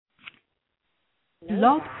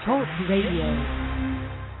Blog Talk Radio.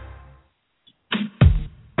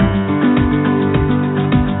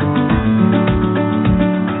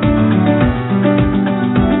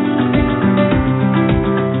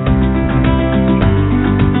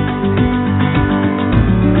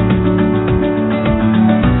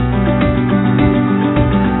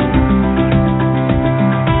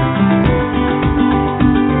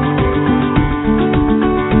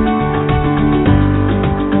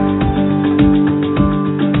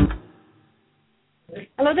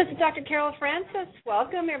 Dr. Carol Francis,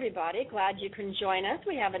 welcome everybody. Glad you can join us.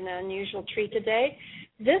 We have an unusual treat today.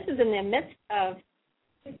 This is in the midst of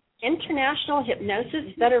International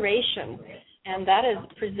Hypnosis Federation, and that is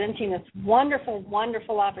presenting this wonderful,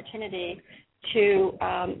 wonderful opportunity to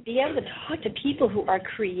be able to talk to people who are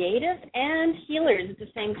creative and healers at the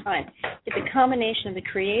same time. Get the combination of the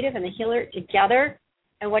creative and the healer together,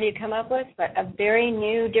 and what do you come up with? But a very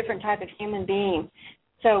new, different type of human being.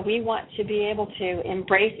 So we want to be able to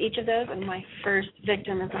embrace each of those. And my first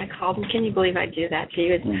victim, as I called him, can you believe I do that to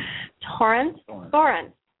you, is Torrance Tweeton.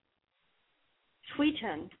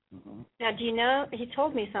 Mm-hmm. Now, do you know, he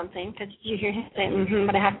told me something, because you hear him say,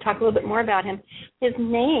 but I have to talk a little bit more about him. His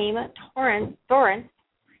name, Torrance,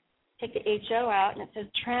 take the H-O out, and it says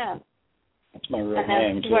Trance. That's my real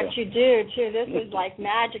name, too. That's what you do, too. This is like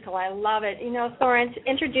magical. I love it. You know, Torrance,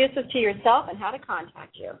 introduce us to yourself and how to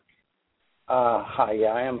contact you. Hi,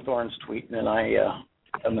 I am Thorns Tweeton, and I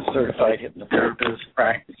am a certified hypnotherapist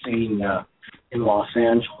practicing in Los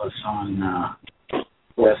Angeles on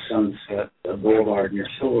West Sunset Boulevard near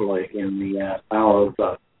Silver Lake in the Isle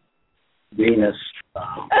of Venus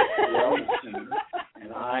Wellness Center.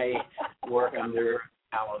 And I work under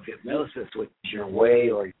Isle of Hypnosis, which is your way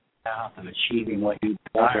or your path of achieving what you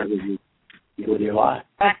desire with your life.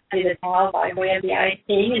 Actually, the Tao by way of the IT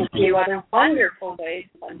and a few other wonderful ways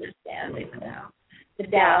of understanding the Tao.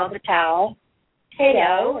 The Tao,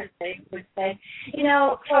 Tao, as they would say. You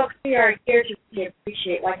know, folks, we are here to really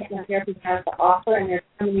appreciate what hypnotherapy has to offer, and there's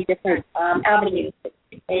so many different avenues that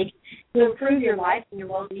you take to improve your life and your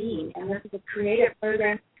well-being. And this is a creative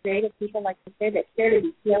program for creative people, like you said, that care to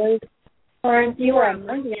be healers. Or if you are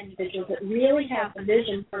among the individuals that really have a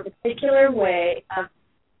vision for a particular way of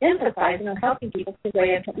emphasizing or helping people to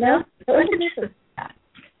way of hypnosis. So introduce us to that.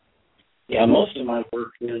 Yeah, most of my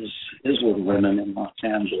work is with women in Los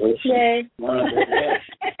Angeles. Yay. One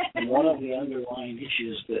of the underlying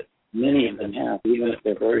issues that many of them have, even if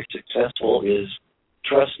they're very successful, is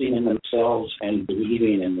trusting in themselves and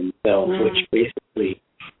believing in themselves, which basically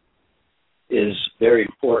is very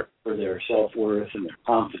important for their self-worth and their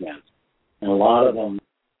confidence. And a lot of them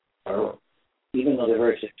are, even though they're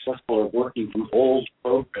very successful, are working from old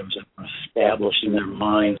programs that were established in their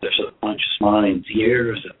minds, their subconscious minds,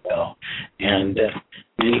 years ago. And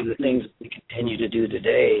many of the things that we continue to do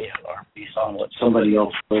today are based on what somebody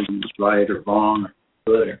else told them was right or wrong or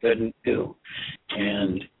good or couldn't do.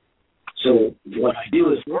 And so what I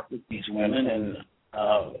do is work with these women and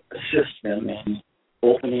assist them in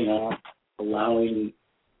opening up, allowing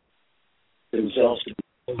themselves to be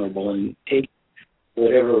vulnerable and take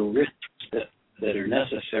whatever risks that are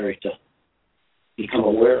necessary to become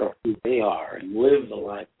aware of who they are and live the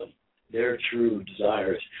life of their true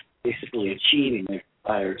desires. Basically, achieving their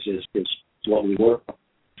desires is what we work on.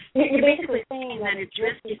 You're basically saying that it's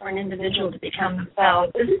risky for an individual to become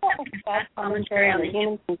themselves. Isn't that like a fast commentary on the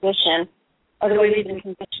human condition, or the way we've been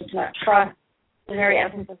conditioned to not trust the very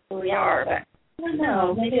essence of who we are? But I don't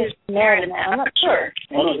know. Maybe there's merit in that. I'm not sure.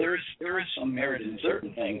 Well, no, there is some merit in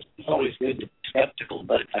certain things. It's always good to be skeptical,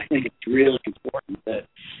 but I think it's really important that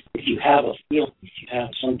if you have a feeling, if you have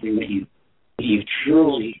something that you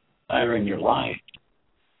truly desire in your life,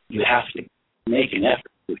 you have to make an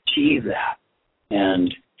effort to achieve that.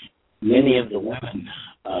 And many of the women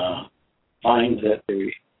find that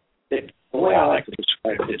the way I like to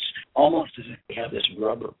describe it, it's almost as if they have this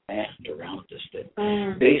rubber band around us that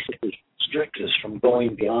basically restricts us from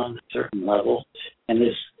going beyond a certain level, and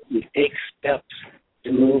you take steps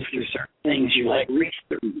to move through certain things. You reach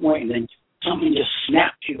a certain point, and then something just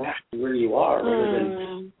snaps you back to where you are, rather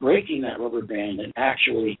than breaking that rubber band and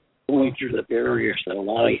actually going through the barriers that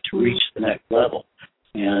allow you to reach the next level.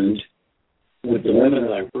 And with the women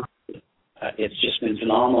that I work with, it's just been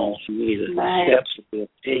phenomenal to me the steps that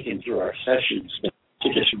they've taken through our sessions to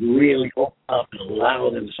just really open up and allow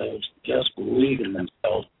themselves to just believe in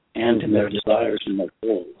themselves and in their desires and their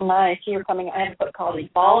goals. Nice. You're coming. I have a book called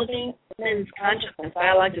Evolving Women's Consciousness.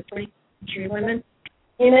 Dialogue with True Women.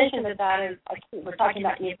 You mentioned that is, we're talking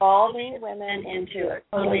about evolving women into a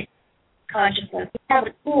totally consciousness. You have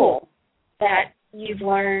a tool that you've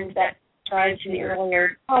learned that tried to me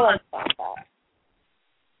earlier. Tell us about that.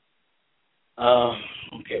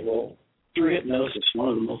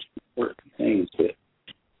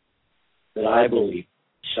 I believe,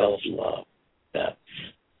 self-love. That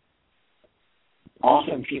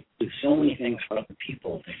often people do so many things for other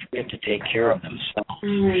people, they forget to take care of themselves.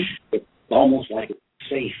 Mm-hmm. It's almost like it's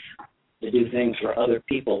safe to do things for other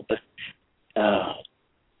people, but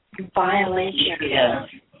violation. Yeah,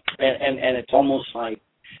 and it's almost like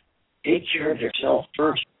take care of yourself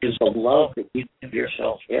first, because the love that you give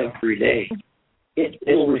yourself every day,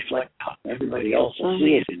 it'll reflect how everybody else will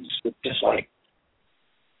see it. It's just like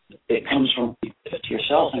it comes from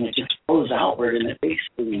yourself, and it just flows outward, and it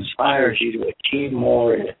basically inspires you to achieve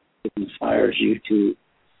more. It inspires you to,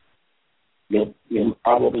 you'll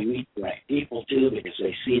probably meet the right people too, because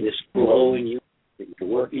they see this glow in you that you're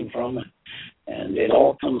working from, and it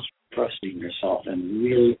all comes from trusting yourself and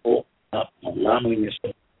really opening up, allowing yourself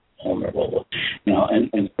to be vulnerable.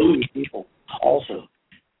 And so many people also,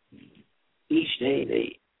 each day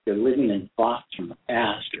they're living in thoughts from the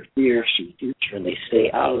past or fears from the future, and they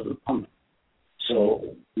stay out of the moment.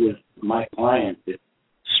 So with my client, it's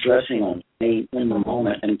stressing on staying in the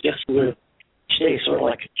moment and just live each day sort of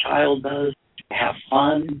like a child does. Have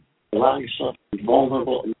fun, allow yourself to be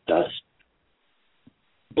vulnerable, and just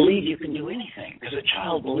believe you can do anything, because a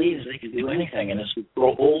child believes they can do anything, and as we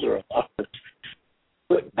grow older, a lot of us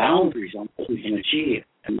put boundaries on what we can achieve,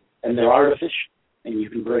 and they're artificial, and you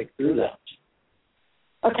can break through that.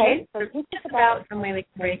 Okay, so think about some way we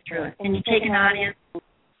can break through it. Can you take an audience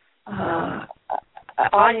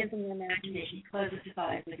in your imagination? Close your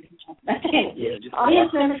eyes.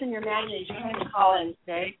 Audience members in your imagination. I'm going to call in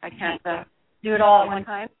today. I can't do it all at one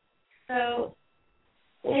time. So,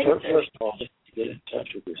 first of all, just to get in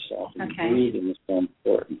touch with yourself and breathing is so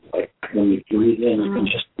important. Like when you breathe in, you can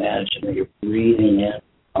just imagine that you're breathing in,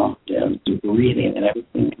 you're breathing in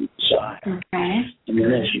everything inside. Okay. And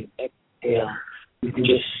then as you exhale, you can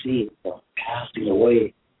just see it passing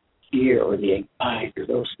away, fear or the anxiety or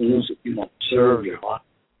those things that you observe your life.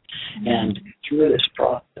 And through this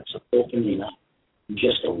process of opening up and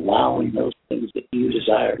just allowing those things that you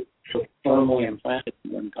desire to feel firmly implanted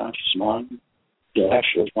in your unconscious mind, you'll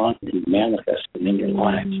actually find them manifesting in your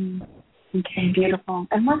life. Okay, beautiful.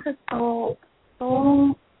 And what's it so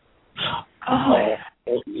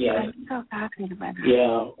yeah. I'm so fascinated by that.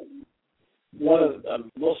 Yeah. One of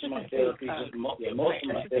most of my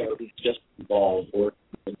therapies just involve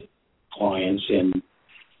working with clients in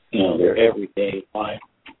their everyday life.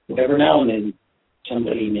 Every now and then,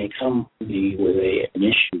 somebody may come to me with an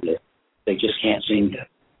issue that they just can't seem to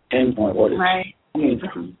pinpoint what it's coming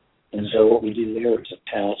from. And so what we do there is a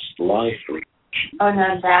past life regression. Oh,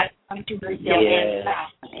 no, that I'm super fascinating.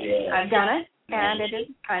 I've done it, and it is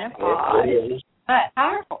kind of odd, but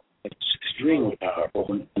powerful. It's extremely powerful,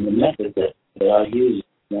 and the method that I use is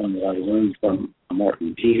one that I learned from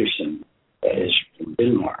Martin Peterson, that is from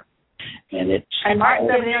Denmark. And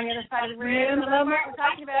Martin's over there on the other side of the room. Hello, Martin. We're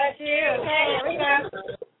talking about it too. Okay, here we go.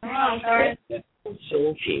 Come on, sorry. It's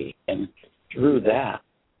so key. And through that,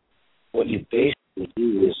 what you basically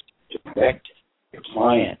do is direct your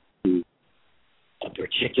client to a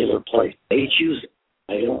particular place. They choose it.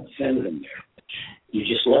 I don't send them there. You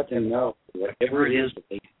just let them know whatever it is that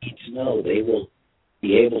they need to know. They will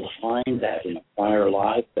be able to find that in a prior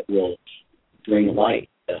life that will bring light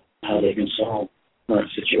to how they can solve the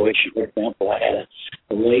current situation. For example, I had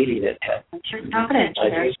a lady that had... confidential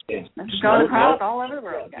there. It's going across all over the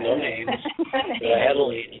world, guys. No names. But I had a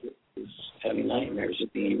lady who was having nightmares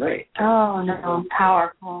of being raped. Oh, no.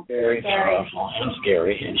 Powerful. Very powerful and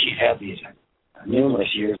scary. And she had these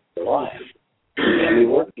numerous years of her life. And we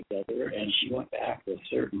worked together, and she went back to a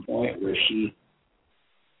certain point where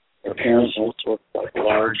her parents owned sort of like a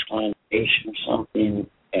large plantation or something,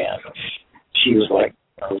 and she was like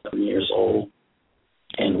 11 years old.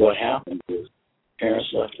 And what happened was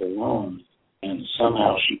parents left her alone, and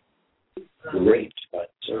somehow she was raped by the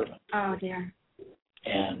servant. Oh, dear.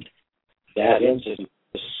 And that incident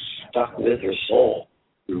was stuck with her soul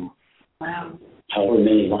through however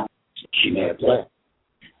many lives she may have lived.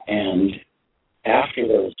 And after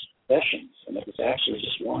those sessions, and it was actually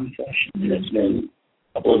just one session, and it's been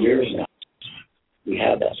a couple of years now we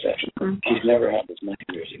had that session. She's never had this many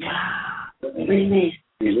years again. Release.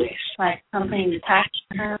 Like something attached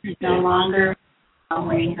to her is no longer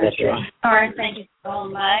following her. That's right. All right, thank you so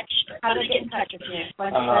much. How do they get in touch with you?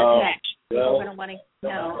 What's the next? Well, People are going to want to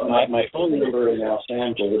know. My phone number in Los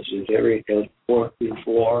Angeles is area code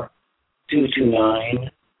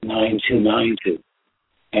 424-229-9292.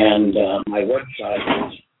 And my website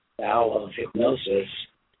is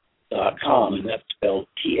taoofhypnosis.com, and that's spelled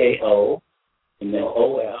T-A-O, and then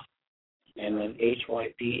O-F, and then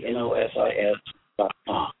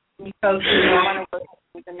Hypnosis.com. You folks who want to work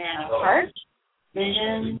with the man of heart,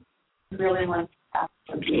 vision, really want to have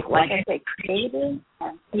for people. Like I say, creative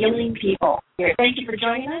and healing people. Thank you for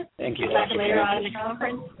joining us. Thank you. Back later on in the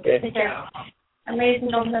conference. Okay. Take care. And ladies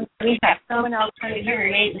and gentlemen, we have someone else coming here. Her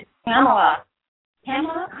name is Pamela.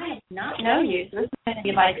 Pamela, I did not know you, so this is going to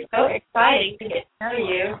be like so exciting to get to know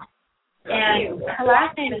you. And her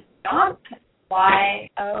last name is Johnson.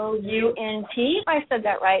 Yount. If I said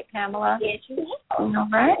that right, Pamela. Yes, you did. All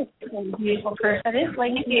right. She's a beautiful person. It is,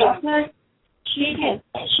 ladies and gentlemen.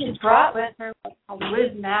 She's brought with her what's called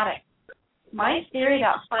wismatic. My theory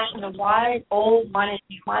about finding the wise old one is,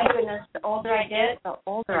 my goodness, the older I get, the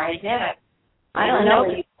older I get. I don't know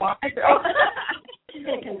if it's wise or she's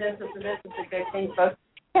going to convince us of this. It's a good thing, folks.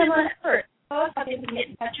 Pamela, first, tell us how people can get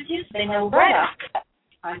in touch with you so they know right off what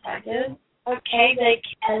contact is. Okay, they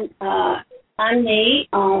can find me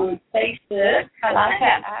on Facebook. I like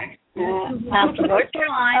that. I'm from North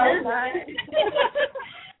Carolina.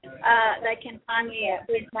 They can find me at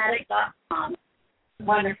wismatic.com.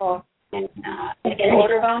 Wonderful. And they can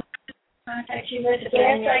order phone contact you with if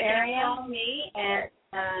they're in your area. Can call me at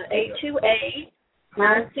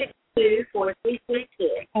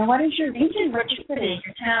 828-962-4366. And what is your region? What's your city?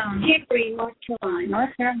 Your town? Hickory, North Carolina.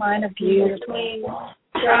 North Carolina, beautiful. Between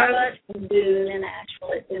Charlotte and Boone and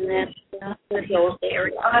Asheville. It's in that Hills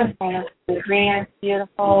area. Green,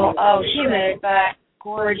 beautiful. Oh, humid, but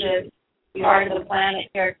gorgeous part of the planet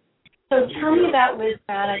here. So tell me about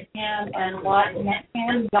wismatic and what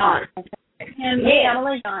Pam John.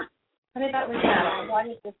 Pamela John. Tell me about wismatic. What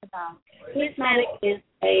is this about? Wismatic is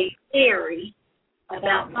a theory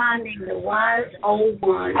about finding the wise old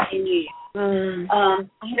one in you. I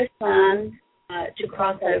had a son to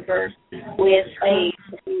cross over with AIDS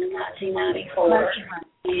in 1994,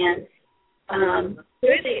 and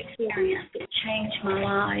through the experience, it changed my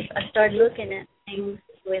life. I started looking at things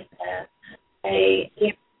with a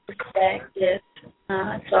different perspective.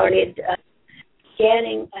 I started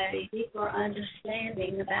getting a deeper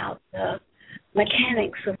understanding about the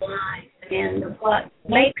mechanics of life and what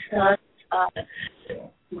makes us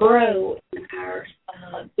grow in our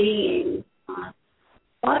being.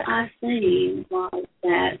 What I seen was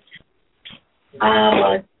that I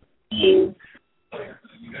was being,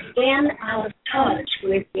 when I was touched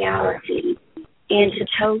with reality into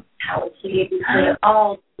totality, into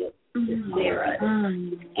all the spirit,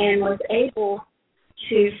 and was able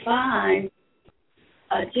to find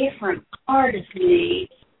a different part of me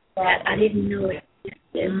that I didn't know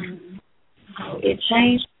existed. It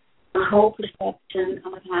changed my whole perception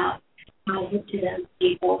about how I looked at other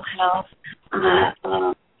people, how I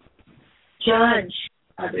judge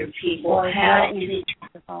other people, how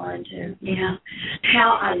how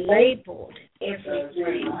I labeled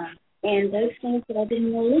everything, and those things that I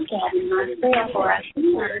didn't want to look at in myself or I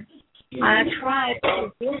feared, I tried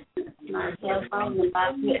to distance myself from them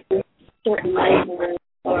by putting certain labels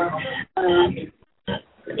or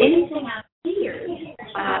anything I feared.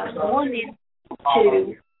 I wanted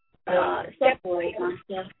to separate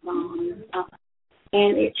myself from,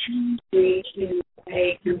 and it changed me to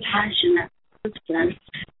a compassionate person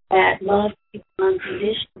that loved people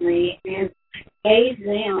unconditionally and gave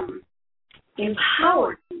them,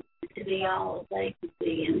 empowered them to be all they could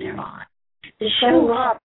be in their life, to show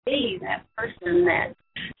up, be that person that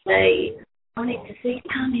they wanted to see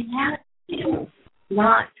coming out of them,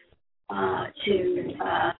 not to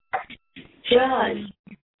judge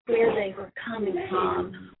where they were coming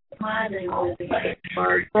from, why they were there,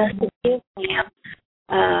 or just to give them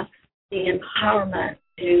the empowerment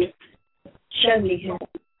to show me who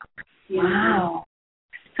they are. Wow.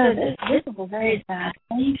 So this visible, very fast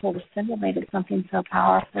angel assimilated something so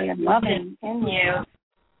powerfully and loving in you.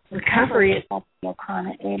 Recovery is also a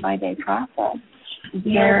chronic day-by-day process.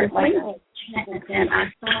 Yeah, the thing that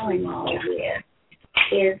I saw in all of this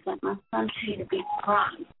is that my son had to be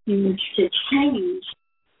brought to change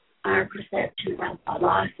our perception about our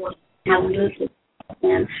life, how we look at it,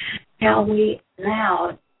 and how we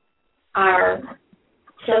allowed our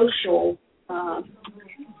social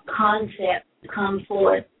concepts to come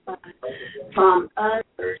forth from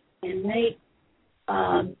others and make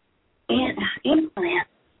implants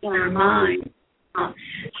in our mind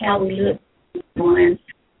how we look at one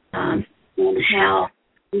and how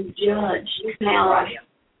we judge, how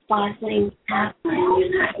why things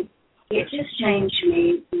happen. It just changed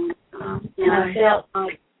me, and I felt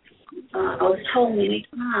like I was told many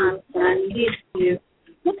times that I needed to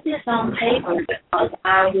put this on paper because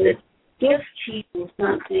I would give people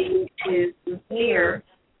something to compare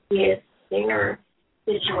with their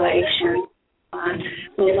situation when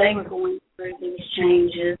they were going through these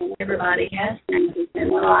changes, and everybody has changes in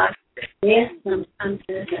their life. Yes, sometimes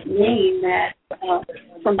doesn't mean that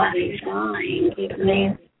somebody's dying, it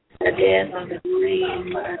means a death of a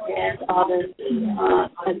dream, a death of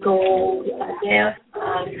a goal, a death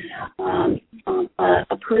of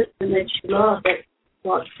a person that you love that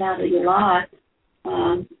walks out of your life.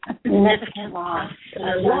 A significant loss. A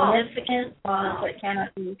significant loss that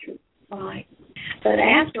cannot be true. Right. But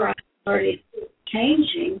after I started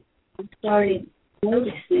changing, I started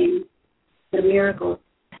noticing the miracles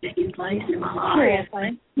taking place in my life.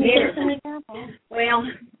 Seriously? Yes. Well,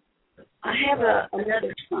 I have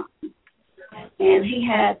another son, and he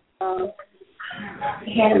had a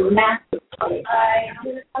massive heart.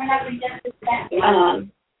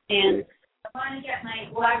 And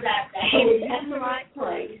he was at the right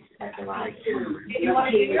place at the right time. He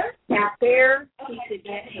was out there, he could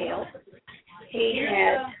get help. He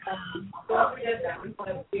had doctors,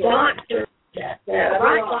 the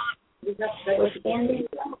right doctor was in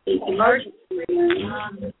the emergency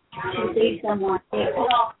room to see someone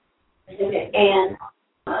else, and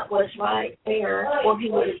was right there, or he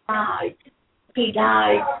would have died. He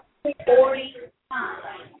died 40 times,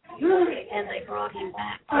 and they brought him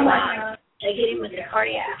back to life. They hit him with a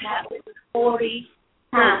cardiac arrest 40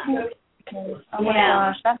 times. Oh my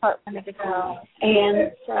gosh, that heart wanted to go.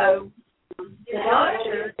 And so the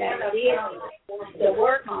doctor that did the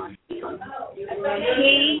work on him,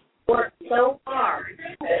 he worked so hard,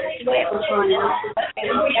 sweat was running off his face,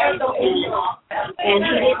 and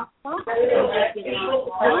he didn't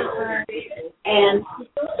stop. And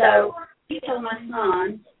so he told my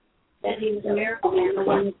son that he was a miracle man, the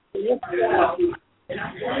one who lived through him.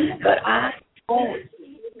 But I told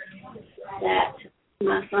that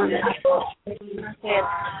my son that I said,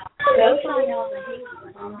 go find all the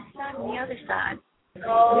healers on the other side.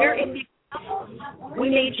 We're in we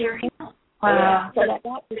need your help. Wow. So that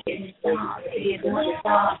doctor didn't stop. He did not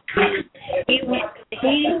stop. He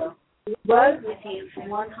rode with him from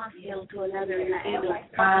one hospital to another in the ambulance.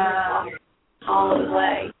 Wow. All the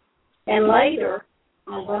way. And later,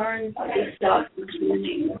 I learned this doctor's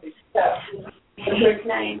name. His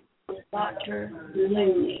name was Dr.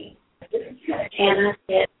 Looney. And I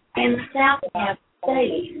said, in the South we have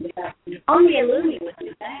states. Only a Looney would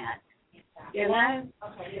do that, you know?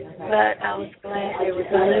 But I was glad there was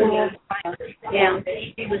a Looney. Yeah,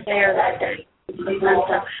 he was there that day. And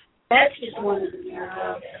so that's just one of the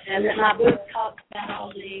miracles. And my book talks about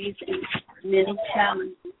all these and many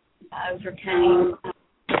challenges I overcame to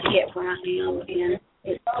get where I am. And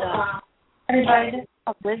it's everybody, this is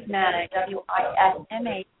Wismatic, WISMATIC, and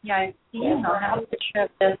I'll have a picture of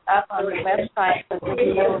this up on the website so that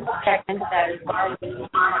you can check into that as well.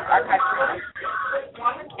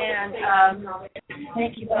 And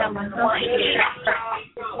thank you, Pamela.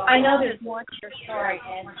 I know there's more to your story,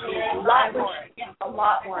 and a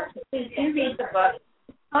lot more. So please do read the book.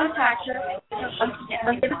 Contact her. Once again,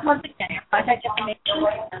 contact information.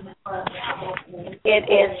 It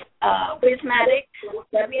is Wismatic,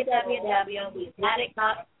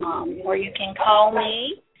 www.wismatic.com, or you can call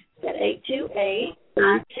me at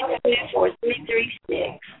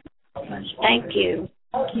 828-962-4336. Thank you.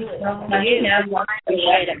 Thank you so much. I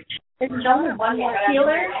appreciate it. There's one more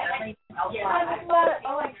healer.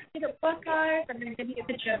 Oh, I see the book, guys. I'm going to give you a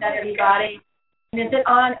picture of that, everybody. And is it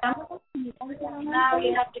on Amazon? No,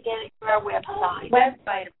 you have to get it through our website.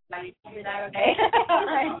 Everybody. Is that okay?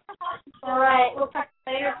 All right. We'll talk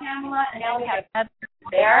later, Pamela. And now we have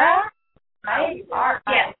Sarah, right?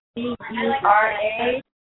 R-S-B-E-R-A.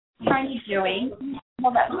 How are you doing?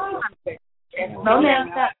 Well, that's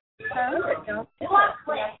romance that don't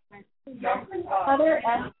Other S.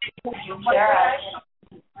 Sarah.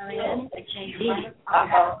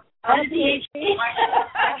 I'm a PhD.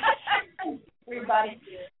 Everybody,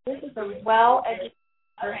 this is a well-educated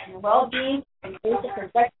person, well-being, and basic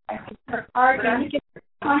respect. Her card, and you can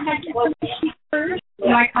contact information first.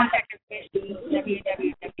 My contact information is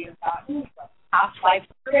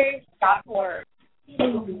www.halflifesurveys.org.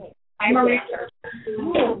 I'm a researcher.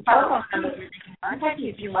 Telephone number you can contact you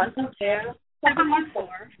if you want them to.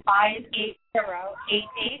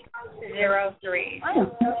 714-580-8803. I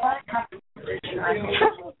am so happy.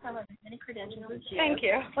 Many credentials. Thank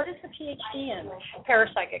you. What is the PhD in?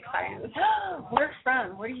 Parapsychic science. Where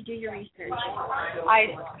from? Where do you do your research?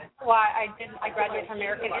 I graduated from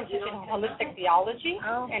American Institute in Holistic Theology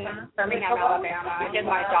in Birmingham, Alabama. I did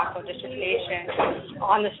my doctoral dissertation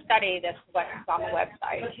on the study that's what's on the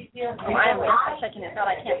website. I'm checking it out.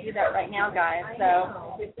 I can't do that right now, guys.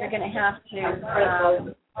 So you're going to have to.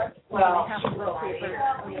 We're not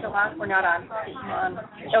on.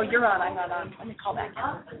 Oh, you're on. I'm not on. Let me call back.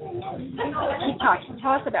 Keep talking.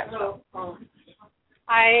 Tell us about you.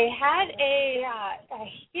 I had a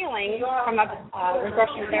healing from a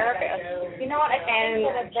regression therapist, and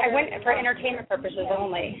I went for entertainment purposes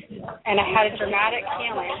only, and I had a dramatic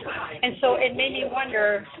healing, and so it made me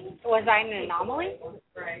wonder, was I an anomaly?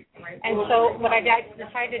 And so what I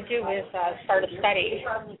decided to do was start a study,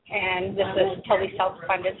 and this is a totally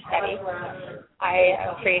self-funded study.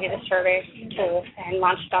 I created a survey tool and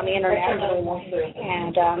launched it on the internet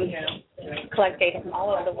and collect data from all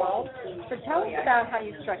over the world. So tell us about how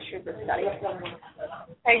you structured the study.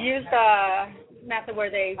 I used a method where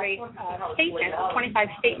they rate statements, 25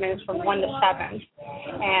 statements from 1 to 7,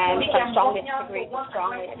 and strongly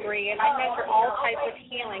agree. And I measure all types of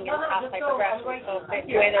healing and past life regression, so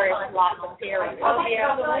whether it's loss of fear and phobia,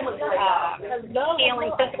 healing,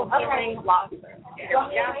 physical healing, loss of death,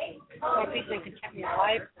 my peace and contentment in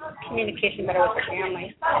life, communication better with your family,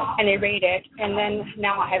 and they rate it. And then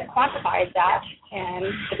now I have quantified that and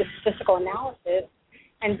did a statistical analysis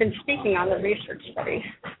and been speaking on the research studies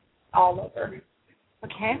all over.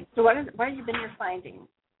 Okay. So what have been your findings?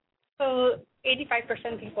 So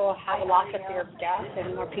 85% of people have a loss of fear of death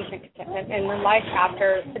and more peace and contentment in their life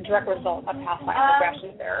after the direct result of past life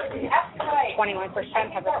regression therapy. 21%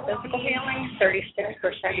 have a physical healing, 36%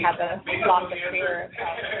 have a loss of fear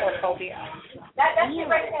or phobia. That's it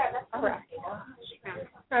right there. That's correct.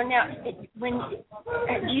 So now, do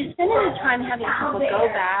you spend any time having people go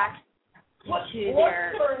back to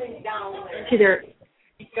their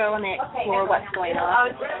go and explore what's going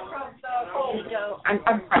on? I'm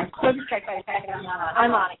sorry.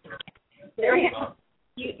 I'm on it.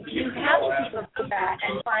 You have people go back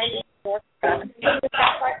and find more stuff. Is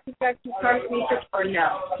that research or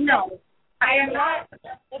no? No. I am not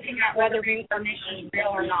looking at whether reincarnation is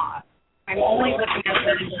real or not. I'm only looking at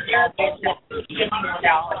the healing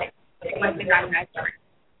modality. One thing I'm measuring.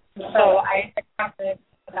 So I talk to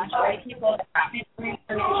a bunch of people that have information,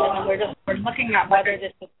 and we're looking at whether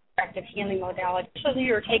this is effective healing modality. So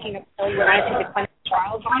you're taking a pill, you're not doing the clinical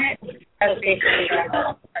trials on it. That's basically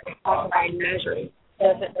qualified measures.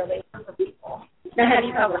 Does it really work for people? Now, have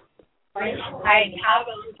you published? I have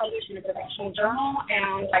published in a professional journal,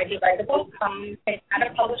 and I do write a book. It's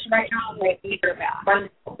not published right now. I'm waiting to hear back.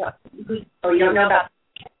 Oh, you don't know about it?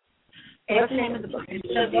 What's the name of the book?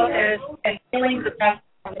 The book is Healing the Past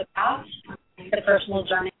from the Past, the Personal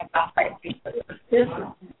Journey of Past Life Regression. This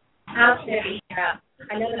has to be,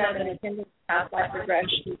 I know that I've been attending past life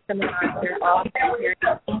regression seminars here all here.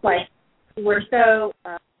 It's like we're so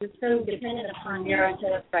dependent upon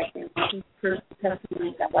narratives right now, personal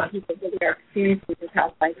testimonies that what people really are experiencing with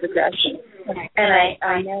past life regression. And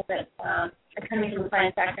I know that coming from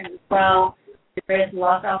science background as well, raised in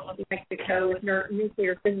Los Alamos, Mexico, with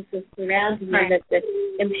nuclear physicists around me, that the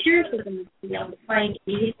empiricism is able to find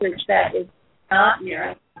research that is not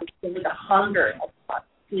narrative, with a hunger of what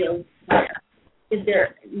feels there. Is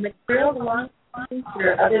there material along the lines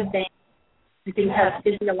or other things that do have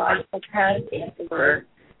physiological tragedies or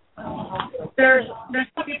there's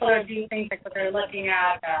some people that are doing things like what they're looking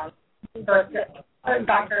at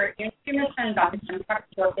Dr. Instruments and Dr.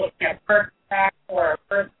 looking at birth defects or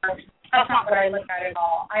birth marks. That's not what I look at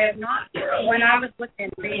all. I have not, when I was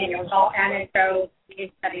looking and reading, it was all anecdotes,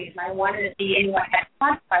 case studies, and I wanted to see anyone had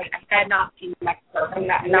quantified. I had not seen an expert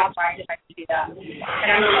from that, and that's why I decided to do that.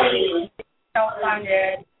 And I'm totally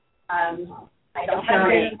self-funded. I don't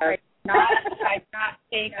have any, I've not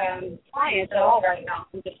take clients at all right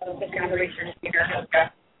now. I'm just focusing on the research here.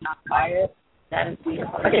 Not biased. That is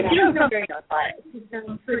beautiful. Okay, you don't feel very biased. You've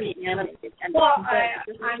been pretty animated. Well,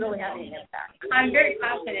 I'm really having an impact. I'm very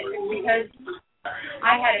confident because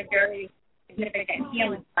I had a very significant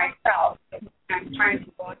healing myself. I'm trying to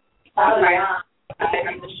go on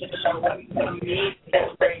I'm just show what you need.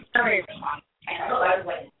 That's very response. And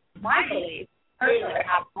my belief,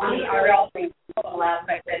 personally, are all things last,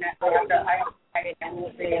 but then I again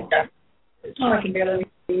with I can barely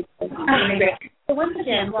read. So once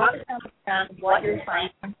again, walk us down what you're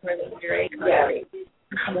finding for the jury. Okay,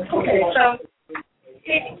 so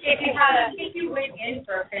if you went in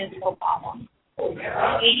for a physical problem,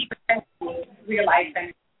 80% realize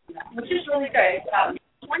that, which is really good.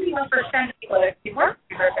 21% of people, if you work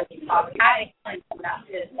for a physical problem, I explain some of that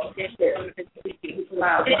physical issue.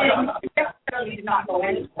 Wow. It definitely did not go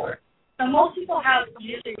in for it. So most people have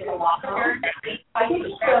usually a lot of fear.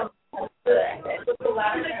 The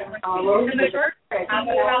majority have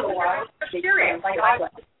serious, like I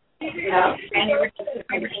was. And they were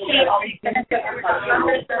see all these benefits of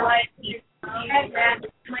their life,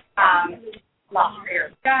 lost fear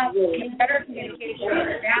of death, better communication with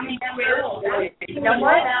their family members. You know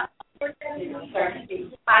what?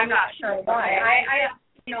 I'm not sure why. I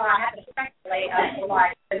had to speculate. calculate as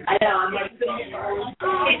life. I know. It's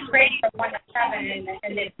great from 1 to 7,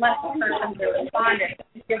 and it's less the person to respond. It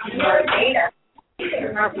gives you more data.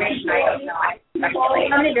 More information I don't know. I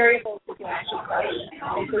speculate. How many variables do you actually question?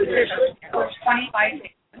 There's 25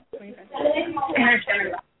 things. And there's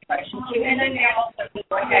general questions too. And then they also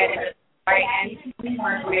go ahead and just write in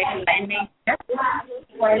more information and make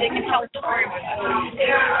where they can tell a story with us.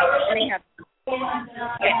 And they have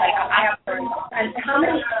I have and how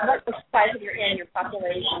many, what the size of your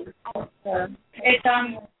population?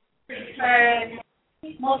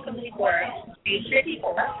 It's mostly for age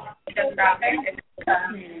 54. It's demographic. It's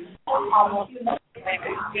almost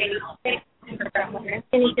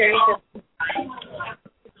any theories of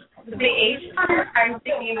the age I'm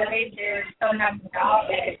thinking the ages don't have to be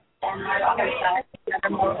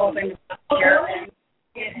they're more open to hear.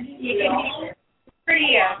 You can be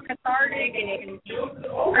pretty cathartic, and you can be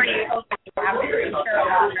pretty open to have to share a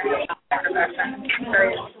lot of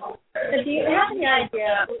So do you have any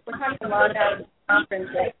idea, we're talking a lot about this conference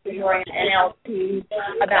at Peoria and NLP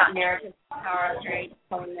about narrative power, right,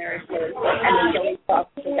 telling narratives, and the healing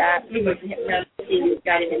process of that, hypnosis,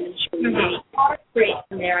 guided imagery, create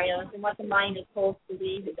scenarios, and what the mind is told to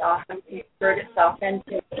believe is often convert itself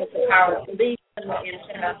into the power of belief, and what you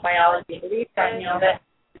understand about biology of belief, but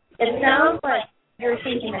it sounds like you're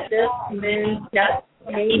thinking that this moves just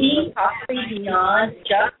maybe possibly beyond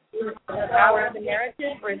just the power of the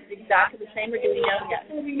narrative, or is it exactly the same, or do we know yet?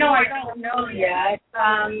 No, I don't know yet.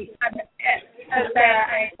 As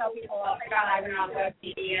I tell people all the time, I'm on web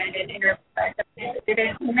TV and I did interviews. It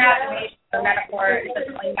is imagination, the metaphor, it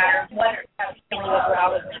doesn't really matter what I'm feeling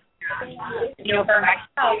overall. For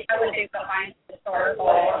myself, I would say the find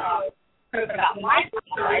historical proof about my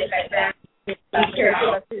life, and then I'm curious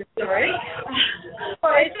about the story.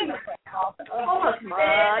 Well, it's in the quick also. Oh, come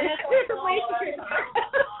on.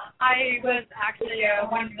 I was actually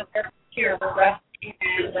one of the first here for rescue,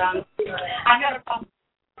 and I had a problem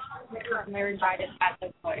with laryngitis at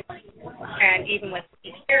this point, and even with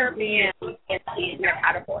speech therapy and the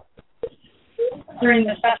metaphor. During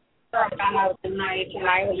the session, I found out the night, and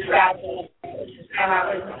I was gagging, and I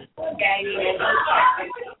was gagging, and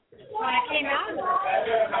when I came out of it,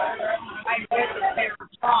 I realized that they were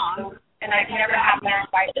strong, and I've never had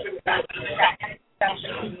laryngitis in that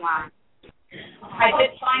session line. I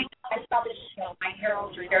did find I felt a shield. My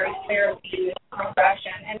heralds were very clear to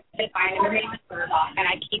regression, and I did find it remained and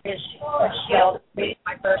I keep this shield. It's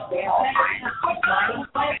my first day all the time.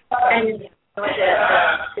 And what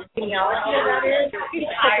the genealogy of that is, if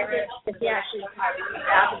you actually have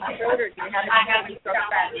a throat, or do you have I have a throat.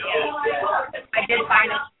 I did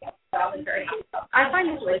find it. I find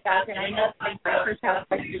this really fascinating. I know my first house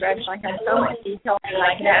like Regression, I had so much detail that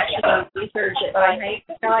I could actually research it, but I hate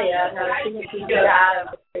to tell you, I've never seen you do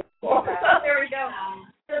that. There we go.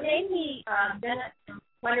 So it made me then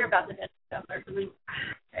wonder about the next stuff. I really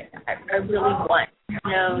want to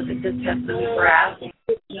know that this stuff really grasps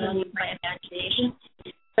my imagination.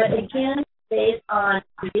 But again, based on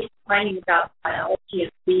finding about biology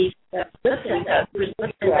of belief that listen to,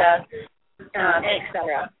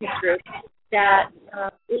 etc. That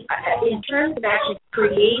in terms of actually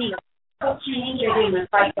creating a change or doing the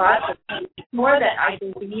five thoughts, it's more that I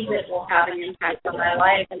believe it will have an impact on my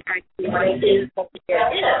life and actually what it is what it is.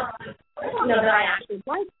 That I actually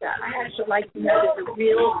like that. I actually like to know there's a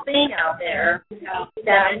real thing out there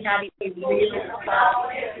that I'm having a real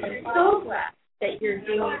I'm so glad that you're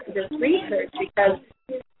doing this research because,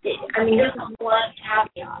 this is one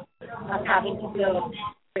caveat of having to go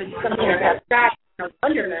with something that's abstract,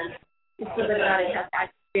 wonderment, to see whether or not it has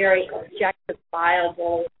very objective,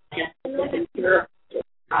 viable, and pure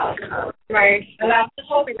outcome. Right. And I'm just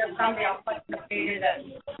hoping that somebody else puts the data that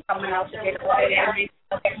someone else should get away and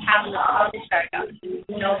having the knowledge check out,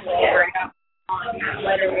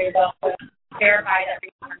 whether we're able to verify that the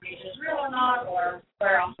information is real or not, or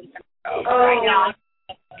where else it's going to go. Right now,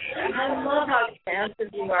 I love how expansive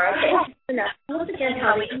you are. Okay. So now, tell us again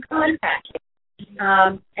how we can contact you. Do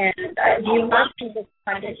you want people to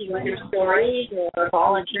contact you with your stories or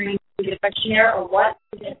volunteering to get a questionnaire, or what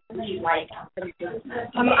would you like?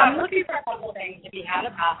 I'm looking for a couple of things. If you have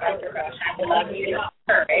a process or question, I would love you to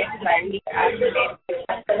survey, because I need to actually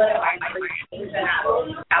solidify my brands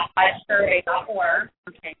at survey.org.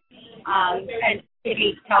 Okay. And if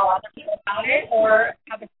you tell other people about it, or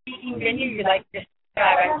have a speaking venue you'd like to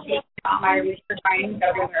speak about my research findings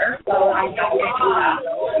everywhere, so I'm going to do that.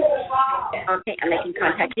 Okay, and they can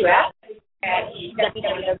contact you at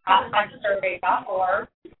www.prospectsurvey.org,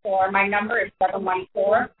 or my number is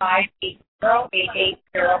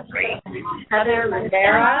 714-580-8803. Heather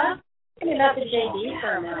Rivera, Tell me about the JD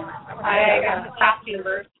for a minute. I got to Taft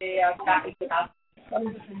University back in 2000.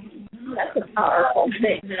 That's a powerful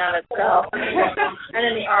thing in and of itself. And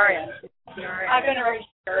then the RN. I've been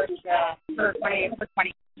registered for 20.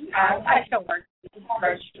 I still work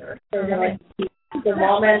registered. The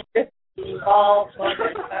moment involved with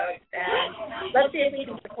folks, and let's see if we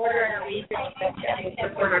can support her in her research and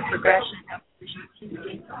support her progression.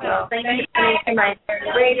 So thank you for coming to my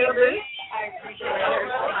radio booth. I appreciate it.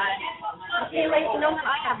 Okay, ladies and gentlemen,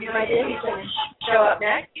 I have no idea who's going to show up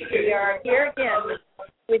next. We are here again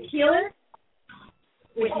with healers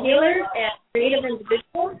and creative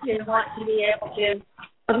individuals who want to be able to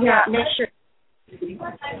make sure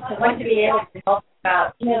want to be able to talk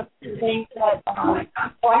about things that I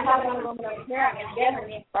have another woman over here. I'm going to get her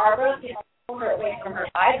name Barbara. She's over away from her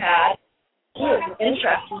iPad. She is an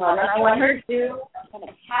interesting woman. I want her to do an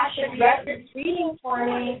Akashic Records reading for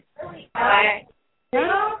me.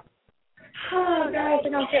 Oh, guys, I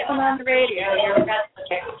don't get them on the radio here.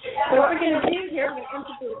 Okay. So what we're going to do here, we're going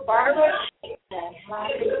to introduce Barbara.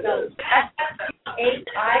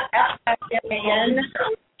 H-I-F-F-M-A-N.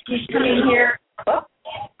 She's coming here out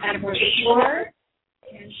of her store,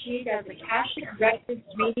 and she does Akashic Records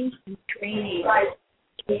readings and training.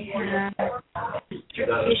 She has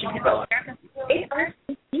certification in hypnotherapy.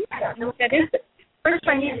 I don't know what that is, but first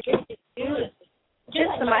I need to get you to do is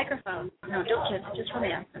just the microphone. No, don't just for me.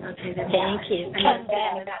 Okay, then. Thank you.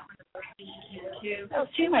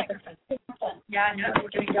 Two microphones. Yeah, I know. We're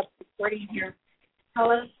doing double recording here. Tell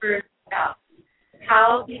us first about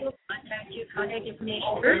how people contact you, contact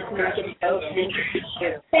information first, and then we're going to go and introduce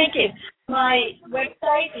you. Thank you. My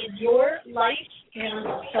website is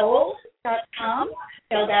yourlifeandsoul.com.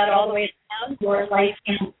 Spelled out all the way down,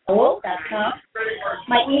 yourlifeandsoul.com.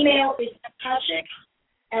 My email is Akashic,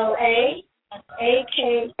 AKASHICLA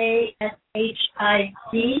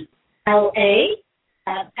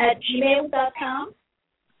at gmail.com.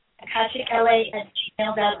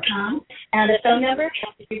 AkashicLA@gmail.com. And the phone number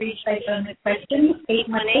has to be reached by phone with questions,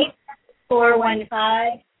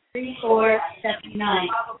 818-415-3479.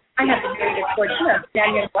 I have the very good fortune of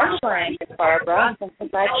standing in lunch line with Barbara. I'm so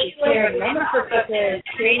glad she's here. And the purpose is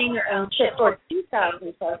creating your own ship, or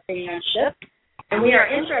 2012 creating your own ship. And we are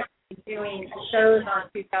interested in doing shows on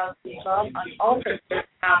 2012 on all sorts of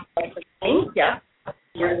things. Yeah,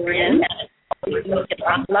 you're in. We look at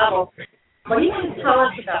that level. What do you want to tell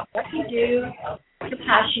us about what you do, what you're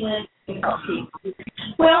passionate about people?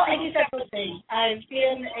 Well, I do several things. I've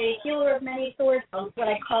been a healer of many sorts, what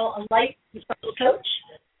I call a life coach.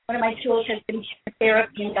 One of my tools has been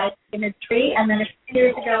therapy and guided imagery, and then a few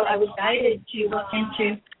years ago I was guided to look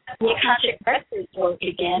into the Akashic Records work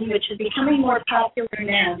again, which is becoming more popular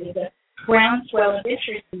now. There's a groundswell of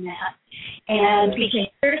interest in that, and became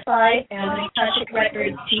certified as an Akashic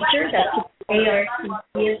Records teacher. That's what ARC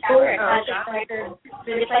is for, Akashic Records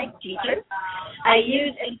Certified Teacher. I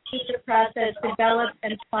use a teacher process developed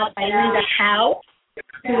and taught by Linda Howe,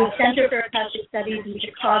 whose Center for Akashic Studies in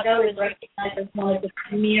Chicago is recognized as one of the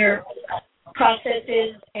premier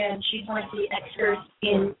processes, and she's one of the experts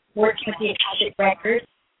in working with the Akashic Records.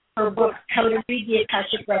 Her book, How to Read the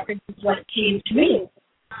Akashic Records, is what came to me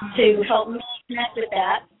to help me connect with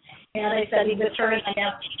that. And I studied with her in my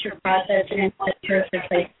now teacher process and in her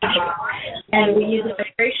certified teacher. And we use a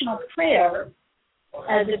vibrational prayer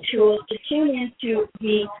as a tool to tune into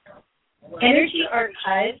the energy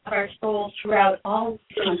archives of our souls throughout all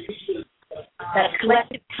consciousness. That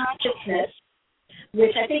collective consciousness,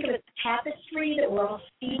 which I think of as a tapestry that we're all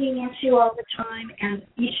feeding into all the time, and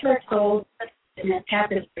each of our souls in that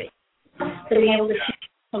tapestry. So being able to see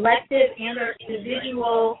collective and our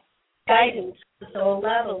individual guidance at the soul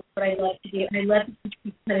level is what I love to do. And I love to teach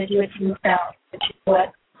people how to do it for themselves, which is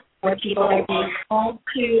what more people are being called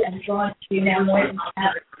to and drawn to now more than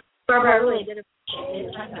ever. Barbara, I really did appreciate you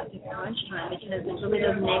talking about the lunchtime, because it really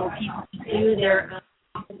does enable people to do their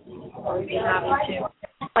or be having to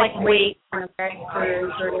wait on a very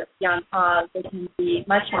cruise or be on pause. They can be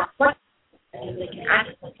much more flexible. And they can act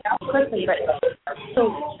quickly, but so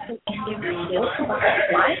it's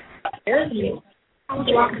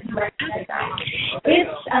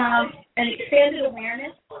an expanded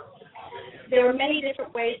awareness. There are many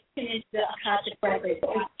different ways to get into the Akashic Records,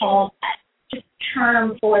 what we call just a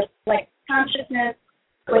term for like consciousness,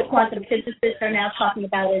 what quantum physicists are now talking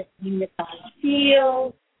about as unified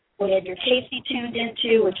field, what Edgar Casey tuned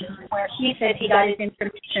into, which is where he said he got his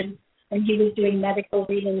information when he was doing medical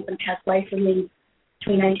readings and past life readings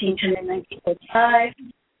between 1910 and 1945.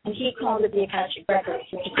 And he called it the Akashic Records,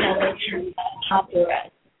 which is how they turned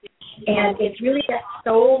popularized. And it's really that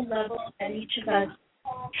soul level that each of us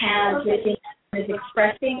has within is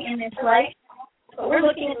expressing in this life. But we're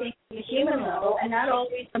looking at things from the human level and not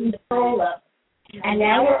always from the soul level. And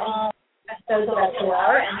now we're all, those of us who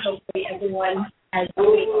are, and hopefully everyone, as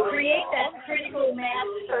we create that critical mass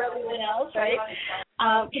for everyone else, right,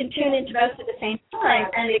 can tune into both at the same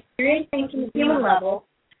time and experience things from the human level,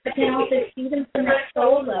 but then also see them from the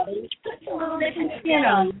soul level, which puts a little different spin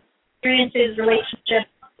on experiences,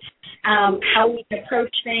 relationships, how we can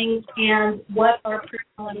approach things, and what our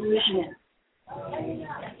personal evolution is.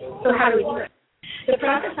 So how do we do it? The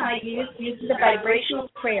process I use uses a vibrational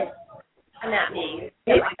prayer. And that means?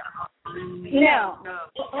 No.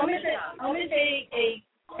 Almost a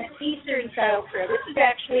Eastern style prayer. This is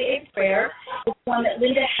actually a prayer. It's one that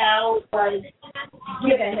Linda Howe was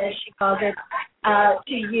given, as she calls it,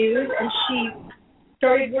 to use, and she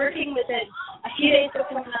started working with it a few days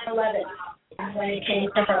before 9/11 when it came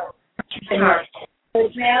to her. So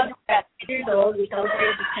it's now about 2 years old. We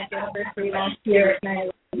celebrated the 10th anniversary last year at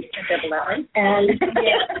 9/11.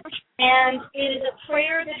 And it is a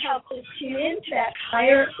prayer that helps us tune into that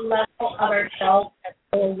higher level of ourselves, that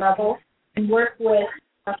soul level, and work with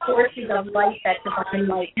forces of light, that divine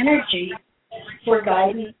light energy, for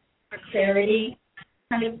guidance, for clarity,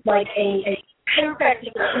 kind of like a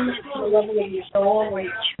chiropractic attunement to the level of your soul where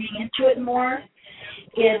you're tuning into it more.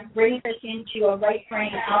 It brings us into a right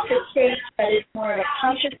brain alpha state, but it's more of a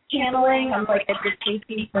conscious channeling. I'm like a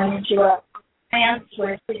Reiki going into a trance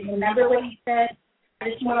where I couldn't remember what he said.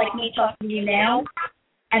 It's more like me talking to you now,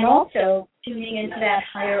 and also tuning into that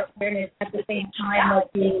higher awareness at the same time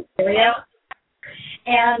of being stereo.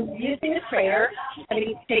 And using the prayer,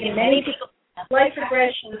 having taken many people's life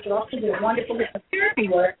regressions, we also do wonderful therapy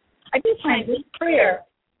work. I do find this prayer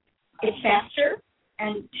is faster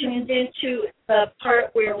and tunes into the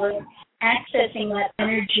part where we're accessing that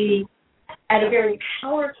energy at a very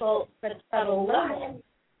powerful but subtle level.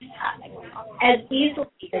 As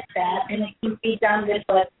easily as that, and it can be done with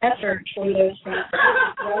less effort for those things that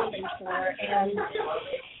it's relevant for. And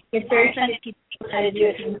it's very fun to teach people how to do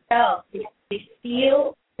it themselves because they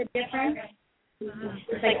feel the difference.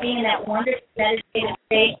 It's like being in that wonderful meditative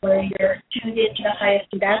state where you're tuned into the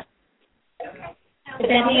highest and best. But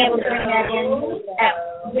then being able to bring that in at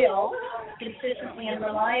will, consistently and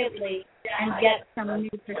reliably, and get some new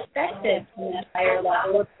perspective from that higher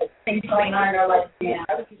level of things going on in our life now.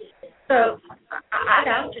 So I'd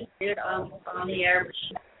have to do it on the air, but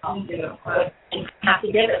you have to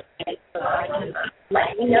give it. So I can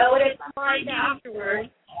let you know what it's like afterwards.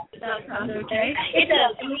 Does that sound okay? It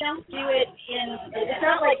does, and we don't do it it's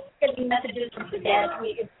not like getting messages from the dead.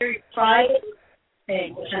 It's a very private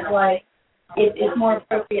thing, which is why it is more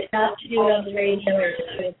appropriate not to do it on the radio or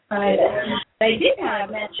to do it private. But I did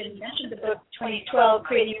want to mention the book 2012,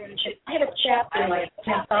 Creating Mediumship. I have a chapter, like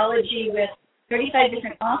an anthology with 35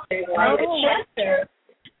 different authors. I have a chapter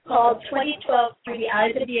called 2012 Through the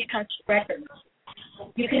Eyes of the Akashic Records.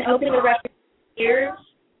 You can open the records ears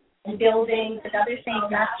and buildings and other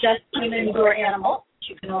things, not just humans or animals, which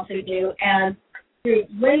you can also do. And through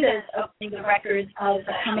Linda's opening the records of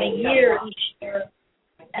the coming year each year,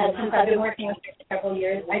 since I've been working with her for several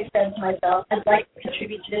years, I said to myself, I'd like to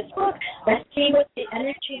contribute to this book. Let's see what the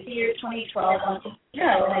energy of the year 2012 wants to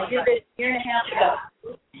know. And I did this a year and a half ago.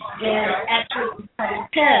 And actually, in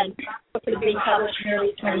 2010, the book was being published in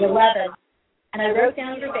early 2011. And I wrote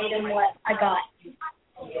down verbatim what I got.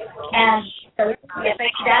 And so, yes,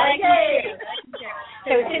 that I did.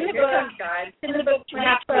 So it's in the book. It's in the book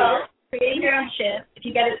 2012, Creating Mediumship. If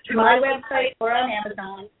you get it through my website or on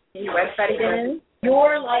Amazon, your website is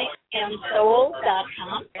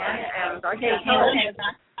yourlifeandsoul.com.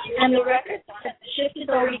 And the record, the shift is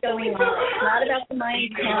already going on. It's not about the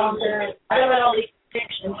mind calendar, it's not about all these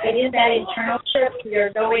predictions. It is that internal shift. We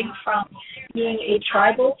are going from being a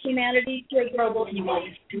tribal humanity to a global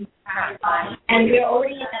humanity. And we're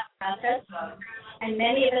already in that process. And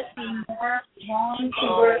many of us being more drawn to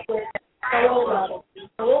work with the soul level, the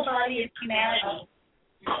soul body of humanity,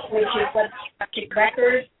 which is what the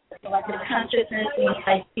records, the collective consciousness, the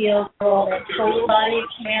inside field, all that soul body of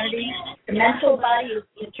humanity. The mental body is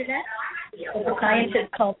the internet, what the scientists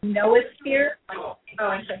call noosphere.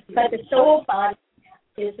 But the soul body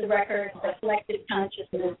is the record, the collective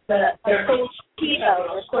consciousness, the soul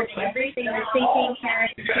ego, recording everything we're thinking,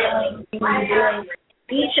 hearing, feeling, doing.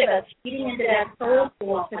 Each of us feeding into that soul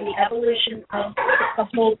pool for the evolution of the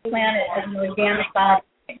whole planet as an organic body.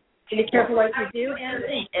 Be careful what you do, and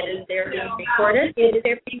it is there being recorded. It is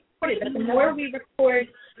there being recorded. But the more we record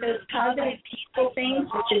those positive, peaceful things,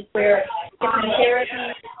 which is where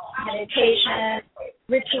hypnotherapy, meditation,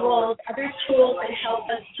 rituals, other tools that help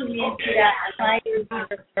us tune into that higher,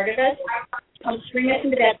 deeper part of us, helps bring us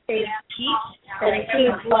into that state of peace, that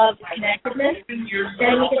includes love, connectedness, then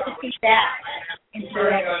we get to see that into the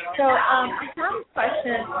record. So I have a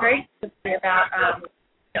question very specifically about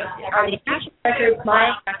are the Akashic records,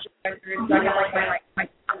 my Akashic records, like my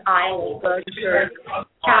eye books or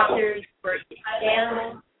chapters or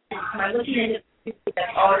scans? Am I looking into people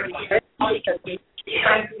that already exist?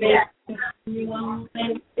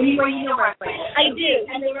 Anyway, you know where I'm going. I do,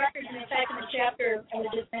 and the records, in fact, in the chapter I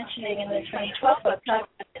was just mentioning in the 2012 book, the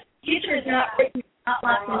future is not written, not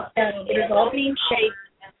locked in stone. It is all being shaped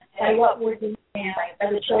by what we're doing now, by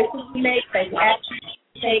the choices we make, by the actions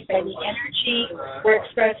we take, by the energy we're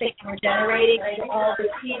expressing and we're generating, by all the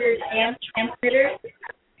receivers and transmitters,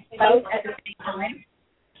 both at the same time.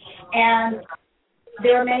 And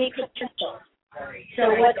there are many potentials. So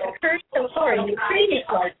what occurred so far in the previous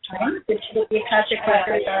lifetime, which is the Akashic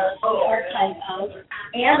records are the archive of,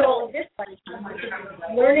 and all of this lifetime, which is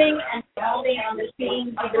learning and evolving on the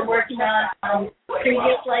themes we've been working on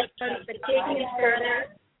previous lifetimes, but taking it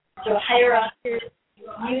further to a higher octave,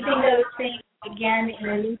 using those things again in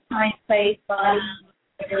a new time, place, body,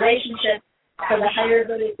 relationship for the higher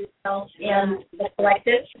good of yourself and the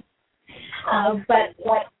collective. But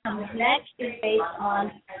what comes next is based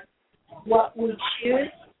on what we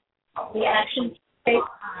choose, the actions we take,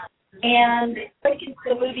 and like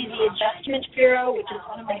the movie The Adjustment Bureau, which is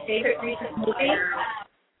one of my favorite recent movies.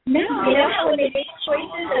 No, you know how when they make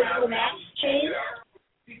choices, as the maps change?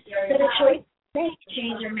 So the choices make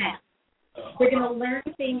change your map. We're going to learn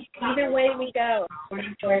things either way we go,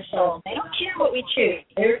 according to our soul. They don't care what we choose.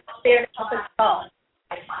 They're there to help us all.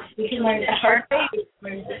 We can learn the hard way, we can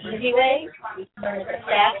learn the easy way, we can learn the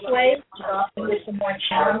fast way, which is often with some more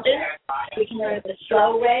challenges. We can learn the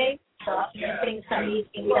slow way, which often with things some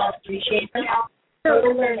easy we don't appreciate them. So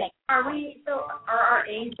we're learning. Are our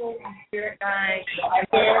angels and spirit guides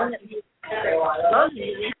again? Most of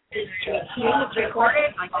these it's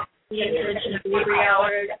recorded, like the intention of the 3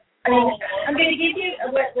 hours. I mean, I'm going to give you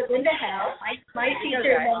what Linda has, my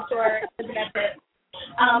teacher and mentor,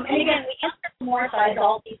 and again, we anthropomorphize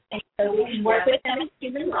all these things so we can work with them as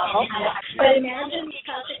human beings. But imagine the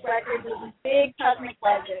Akashic records as a big cosmic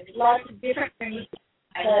ledger, lots of different things.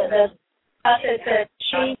 The process that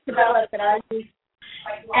she developed that I use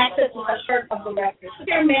access is a part of the records. So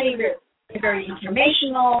there are many roots. They're very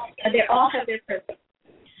informational, and they all have their purpose.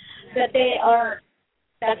 But they are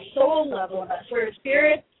that soul level of us, where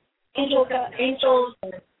spirits, angels,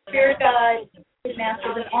 and spirit guides,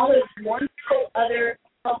 masters, and all those wonderful other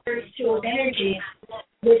helpers, tools, energies,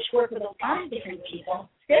 which work with a lot of different people.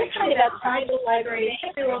 They're kind of outside the library. They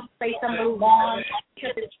have their own place on the lawn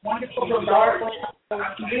because it's wonderful, the dark, so we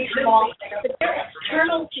can reach them all. But they're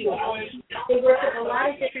external to us. They work with a lot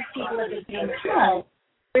of different people at the same time.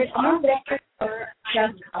 Whereas our records are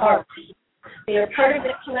just ours. They are part of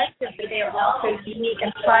the collective, but they are also unique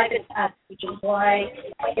and private to us, which is why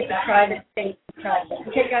it's a private space process.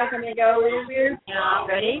 Okay, guys, I'm going to go a little weird.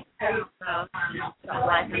 Ready? The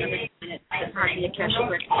Akashic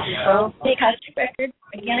records. The Akashic records,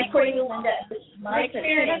 again, according to Linda, this is my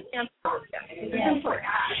experience.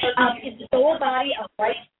 It's the soul body of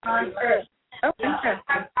life on Earth. Oh,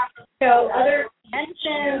 interesting. So other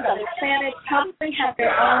dimensions, other planets probably have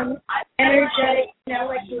their own energetic,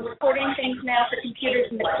 like we're recording things now for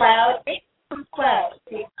computers in the cloud. They come from clouds.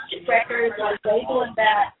 The Akashic records are labeling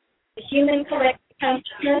that. The human collective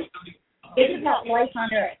consciousness is about life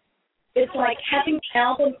on Earth. It's like having an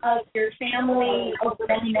album of your family over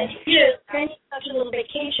many, many years. Then you have a little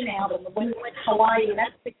vacation album. When we went to Hawaii,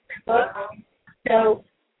 that's the book. So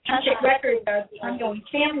Akashic records are the ongoing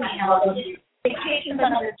family album. Vacations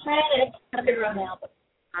on other planets have their own album.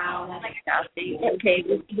 Wow, that's fascinating. Okay,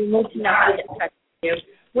 we need to know how to get in touch with you.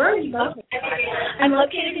 Where are you located? I'm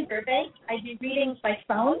located in Burbank. I do readings by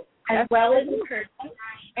phone as well as in person.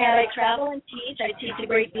 And I travel and teach. I teach a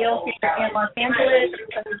great deal here in Los Angeles,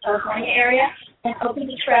 the California area, and open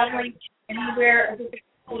to traveling anywhere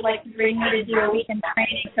would like to bring me to do a weekend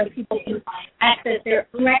training so people can access their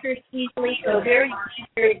records easily, go very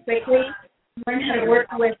quickly, learn how to work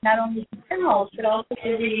with not only themselves, but also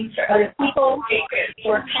do readings for other people,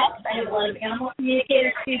 for pets. I have a lot of animal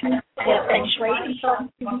communicator students. I have feng shui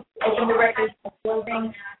consultant students, open the records of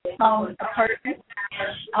buildings, homes, apartments.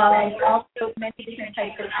 Also many different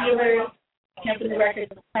types of healers, open the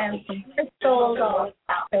records of plants and crystals, all of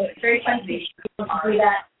that. So it's very fun to be able to do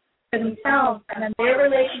that for themselves, and then their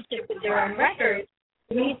relationship with their own records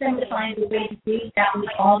leads them to find a way to use that with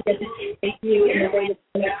all the businesses they do in a way that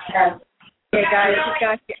makes sense. Okay, guys, you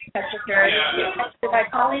guys get in touch with her. By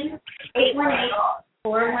calling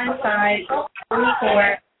 818-415-2479.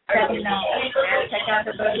 Check out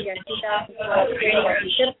her book again, 2012 Creating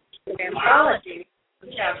Membership with Anthology.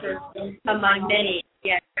 differs among many,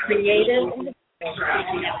 yet creative.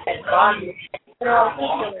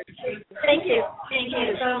 Thank you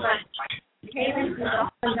so much. Kaylin's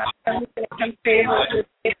awesome. I'm going to come straight over to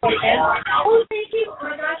the oh, thank you. Oh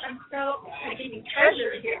my gosh, I'm getting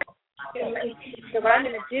treasure here. So what I'm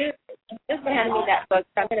going to do is just hand me that book.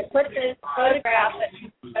 So I'm going to put this photograph at the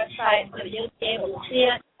website so you'll be able to see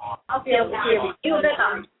it. I'll be able to see a review of it.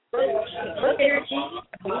 Book energy.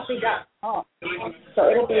 We usually got all. So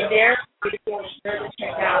it'll be there for you to be able to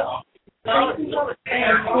check out. And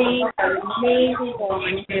see amazing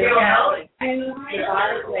things here. The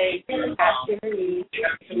body weight, activities,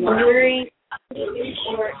 wearing a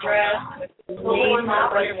short dress with amazing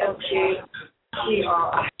wonderful shoes. She's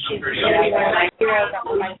one of my heroes. I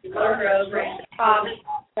want to throw her over at the top,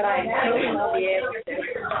 but I know she'll be able to.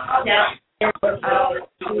 Now, it's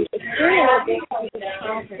really a big part of the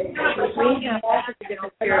conference because we have all sorts of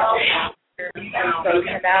different spiritual masters that are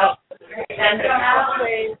spoken about, and the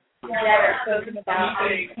pathways that are spoken about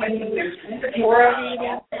aura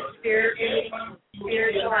reading, spirit reading,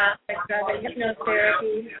 spiritual aspects of it,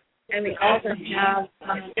 hypnotherapy, and we also have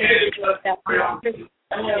individuals that are just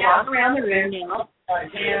walk around the room now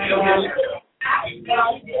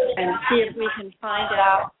and see if we can find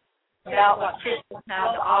out about what crystals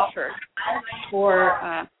have to offer for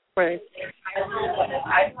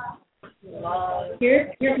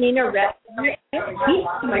here's Nina Rep. Am I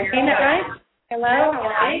saying that right? Hello,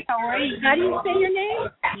 how are you? How do you say your name?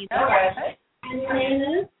 Your name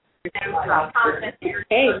is?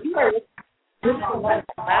 Hey, you are this is what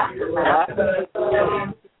God,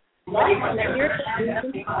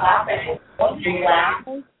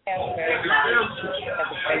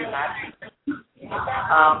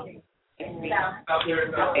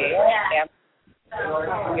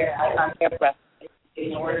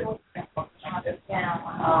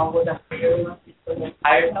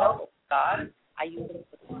 I use it.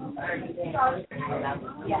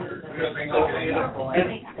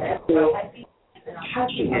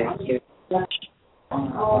 Touching it, it's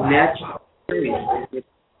natural experience.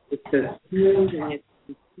 It's a smooth and it's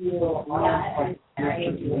feel really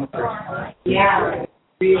amazing.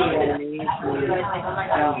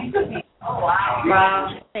 Wow.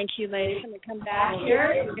 Thank you, ladies. I'm going to come back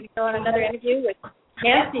here. We're going to go on another interview with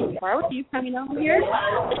Nancy. Are you coming over here?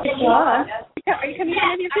 Are you coming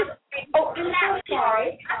on any of this? Oh, I'm so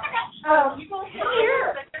sorry. Come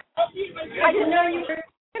here. I didn't know you were.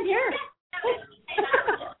 Come here.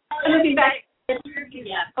 I'm going to be back.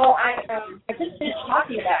 Oh, I just finished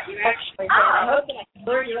talking about you, actually. So I hope that I can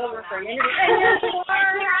lure you over for an interview. And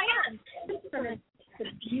here I am. This is a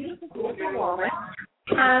beautiful, beautiful woman.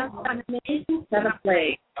 Has an amazing set of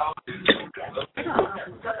legs.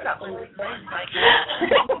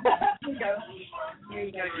 Here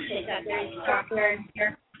you go. Take that very strong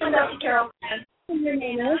here. Come up to Carol. Your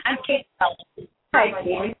name is? I'm Kate. Hi,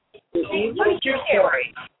 Kate. What is your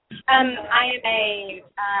story? I am a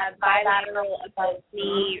bilateral above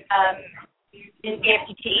knee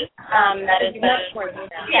amputee. That is much more than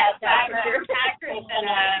that. Yes, I'm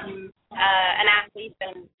an athlete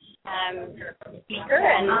and speaker.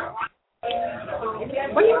 And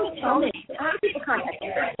what do you want to tell me? How do people contact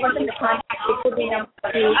you? Want them to contact you? Of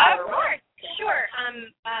course, sure.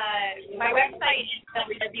 My website is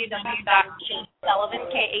www.katysullivan,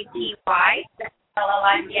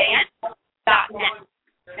 KatySullivan.net.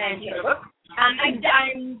 And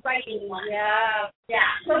I'm writing one. Yeah.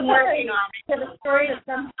 So I'm working on it. So the story that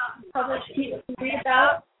some published people can read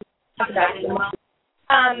about.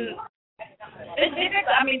 Specifically,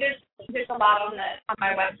 I mean, there's a lot on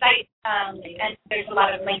my website, and there's a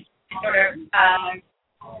lot of links to sort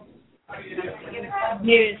of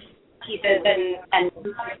news pieces and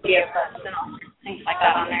video clips and all things like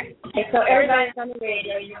that on there. Okay, so everybody's on the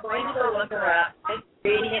radio. You're going to go look her up. It's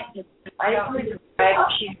radiant.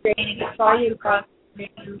 She's radiant. I saw you across the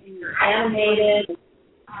room. You're animated.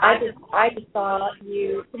 I just saw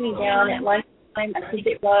you sitting down at lunchtime. I think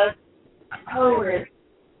it was.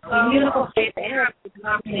 Beautiful face. The interesting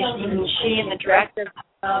combination between she and the director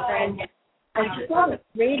of and I just saw the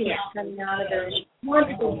radiance coming out of her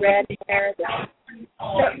wonderful red hair. So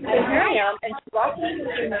here I am, and she walked into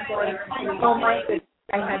the room going, oh my goodness,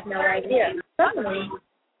 I had no idea. Suddenly,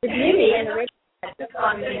 the beauty and the richness took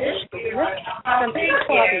on the addition from the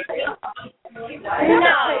quality.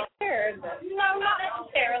 No, not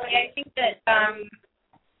necessarily. I think that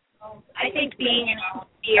being an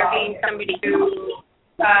entity or being somebody whose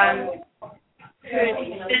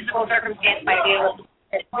physical circumstance might be a little bit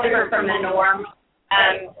different from the norm.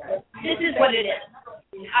 This is what it is.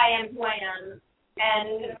 I am who I am,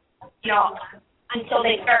 and until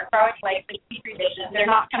they start growing like the petri dishes. They're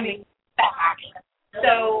not coming back.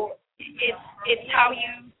 So it's how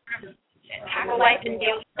you sort of tackle life and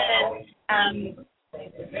deal with it.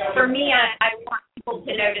 For me, I want people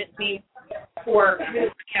to notice me for who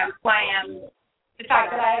I am. The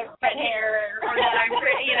fact that I have red hair, or that I'm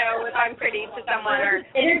pretty, if I'm pretty to someone, or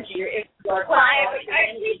energy, I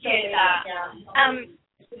appreciate that. And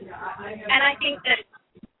I think that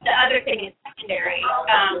the other thing is secondary,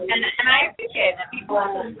 and I appreciate that people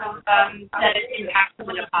that it impacts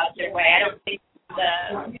them in a positive way. I don't think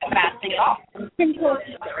it's a bad thing at all.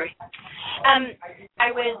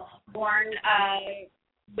 I was born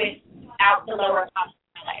without the lower cost of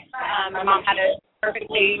my life. My mom had a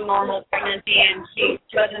perfectly normal pregnancy, and she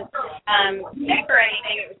wasn't sick or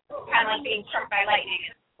anything. It was kind of like being struck by lightning.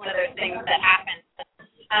 It's one of those things that happens.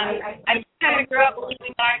 I kind of grew up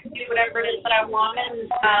believing that I could do whatever it is that I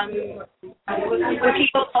wanted. When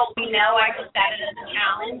people told me no, I just had it as a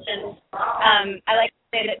challenge, and I like to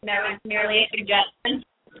say that no is merely a suggestion.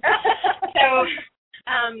 So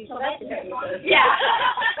yeah.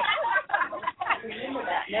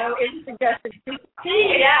 No is a suggestion.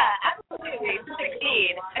 Yeah, absolutely.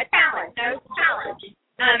 Succeed. A challenge. No, it's a challenge.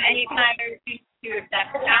 And you can either choose to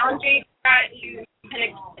accept the challenge, or you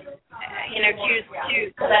can choose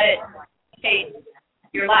to let it shape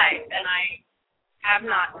your life. And I have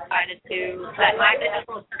not decided to let my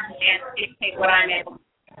physical circumstance dictate what I'm able to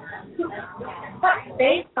do.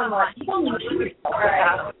 Based on what people know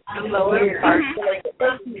about the lower part, like it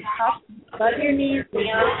goes from the top above your knees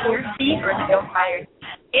down to your feet, or to go higher.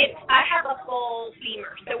 I have a full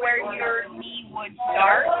femur, so where your knee would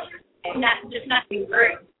start, just nothing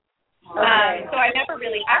through. Okay. So I never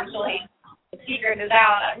really actually figured it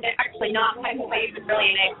out. I'm actually not technically even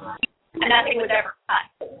really enabled, and nothing was ever cut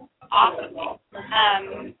off of me.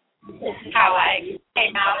 This is how I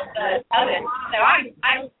came out of the oven. So I'm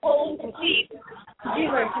full and complete. Did you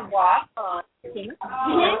learn to walk on femur?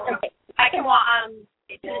 Mm-hmm. Okay. I can walk.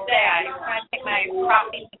 To this day, I take my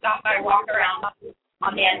prop feet off. I walk around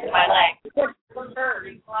on the ends of my legs.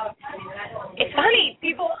 It's funny.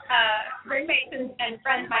 People, roommates and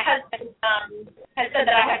friends. My husband has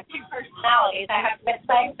said that I have two personalities. I have with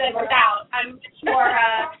legs and without. I'm much more.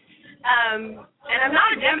 And I'm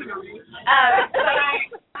not a Gemini, but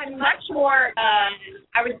I'm much more,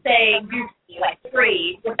 I would say, goofy, like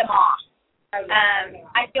free with them off.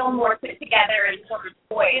 I feel more put together and sort of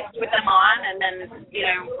poised with them on, and then,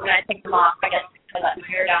 when I take them off, I guess I let my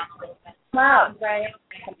hair down a little bit. Wow, right.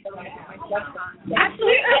 Absolutely.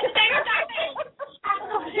 Absolutely.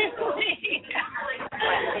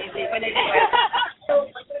 But anyway.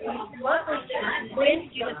 So, when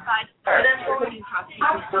did you decide to start?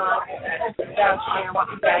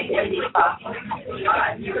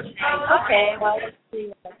 Okay, well, let's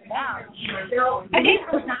see what that's about. I think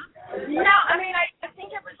it was not. No, I mean, I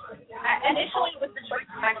think it was, initially it was the choice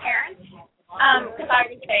of my parents, because I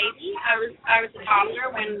was a baby. I was a toddler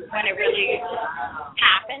when it really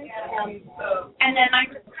happened, and then I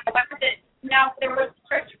went with it. Now, there was a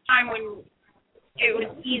stretch of time when it was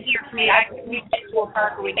easier for me. We'd get to a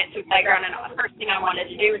park or we'd get to a playground, and the first thing I wanted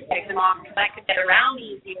to do was take them off because I could get around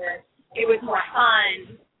easier. It was more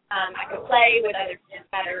fun. I could play with other kids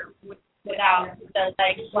better without the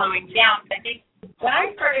legs slowing down. But I think when I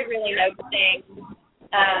started really noticing,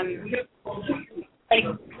 adolescence,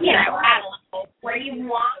 where you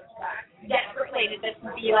want desperately to just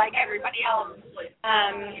be like everybody else,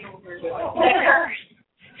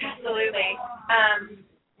 absolutely.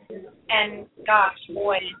 And gosh,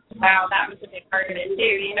 boy, wow, that was a big part of it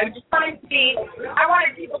too. Just wanted to be. I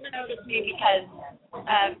wanted people to notice me because,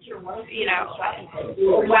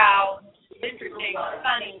 wow, interesting,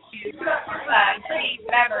 funny, pretty,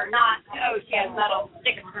 whatever. Not she has metal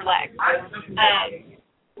sticks in her legs.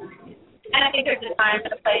 And I think there's a time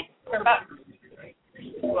and a place for both.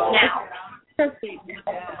 Now.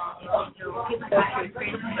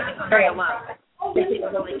 Very alone. People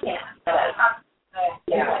really can't.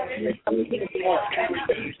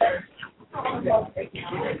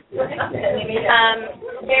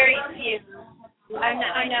 Very few. I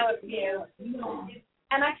know a few.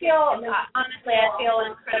 And I feel, honestly,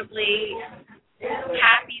 incredibly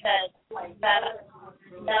happy that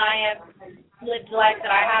I have lived the life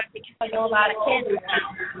that I have, because I know a lot of kids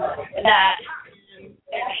that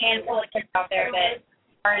there's a handful of kids out there that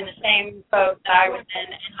are in the same boat that I was in,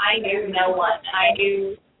 and I knew no one. I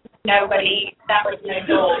knew nobody that was an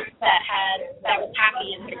adult that was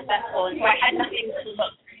happy and successful, and so I had nothing to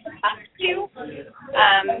look up to.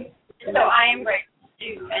 So I am grateful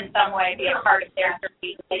to, in some way, be a part of their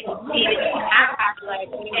journey. They can see that you can have a happy life.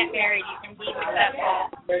 When you get married, you can be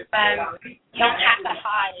successful. don't have to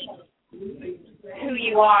hide who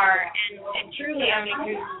you are, and truly owning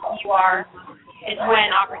who you are is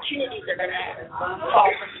when opportunities are going to fall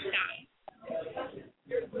from the sky.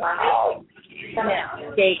 Wow. Now,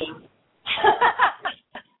 dating.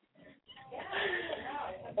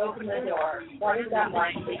 Open the door. What is that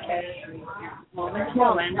like? Because moment to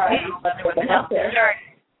moment, but there was out there.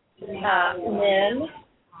 Men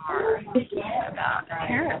are thinking about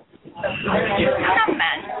parents.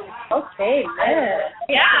 Men. Okay, men.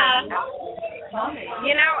 Yeah.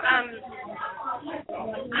 You know,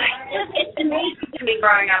 it's amazing to me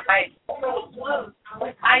growing up. There was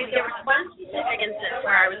one specific instance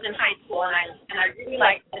where I was in high school and I really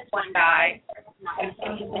liked this one guy. Just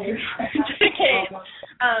in case.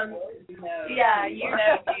 Yeah, you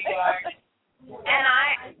know who you are.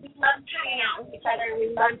 And we loved hanging out with each other.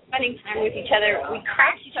 We loved spending time with each other. We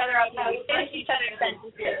cracked each other up. We finished each other's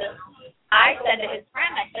sentences. I said to his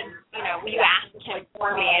friend, I said, will you ask him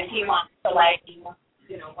for me if he wants to, date?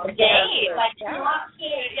 Like, he wants to,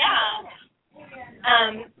 yeah.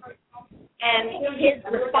 And his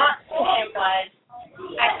response to him was,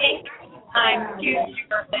 I think I'm too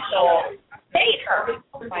superficial to date her.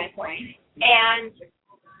 And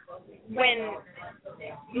when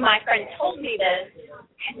my friend told me this, I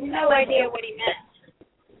had no idea what he meant.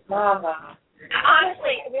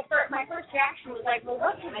 Honestly, my first reaction was like, well,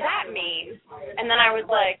 what does that mean? And then I was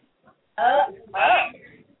like,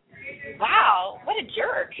 wow, what a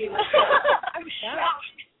jerk. I was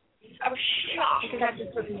shocked. Because I was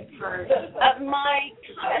looking for of my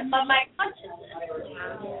consciousness.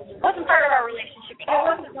 It wasn't part of our relationship at all.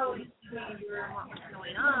 It wasn't always who you were and what was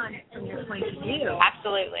going on from your point of view.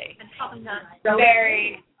 Absolutely. And probably not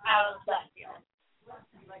very out of left field.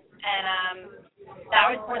 And that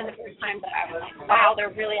was one of the first times that I was like, wow, there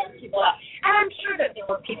really are people out. And I'm sure that there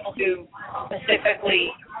were people who specifically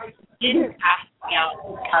didn't ask me out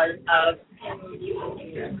because of,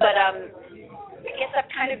 but I guess I've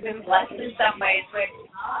kind of been blessed in some ways with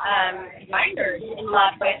reminders in a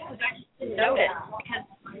lot of ways because I just didn't notice because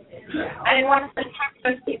I didn't want to spend time with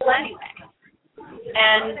those people anyway.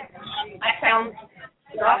 And I found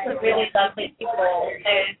lots of really lovely people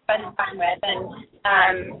to spend time with, and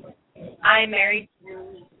I'm married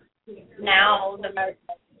to now the most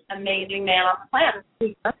amazing man on the planet.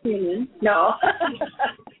 No.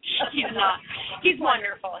 He's not. He's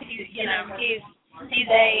wonderful. He's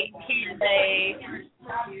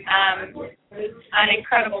an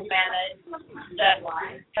incredible man that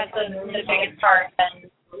has the biggest heart,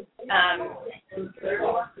 and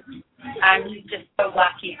I'm just so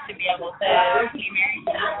lucky to be able to be married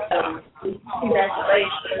to him. So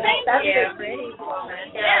congratulations. That's you. pretty.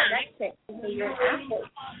 Yeah. Next thing, you're an athlete.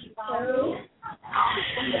 So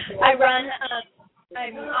I run.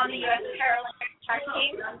 I'm on the U.S. Paralympic track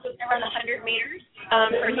team. I run 100 meters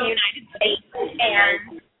for the United States.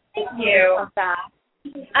 And thank you.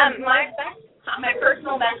 My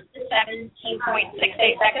personal best is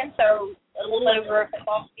 17.68 seconds, so a little over a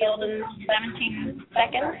football field in 17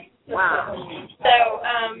 seconds. wow. So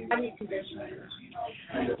How many conditions?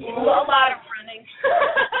 a lot of running.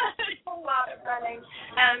 A lot of running.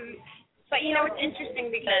 But it's interesting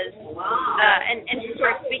because, and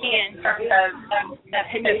sort of speaking in terms of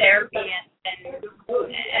hypnotherapy and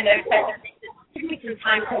those types of things, it took me some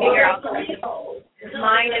time to figure out the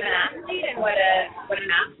mind of an athlete and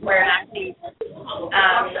where an athlete,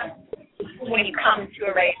 when you come to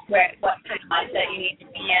a race, what kind of mindset you need to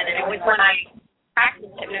be in. And it was when I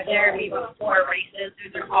practiced hypnotherapy before races,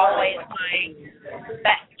 those are always my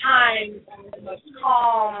best times, the most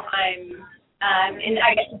calm. And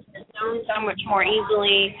I get into the zone so much more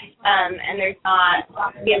easily, and there's not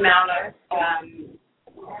the amount of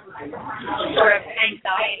sort of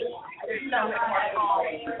anxiety. There's so much more calm,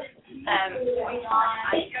 which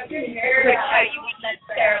you wouldn't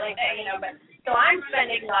necessarily say, but so I'm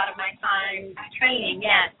spending a lot of my time training,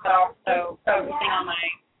 yes, but also focusing on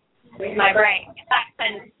my brain. That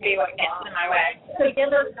tends to be what gets in my way. So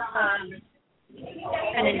give us an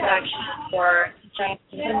introduction for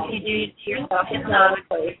you do to yourself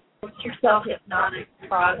hypnotically. What's your self-hypnotic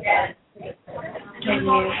process? Can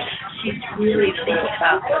you really think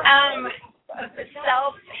about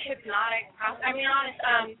self-hypnotic process? I mean, honest,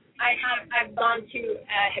 I've gone to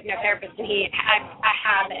a hypnotherapist, and I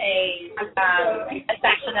have a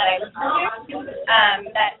section that I listen to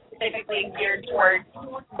that's specifically geared towards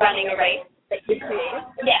running a race.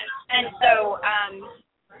 Yes, and so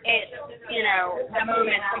it's the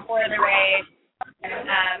moments before the race.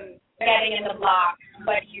 Getting in the block,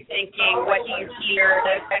 what are you thinking, what do you hear,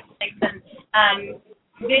 those types of things, and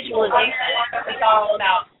visualization. It's all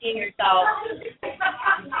about seeing yourself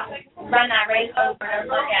run that race over and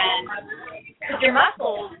over again. Because your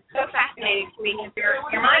muscles, so fascinating to me, because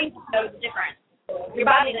your mind knows the difference. Your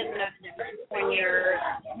body doesn't know the difference when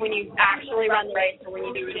you actually run the race or when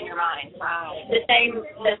you do it in your mind. Wow. The same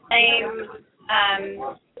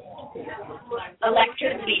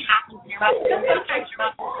electricity happens in your muscles. Sometimes your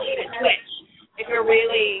muscles need a twitch. If you're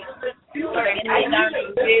really sort of in the zone,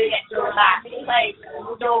 you really get to a relaxed place,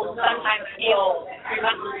 you'll sometimes feel your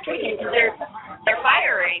muscles tweaking because they're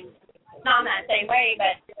firing. Not in that same way,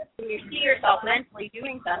 but when you see yourself mentally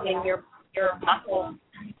doing something, your muscles,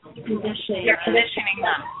 you're conditioning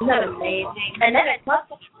them. Isn't that amazing? And then it's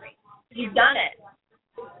muscle memory. You've done it.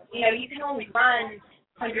 You know, you can only run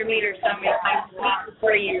 100 meters so many times a week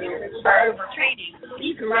before you are overtraining.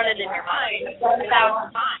 You can run it in your mind 1,000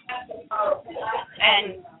 times.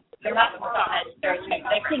 And your muscles don't necessarily make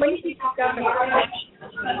difference. When did you discover your connection?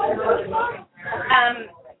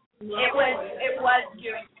 It was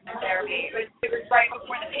doing therapy. It was right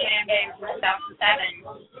before the Pan Am Games in 2007.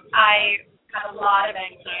 I had a lot of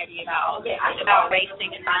anxiety about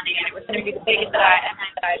racing and running, and it was going to be the biggest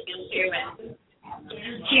event that I'd been to, and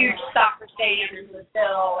huge soccer stadiums in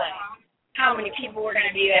Brazil, and how many people were going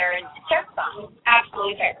to be there, and it's terrifying,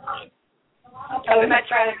 absolutely terrifying. I would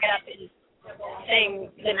much rather get up and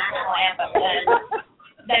sing the national anthem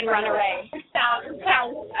than run a race. Sounds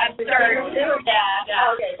absurd.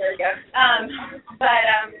 Yeah. Okay, there you go. But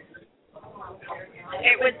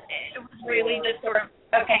it was really just sort of,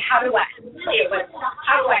 okay, how do I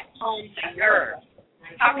calm my nerves?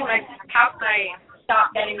 How can I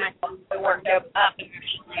stop getting myself so worked up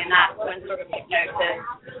emotionally? And that's when sort of hypnosis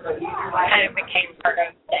kind of became part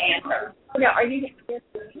of the answer. Now, are you?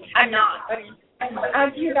 I'm not. How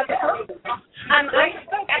did you hear about the conference? I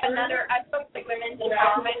spoke at the Women's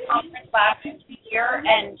Empowerment Conference last year,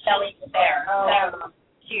 and Shelley was there. So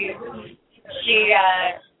she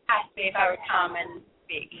asked me if I would come and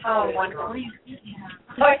speak. Oh, wonderful.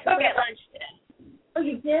 So I spoke at lunch today. Oh,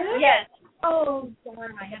 you did? Yes. Oh,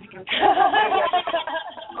 darn, I had to go.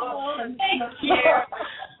 Thank you.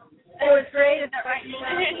 It was great. Is that right?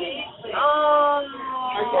 Oh.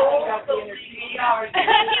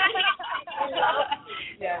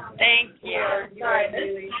 Thank you. You're a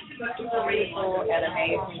really beautiful and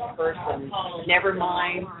amazing person. Never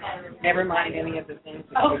mind any of the things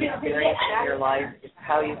that you've experienced in your life. It's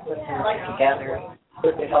how you put them together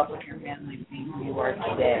with the help of your family being who you are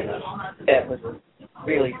today. It was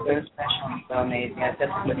really so special and so amazing. I said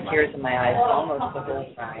with tears in my eyes almost the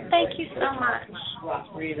whole time. Thank you so much. It was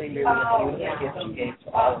really, really a beautiful gift you gave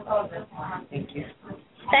to all of us. Thank you.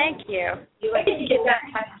 Thank you. I think you get that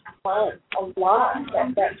kind of fun a lot.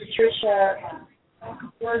 That Patricia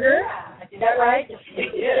Berger, is that right?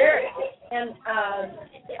 And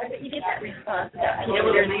I bet you get that response that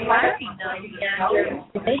people are inspiring them, and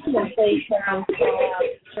you're making them face down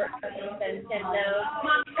shortcomings and know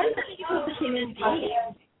how do you become a human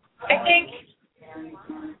being? I think,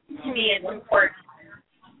 to me, it's important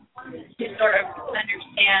to sort of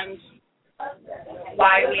understand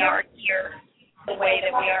why we are here the way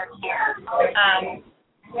that we are here.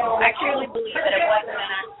 I truly believe that it wasn't an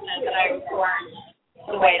accident that I was born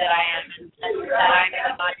the way that I am and that I'm in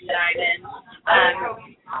the body that I'm in.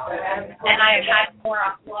 And I've had more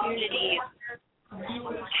opportunities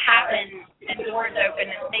happen and doors open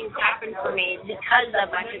and things happen for me because of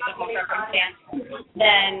my physical circumstance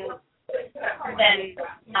than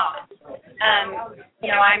not. I'm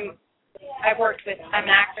an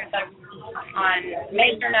actress. I'm on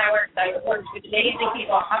major networks. I've worked with amazing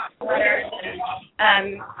people, hospitals,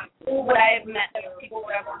 and would I have met those people?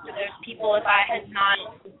 Would I have worked with those people if I had not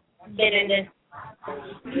been in this,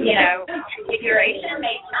 configuration?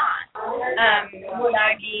 Maybe not. Would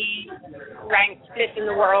I be ranked fifth in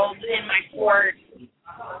the world in my sport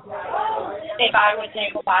if I was an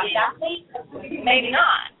able-bodied athlete? Maybe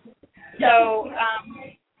not. So,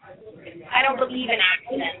 I don't believe in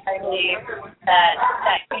accidents. I believe that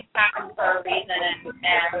things happen for a reason,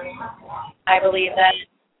 and I believe that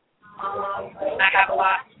I have a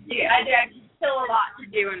lot to do. I have still a lot to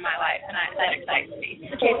do in my life, and that excites me.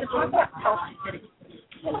 Okay, so talk about self-pity.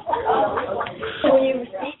 So when you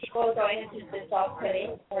see people going into the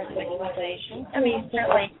self-pity or victimization, I mean,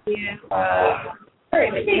 certainly you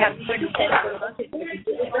have certain sense of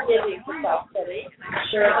forgiving for self-pity. I'm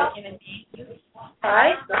sure as a human being,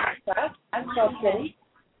 I'm self-pity.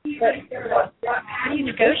 But how do you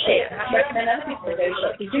negotiate? How do you recommend other people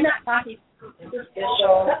negotiate? Because you're not talking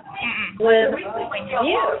superficial with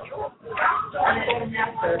you.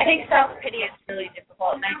 I think self-pity is really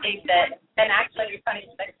difficult, and I think that, and actually it's funny,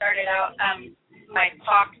 I started out my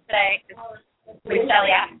talk today when Shelley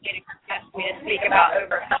asked me to speak about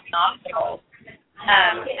overcoming overcoming obstacles.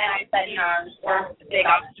 And I said, you know, I was born with a big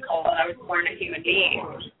obstacle, and I was born a human being.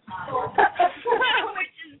 Which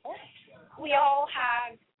is, we all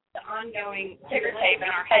have the ongoing ticker tape in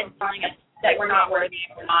our head telling us that we're not worthy,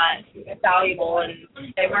 we're not valuable, and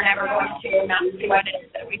that we're never going to amount to what it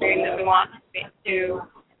is that we do that we want to do.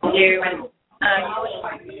 And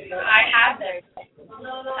I have those.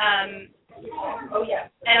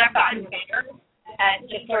 And I've gotten better at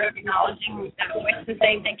just sort of acknowledging that voice and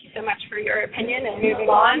saying thank you so much for your opinion and moving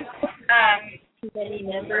on. Committee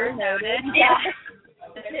member noted. Yeah.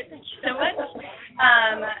 Thank you so much.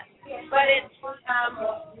 But it's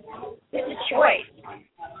a choice.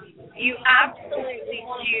 You absolutely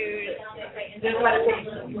choose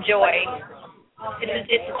joy.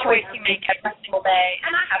 It's a choice you make every single day.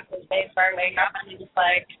 And I have those days where I wake up and I'm just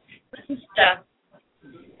like, this is just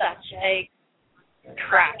such a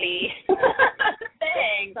crappy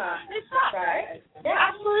thing. It sucks, right? Yeah,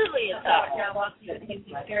 absolutely it sucks. Yeah, lots of good things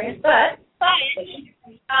to experience, but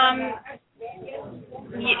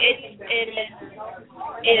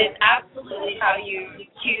it is absolutely how you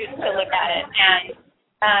choose to look at it. And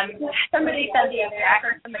somebody said I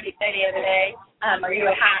heard somebody say the other day, are you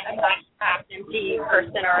a glass empty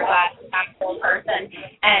person or a glass half full person?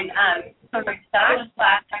 And somebody said, I'm a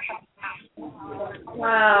glass half full.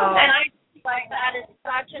 Wow. And I like that is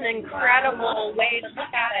such an incredible way to look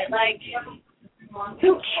at it. Like,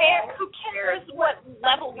 who cares what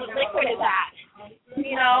level the liquid is at?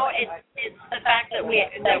 You know, it's the fact that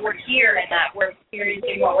we're here and that we're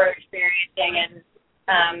experiencing what we're experiencing, and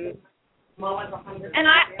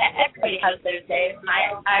everybody has those days. And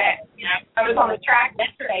I was on the track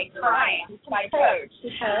yesterday crying to my coach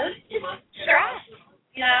because it's stress,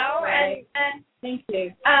 you know, right. and thank you.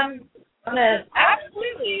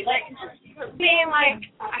 Absolutely, like just being like,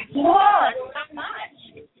 whoa,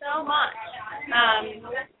 so much.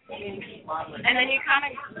 And then you kind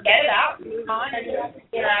of get it out and move on and,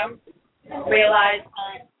 you know, realize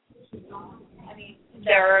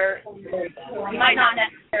that you might not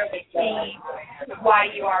necessarily see why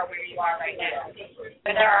you are where you are right now,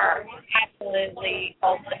 but there are ultimately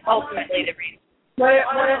the reasons.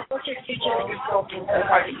 What's your future that you're hoping so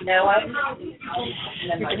far that you know of?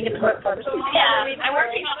 You're going to get the book published? Yeah, I'm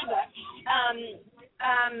working on a book.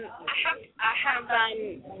 I have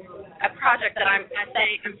a project that I'm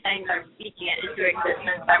saying that I'm speaking it into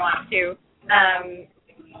existence. I want to.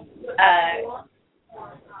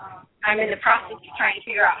 I'm in the process of trying to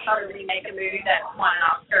figure out how to remake a movie that won an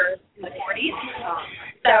Oscar in the 40s.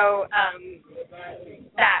 So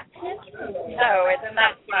that's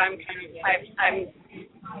what I'm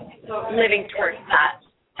living towards that.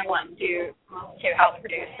 I want to help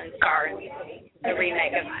produce and star in a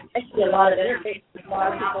remake of that. I see a lot of interfaces. A lot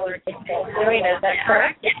of people are doing it. Is that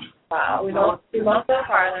correct? Yeah. Wow. We won't go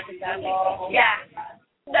far. That's exactly. Yeah.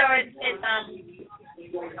 So it's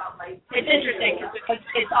interesting because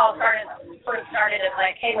it's all first started as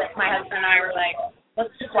like, hey, my husband and I were like, let's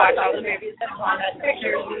just watch all the movies that want us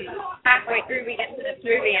pictures. And halfway through, we get to this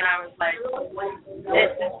movie, and I was like,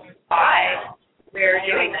 this is why we're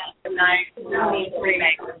doing this, and I need to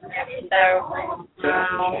remake this. So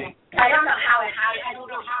I don't know how at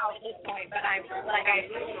this point, but I'm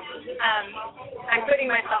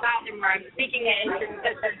putting myself out there where I'm speaking it into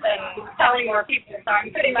existence and telling more people. So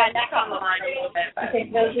I'm putting my neck on the line a little bit. But I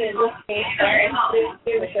think those who are listening are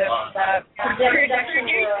interested with the production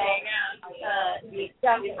world. You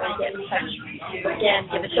definitely get in touch.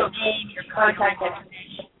 Again, give us your name, your contact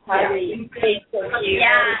information, how we Facebook you.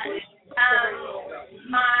 Yeah.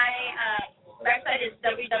 My website is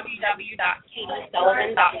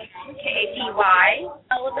www.katiesullivan.com. KATY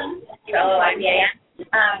Sullivan.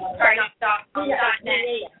 Sorry, not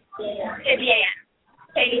 .net.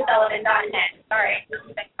 KatieSullivan.net. Sorry.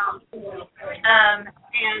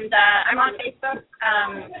 And I'm on Facebook.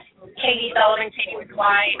 Katie Sullivan, Katie with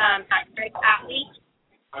Y, strength athlete.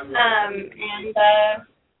 And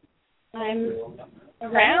I'm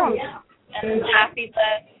around and happy to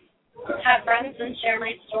have friends and share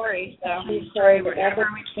my story. So story wherever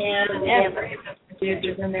we can. And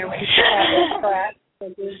producers in there when you have crap. So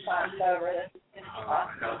do talk over this.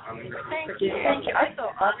 Thank you. I'm so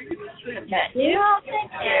honored to have met you.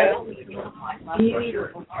 Thank you.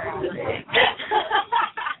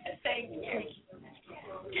 Thank you.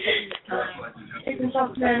 Ladies and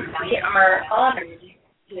gentlemen, we are honored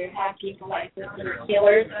to have people like this that are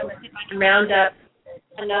healers. I'm going to round up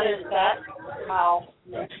another set. Wow.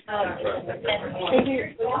 And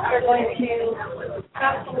maybe we're going to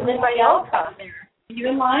have anybody else out there. Are you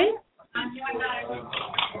in line? I'm doing that.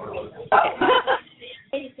 Okay.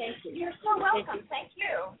 Hey, thank you. You're so welcome. Thank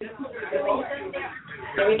you.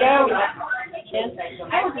 There we go. Yes.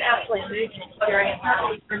 I was absolutely during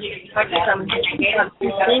some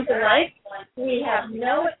things in life. We have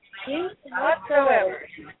no excuse whatsoever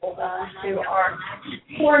to hold on to our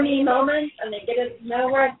poor me moments, and they get us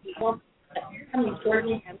nowhere. We won't come toward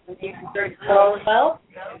me and very well.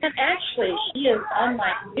 And actually, she is on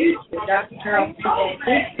my YouTube, Dr. Carol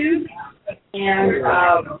YouTube. And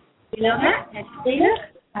you know that? Have you seen it?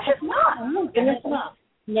 I have not. Oh, goodness not.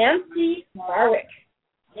 Nancy Barwick.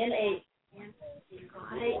 N-A.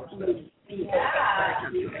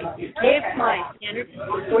 It's my standard.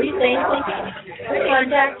 Before you say anything, to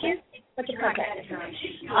contact you. What's your contact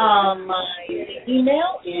information? My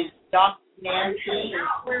email is docnancy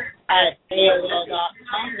at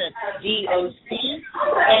AOL.com. That's DOCNANCIE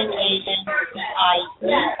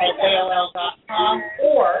at AOL.com,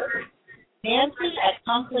 or Nancy at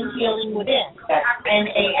Conklin Healing Within. That's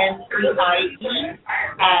NANCIE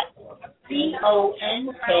at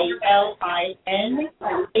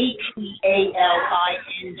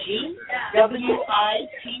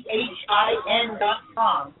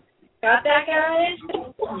CONKLINGWITHIN.com. Got that, guys?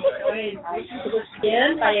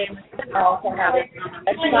 Again, I also have it on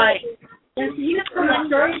the website. And you have some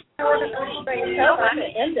stories by yourself. I'm going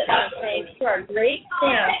to end it by saying you are a great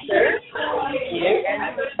dancer.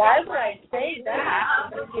 And why would I say that?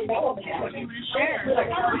 What do you want to share?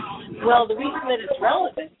 Well, the reason that it's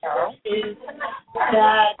relevant, Carol, is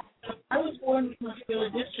that I was born with muscular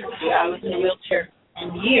dystrophy. I was in a wheelchair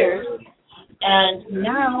for years, and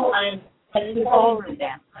now I'm heading ballroom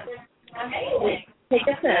dance. Take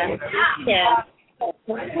a sip. Yeah.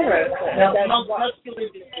 Muscular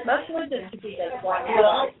dystrophy.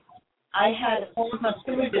 Well, I had a whole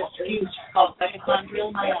muscular dystrophy, which is called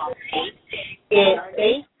mitochondrial myopathy. It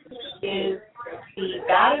basically is the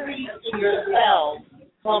batteries in your cells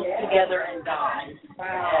clump together and die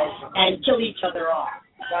and kill each other off.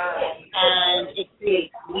 And it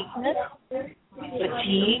creates weakness,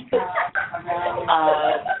 fatigue,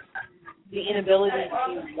 the inability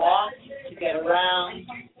to walk, to get around.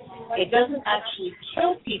 It doesn't actually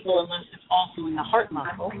kill people unless it's also in the heart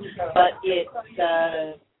muscle, but it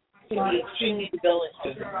can be extremely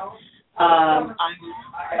debilitating. I'm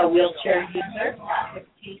a wheelchair user.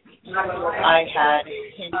 I had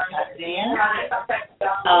a handicap van.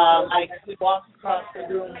 I could walk across the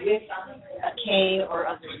room with a cane or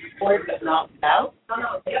other support, but not without.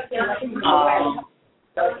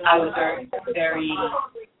 I was very weak.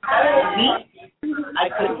 I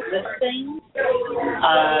couldn't lift things.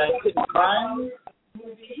 Couldn't run.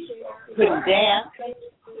 Couldn't dance.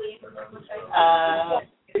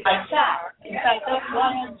 I sat. In fact, that's why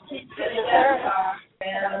I'm sitting there.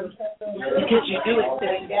 Because you do it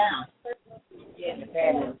sitting down.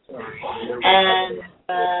 And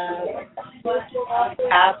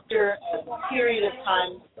after a period of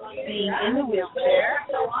time being in the wheelchair,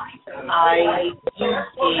 I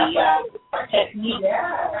used a technique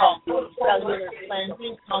called cellular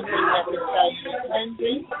cleansing, conquering method cellular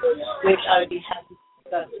cleansing, which I would be happy to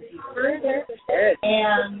discuss with you further,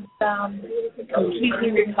 and completely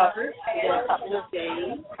recovered in a couple of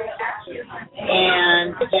days,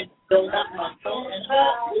 and then build up muscle, and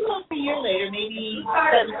about a year later, maybe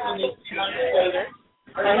 17, 18 months later,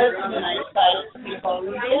 my husband and I decided to be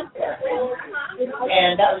ballroom dancers,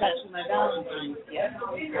 and that was actually my Valentine's gift,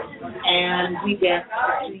 and we danced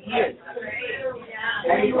for 2 years,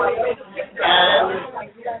 and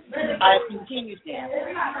I've continued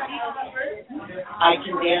dancing. I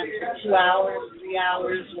can dance for 2 hours, 3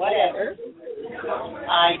 hours, whatever.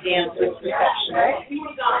 I dance with professionals.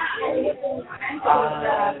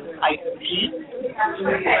 I compete.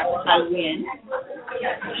 I win.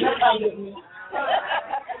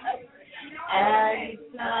 And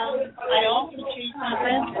I also choose my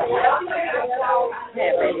friends.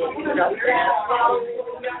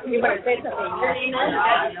 You want to say something?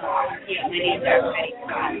 Yeah, my name's everybody.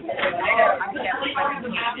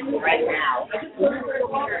 Right now.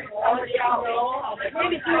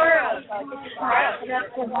 Maybe tomorrow.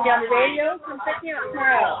 Be on the radio. Come check me out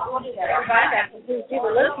tomorrow. Find out to the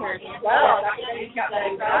listeners as well.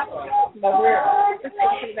 But we're just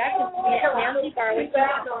coming back to Nancy Barwick.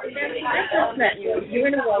 I just met you. You were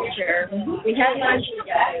in a wheelchair. We had lunch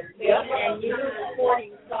together, and you were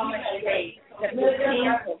supporting so much weight that was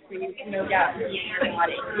painful for you to no doubt in your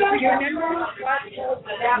body. Do you remember what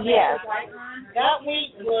that was like? That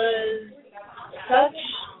weight was such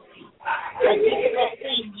a difficult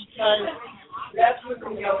thing because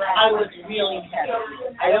I was really heavy.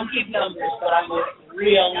 I don't give numbers, but I was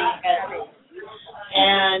really heavy.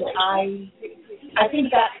 And I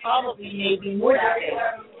think that probably made me more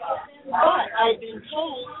difficult. But I've been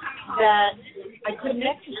told that I couldn't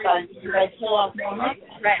exercise because I'd kill off more muscle.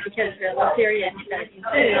 Right, because the Lytheria says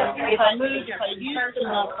If I moved, if I used the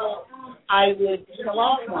muscle, I would kill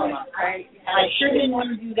off more muscle. right. And I sure didn't want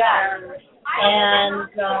to do that. And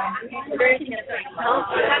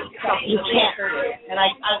you can't hurt it. And I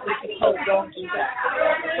was told, don't do that.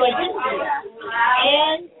 So I didn't do that.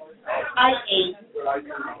 And I ate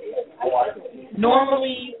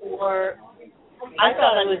normally, or I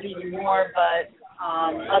thought I was eating more, but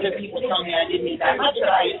other people told me I didn't eat that much, but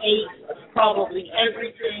I ate probably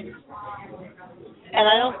everything. And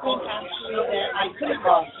I don't think actually that I could have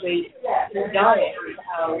lost weight through diet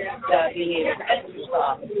without being able to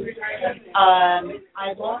exercise.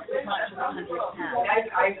 I lost as much as 100 pounds.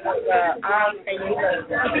 I'll say you go.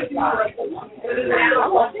 I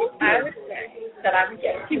would say that I would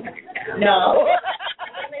get 200 pounds. No.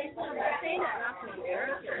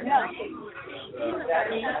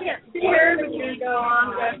 You can't sit here when you go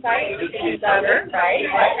on the site, right?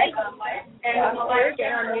 And there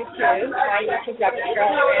again on YouTube, my YouTube Dr.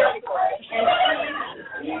 Carol Francis, and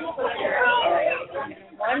she's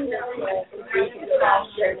wonderful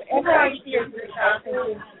posture. Whenever I see her herself and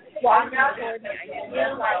she's walking toward me, I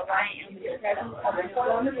feel like I am in the presence of a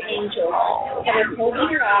swarm of angels that are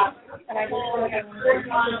holding her up, and I just want to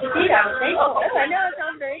see that. I'm thankful. I know it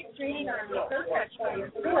sounds very extreme on you, so much on your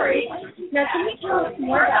story. Now, can you tell us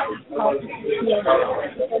more about this process of healing?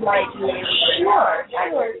 Sure.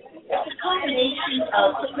 It's a combination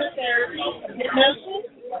of hypnotherapy, hypnosis,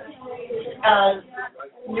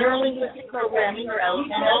 neuro-linguistic programming, or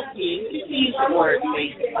NLP, just to use the word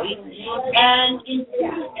basically, and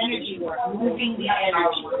intuitive energy work, moving the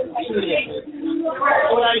energy intuitively.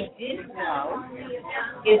 What I didn't know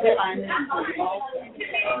is that I'm intuitive.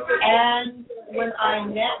 And when I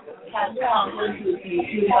met Pat Conklin,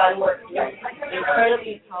 who I worked with,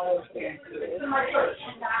 incredibly powerful intuitive,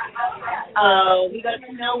 we got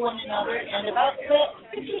to know one another, and about 6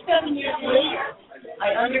 or 7 years later,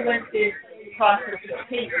 I underwent this process of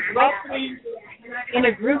takes roughly in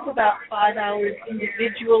a group about 5 hours,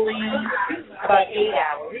 individually about 8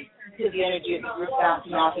 hours, until the energy of the group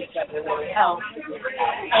bouncing off each other really helps,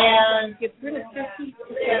 and gets rid of 50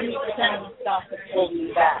 to 70% of the stuff that's holding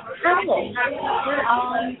you back. How?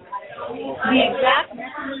 The exact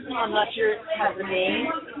mechanism, I'm not sure it has a name,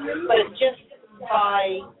 but it's just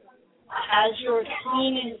by, as you're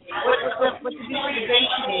cleaning, what the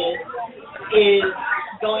visualization is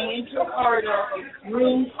going into a corridor of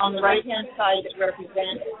rooms on the right-hand side that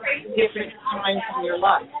represent different times in your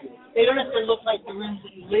life. They don't have to look like the rooms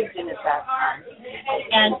that you lived in at that time.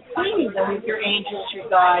 And cleaning them with your angels, your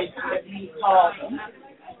guides, whatever you call them.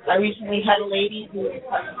 I recently had a lady who has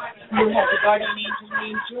a guardian angel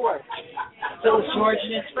named George. So it's George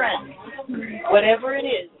and his friends. Whatever it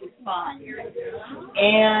is, it's fine.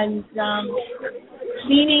 And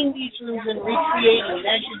cleaning these rooms and recreating. And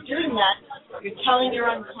as you're doing that, you're telling your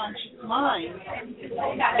unconscious mind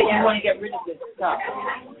that you want to get rid of this stuff.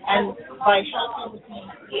 And by helping with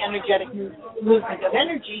the energetic movement of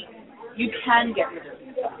energy, you can get rid of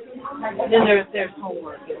this stuff. And then there's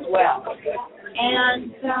homework as well.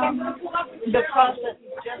 And the process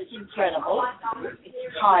is just incredible.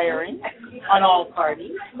 It's tiring on all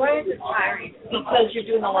parties. Why is it tiring? Because you're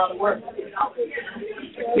doing a lot of work.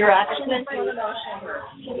 You're actually mental,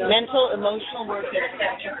 emotional work that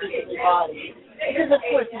affects your physical body. Because, of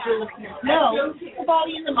course, as your listeners know, the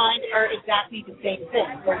body and the mind are exactly the same thing.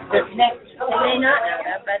 They're connected. You may not know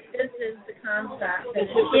that, but this is the concept that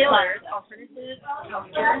healers, alternative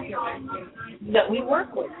healthcare healers, that we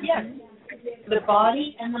work with, yes. The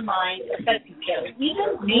body and the mind affect each other.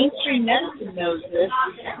 Even mainstream medicine knows this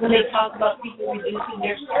when they talk about people reducing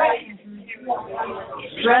their stress.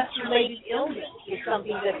 Stress-related illness is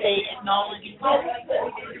something that they acknowledge exists.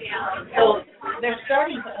 So they're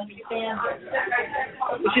starting to understand this,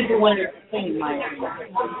 which is a wonderful thing in my opinion.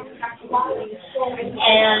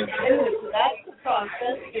 And so that's the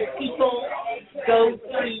process. If people go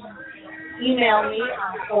to email me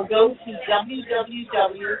or go to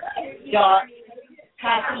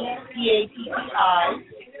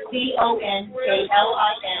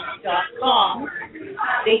www.patticonklin.com.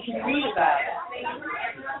 They can read about it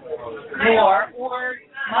more, or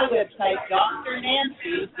my website, Dr.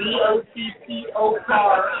 Nancy,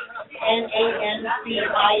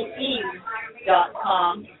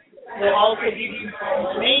 DoctorNancy.com. We'll also give you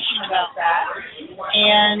information about that.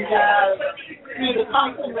 And through the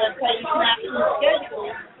Conklin website, you can actually schedule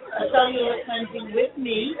a cellular cleansing with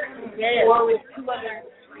me or with 2 other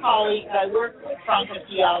colleagues I work with, Franca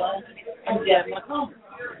Fiala and Deb McComb.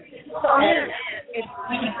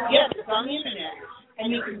 Yes, it's on the internet. and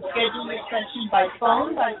you can schedule your session by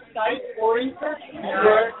phone, by Skype, or in person at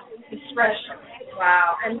your discretion.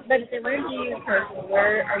 Wow. But where do you personally,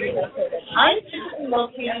 where are you located? I'm typically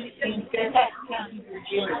located in Fairfax County,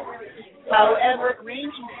 Virginia. However,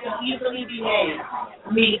 arrangements can easily be made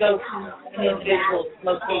for me to go to an individual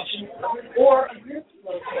location or a group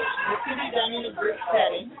location. It can be done in a group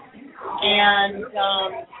setting. And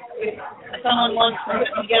if someone wants to put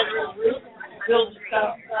together a group, we'll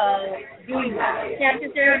discuss doing that. Yeah,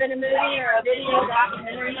 has there been a movie or a video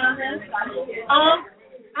documentary on this?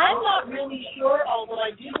 I'm not really sure, although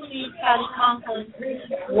I do believe Patty Conklin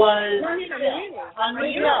was on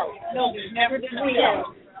radio. No, there's never been a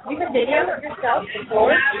video. You can video of yourself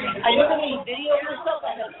before? I don't have any video of myself,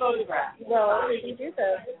 I have photographs. Well, if you do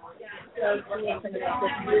those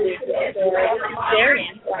very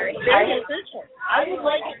inspiring. Very essential. I would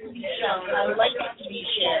like it to be shown. I would like it to be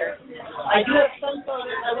shared. I do have some photos.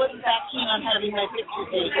 I wasn't that keen on having my picture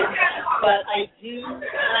taken, but I do. And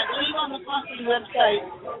I believe on the company website,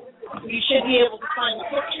 you should be able to find a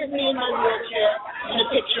picture of me in my wheelchair and a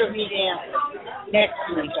picture of me dancing next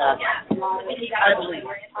to each other. I believe.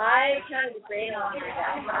 I kind of agreed on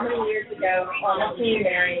that. How many years ago, on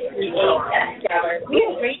Mary, we ate together. We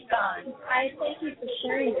had a great time. I thank you for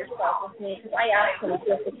sharing yourself with me because I asked some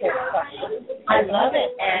difficult questions. I love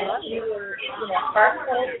it. And you were,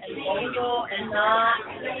 heartfelt and vulnerable and not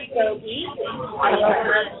so easy. I love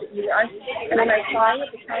that you are. And when I saw you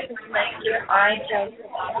at the conference next year, I just,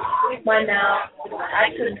 my mouth, I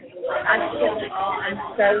couldn't, I'm feeling all, I'm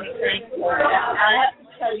so thankful. I have to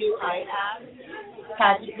tell you, I asked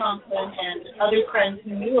Patty Conklin and other friends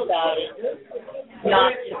who knew about it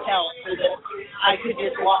not to tell so that I could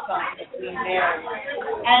just walk on to Queen Mary.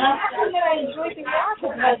 And I'm saying that I enjoyed the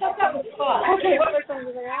reaction. I thought that was fun. Okay, what were some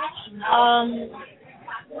of the reactions?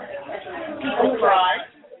 People cried.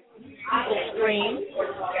 People screamed.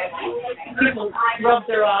 People rubbed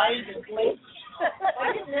their eyes and blinked. I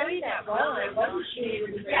didn't know you that well. I wasn't sure you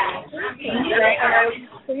were and I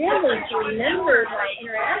really remembered my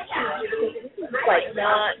interaction with you because this is like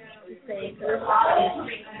not the same person.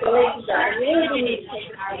 I really need to take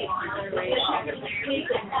this into consideration.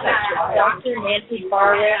 Dr. Nancy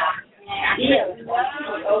Barrett,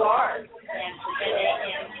 DOR, NANCIV.com.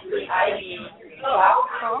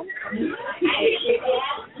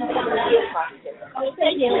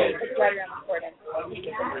 Healing is right around the corner.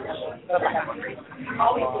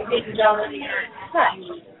 Ladies and gentlemen,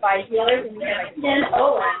 touched by healers and Ken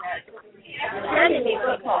Owen. Handing me a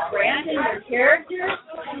book called Branding Your Character,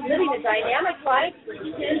 Living a Dynamic Life with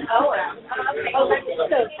Ken Owen. Oh, that's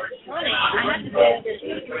so funny. I have to say this.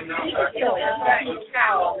 You can feel a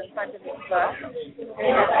cowl in front of this book. And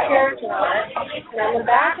it has a character on it. And on the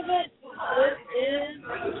back of it, this is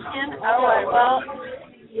Ken Owen. Well,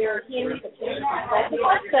 your human potential. That's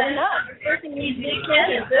good enough. The first thing you need to do,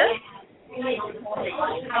 Ken, is this. You need to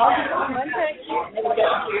contact you and get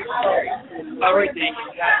your story. All right, thank you.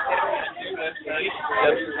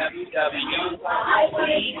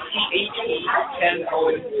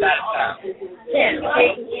 www.KenOwen.com. Ken,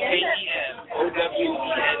 KenOwen.com.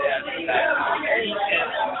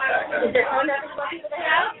 Is there contact for people to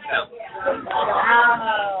have? No.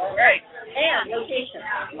 Wow. Right. And location.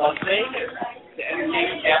 Las Vegas, the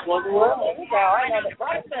entertainment capital of the world. There we go. I know that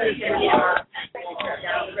Boston is down the road.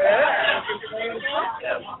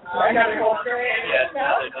 Another whole story. Yes,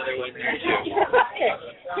 another one here too. Okay.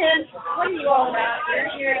 Ken, what are you all about? You're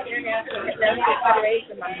here at the International Hypnosis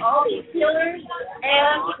Federation among all these healers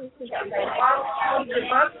and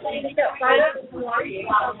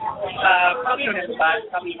probably on the spot,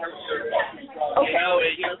 probably hard service.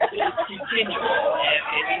 It's continual,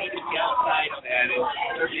 and you need to be outside of that.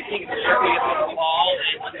 And you think it's certainly up on the wall,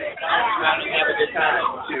 and around and have a good time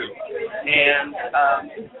too. And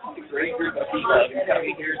it's a great group of people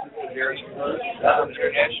coming here. This is a very close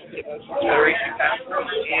International Hypnosis Federation conference,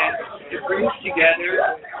 and it brings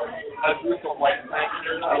together a group of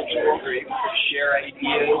like-minded individuals who are able to share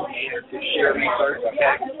ideas and to share resources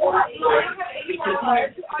back and forth for the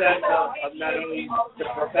continued success of not only the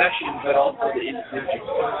profession but also the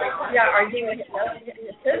individual. Yeah, are you a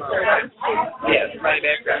hypnotist or what? Yes, my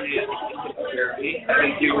background is hypnotherapy. I've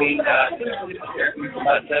been doing hypnotherapy for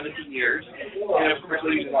about 17 years, and of course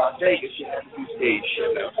living in Las Vegas, you have to do stage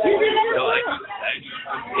shows. So I do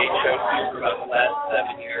stage shows for about the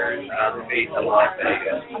last 7 years. They're based in Las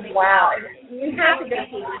Vegas. Wow. You have to go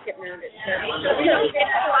through this hypnosis. It's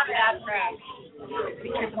a lot of bad press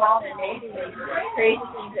because of all the amazing and crazy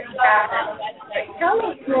things that happen. But tell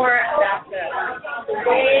us more about the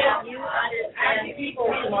way you understand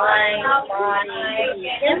people's mind, body,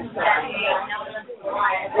 inside.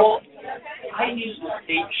 Well, I use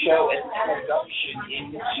show an introduction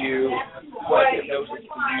into what hypnosis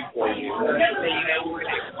can do for you. We're going to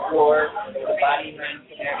explore the body-mind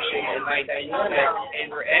connection and mind dynamic, and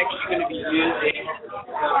we're actually going to be using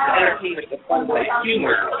entertainment, the fun type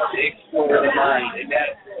humor, to explore the mind, and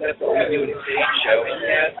that's what we do in today's show. And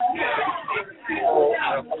that's people,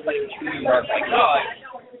 like treating our psychology,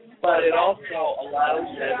 but it also allows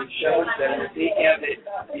them and shows them that they have the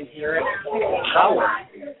inherent power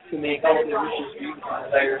to make all their wishes, dreams, and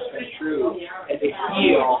desires come true, and to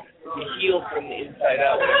heal from the inside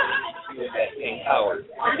out with that same power.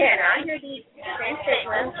 Okay, now I hear these same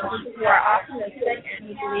statements from people who are optimistic and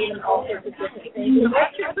who believe in all sorts of different things.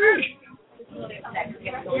 What's your proof? You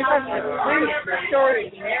have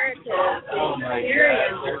stories, narratives,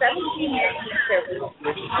 experience, 17 years of service.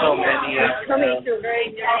 There's so many of them. Coming to a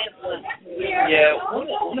very different. Yeah,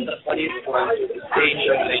 one of the funniest ones was the stage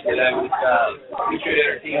show that I did. I was featured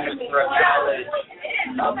entertainment for a college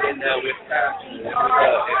up in Wisconsin. It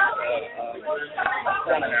was a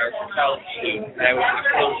seminar for college students, and I was the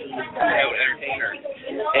closing out entertainer.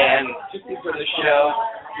 And just before the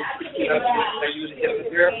show, I used a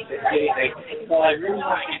hypnotherapist and anything. Well, I really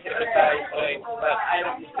want to get hypnotized, but I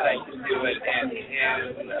don't think that I can do it. And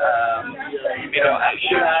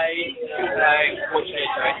should I? What should I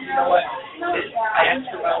try? You know what? I asked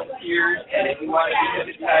for volunteers, and if you want to be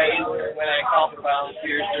hypnotized when I call for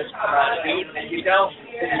volunteers, just come on and do it. And if you don't,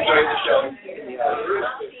 just enjoy the show.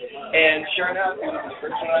 And sure enough, it was the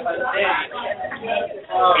first one on the stage.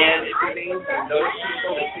 And it's amazing. Those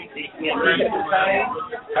people that think they can't be hypnotized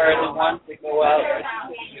are the ones that go out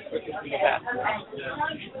the quickest in the bathroom.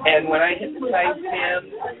 And when I hypnotized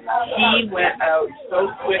him, he went out so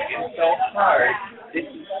quick and so hard that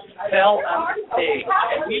he fell on the stage.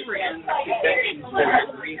 And we were in the convention center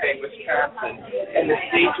in Green Bay, Wisconsin. And the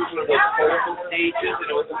stage was one of those portable stages, and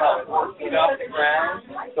it was about 4 feet off the ground.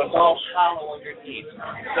 So it's all hollow underneath.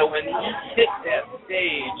 So when he hit that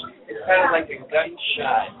stage, it's kind of like a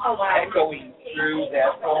gunshot echoing through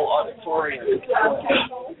that whole auditorium. You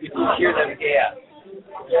can hear them gasp.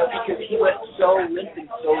 Because he went so limp and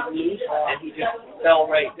so loose, and he just fell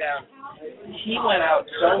right down. He went out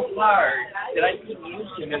so hard that I couldn't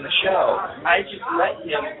use him in the show. I just let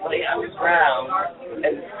him lay on the ground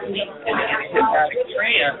and sleep in a hypnotic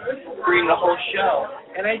trance during the whole show.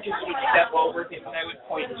 And I just would step over him and I would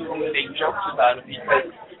point to him and make jokes about him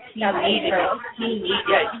because he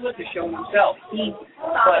was the show himself.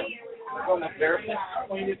 But from a therapist's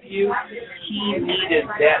point of view, he needed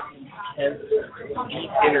that intense,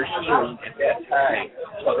 deep inner healing at that time.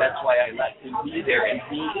 So that's why I let him be there and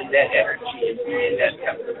be in that energy and be in that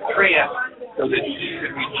trance so that he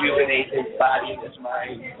could rejuvenate his body and his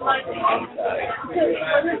mind from the inside.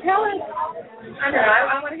 So tell us, I don't know,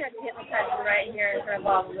 I want to get hypnotized right here in front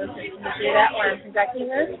of all the listeners. Can you do that while I'm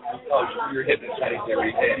conducting this? Oh, you're hypnotized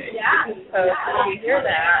every day. Yeah. So you hear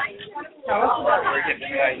that. Tell us about it. We're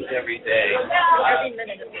hypnotized every day. Every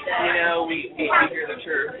minute of the day. We hear the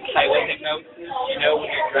term highway hypnosis. When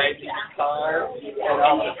you're driving your car and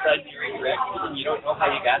all of a sudden you're in direction and you don't know how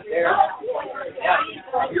you got there.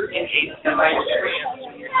 Yeah, you're in a semi-trance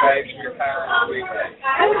when you're driving your car on the freeway.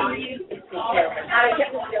 How do you use this therapist? How do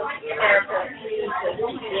hypnotherapist use this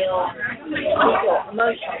to heal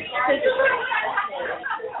emotionally, physically?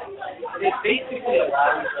 It basically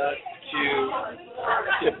allows us to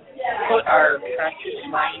put our conscious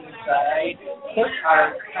mind aside, put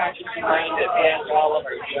our conscious mind that has all of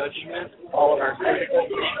our judgment, all of our critical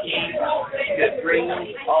thinking, that brings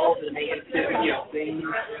all of the negativity of things,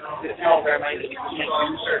 that tells our mind that we can't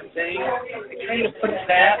do certain things. It kind of puts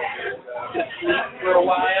that to sleep for a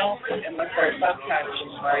while and lets our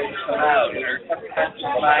subconscious mind come out, and our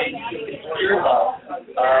subconscious mind is pure love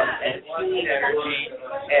and healing energy,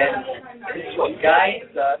 and it's what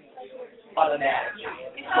guides us automatically.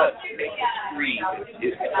 It's what makes us free.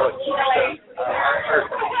 It's what keeps us our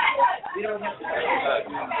purpose. We don't have to think about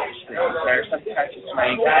doing those things. Our subconscious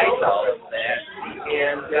mind guides all of that.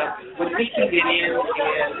 And when we can get in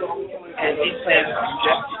and implant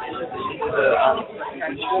suggestions into the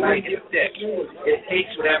subconscious mind, it sticks. It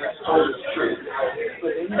takes whatever's told as truth.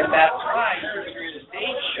 And that's why during the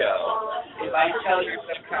stage show, if I tell your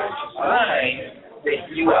subconscious mind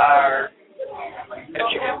that you are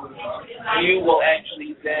you will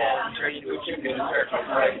actually then turn into a chicken and start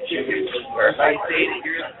talking like a chicken. Or if I say that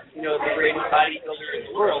you're, the greatest bodybuilder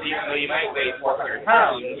in the world, even though you might weigh 400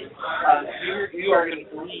 pounds, you are going to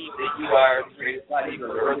believe that you are the greatest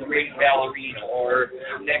bodybuilder or the greatest ballerina or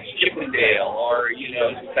next Chippendale or,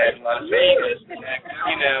 inside Las Vegas,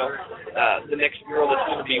 the next girl that's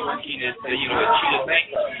going to be working at, a Cheetah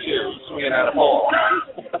nightclub too, swinging on a pole.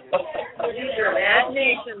 These are imaginary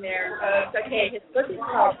combination there. Okay, his book is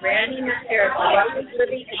called Branding Your Character, Welcome to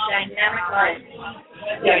Living a Dynamic Life.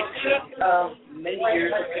 Yeah, I took many years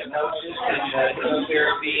of hypnosis and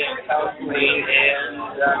hypnotherapy and counseling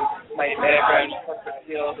and my background in corporate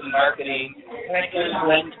sales and marketing, and I kind of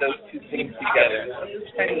blend those two things together. This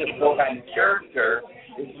kind of book on character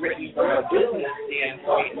is written from a business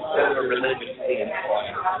standpoint instead of a religious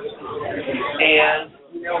standpoint. And,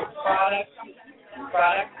 you know, products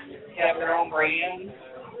have their own brand.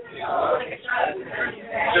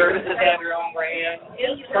 Services have their own brand.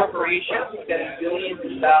 Corporations spend billions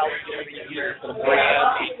of dollars every year to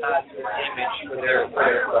brand a positive image for their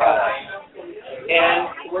products.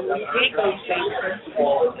 And when we take those same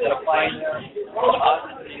principles and apply them to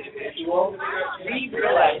us as an individual, we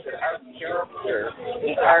realize that our character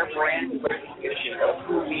is our brand recognition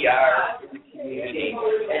of who we are in the community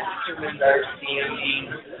and determines our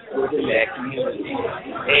standing within that community.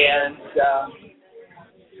 And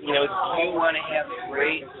you know, you want to have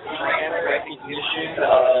great brand recognition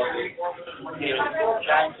of, you know,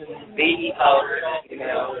 Johnson's baby powder, you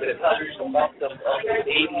know, that covers the butts of the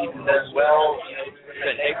babies and does well, you know,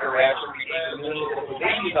 the egg rash every day, millions of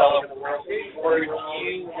babies all over the world, or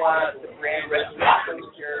you want the brand recognition of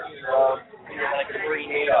character of, you know, like a Bernie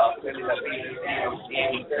Madoff, who ended up being, you know,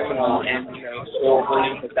 standing criminal and, you know, stole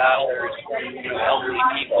billions of dollars from, you know, elderly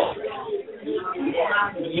people.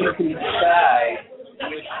 You can decide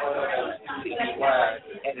which one of those two that you want,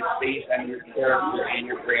 and it's based on your character and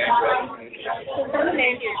your brand recognition. So some of the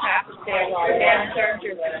names you have to say are brand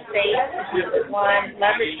character, faith, one,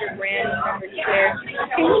 leverage your brand, number two.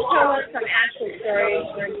 Can you tell us some actual stories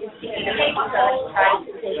where you've seen someone try to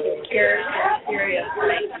take your character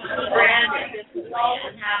seriously? Brand is just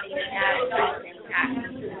and having an added impact on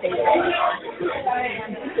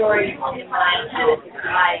the stories in my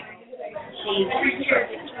life. She's we see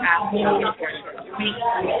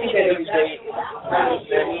that every day.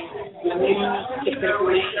 The news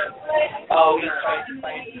typically always tries to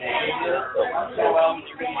find negative, but once in a while we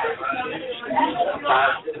read something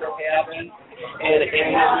positive happening, and the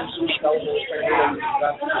news tells us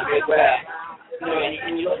something good well. You know,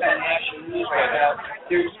 and you look at national news right now,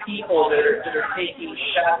 there's people that are taking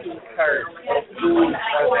shopping carts of food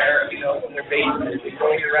from their basements and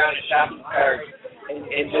going around in shopping carts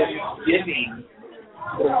and just giving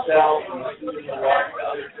themselves and food and water to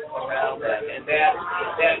other people around them, and that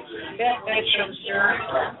shows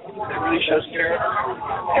character. That really shows character.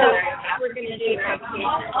 So we're going to do a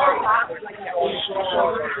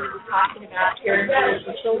talking about characters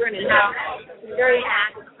and children and how it's very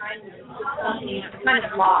active kind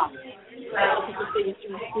of lost. People see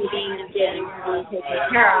through feeding and getting and being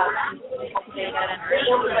taken care of. They got under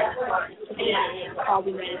all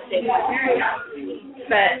the United States of America.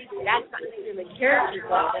 But that's not necessarily character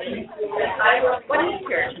building. What is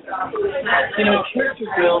character building? You know, character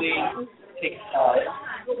building takes time.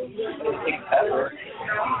 It takes effort.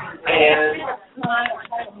 And,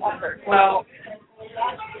 well,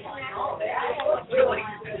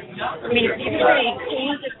 I mean, if you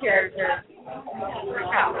change the character,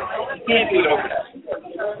 you can't do it overnight.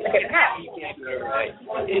 Okay, how? You can't do it overnight.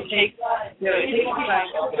 It takes time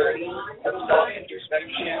of learning, of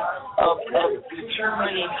self-introspection, of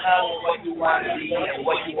determining what you want to be and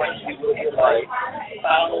what you want to do with your life,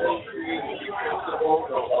 following through your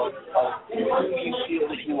principles of who you feel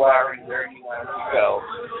that you are and where you want to go.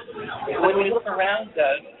 And when we look around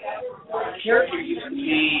us, character used to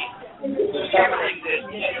be something that you didn't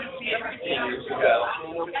see everything years ago.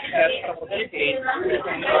 And over the past couple of decades, it's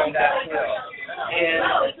been going downhill. And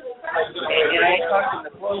I talked in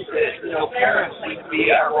the quote that, you know, parents need to be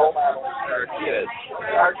our role models for our kids.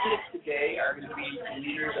 Our kids today are going to be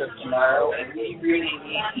leaders of tomorrow, and we really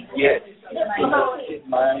need to get in those kids'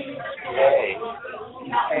 minds today and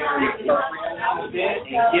kind of reprogram them a bit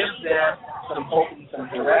and give them some hope and some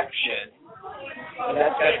direction. And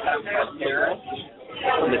that's got to come from parents,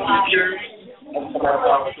 from the teachers, and from our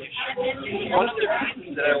politicians. One of the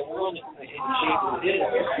reasons that our world is in the shape it is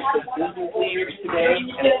because business leaders today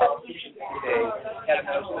and politicians today have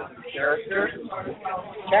no sense of character,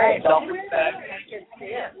 self-respect,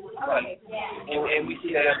 right. And we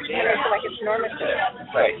see that every day. I feel like it's normative.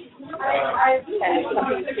 Right. And it's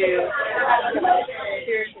something to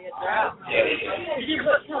seriously address. Did you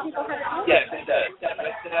tell people how to do it? Yes, it does. Step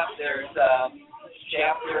by step, there's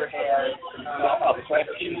chapter has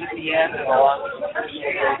questions at the end and along with some personal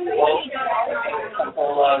quotes and a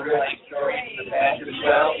couple real life stories in the back as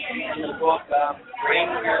well. And the book, Bring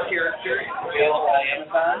Your Character, is available on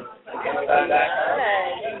Amazon.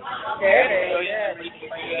 Amazon.com. Very good.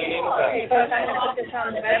 folks, I'm going to put this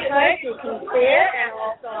on the website so you can see it, and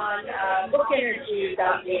also on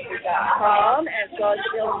bookenergy.com, as well as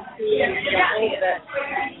you'll see a little bit.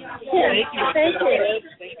 Thank you. Thank you.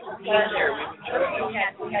 We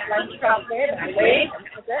had lunch across there, but wait,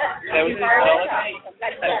 that was it. That was it.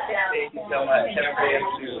 Thank you so much. Have a great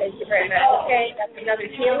afternoon. Thank you very much. Okay, that's another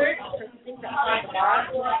healer. On the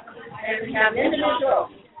bottom. And we have individual.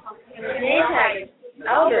 And the name tag is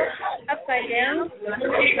Albert. Upside down.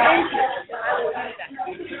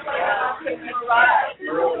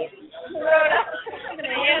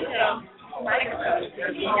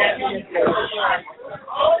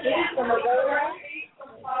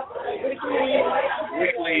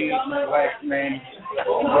 Weekly wax name.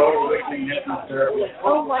 Weekly hypnotherapy.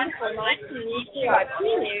 Oh, wonderful. Nice to meet you. I've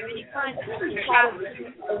seen you. You kind of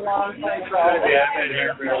a long time ago. Yeah, I've been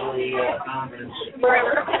here for every conference.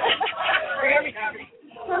 Forever.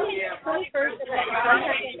 Come first and let your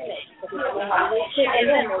contact information. And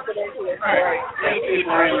then we'll get into it. All right. If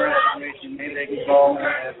people are interested in me, they can call me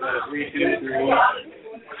at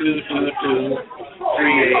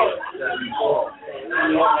 323-222-3874.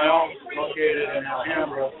 My office is located in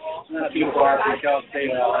Alhambra. It's not too far from Cal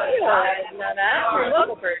State. I didn't know that. You're a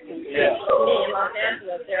local person. Yeah. Me in Los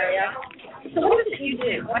Angeles area. So what is it you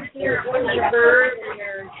do? What's your bird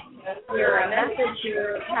and your message,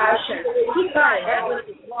 your passion? Keep going. That was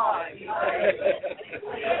the blog.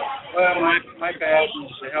 Well, my passion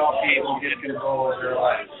is to help people get control of their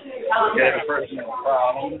lives. If a person has a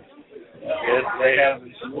problem, if they have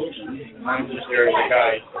a solution, I'm just there as a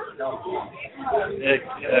guide.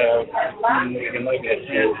 You can look at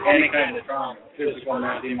any kind of trauma, physical,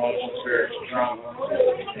 mental, emotional, spiritual trauma,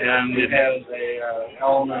 and it has a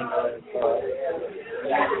element of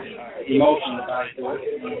emotion about it.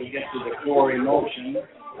 When we get to the core emotion,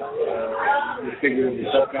 we figure the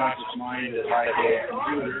subconscious mind is like a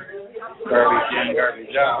computer, garbage in,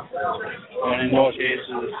 garbage out. And in most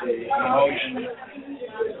cases, the emotion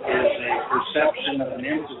is a perception of an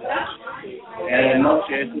incident, and in most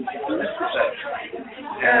cases, it's a misperception.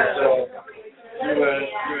 And so, through a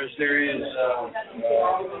series of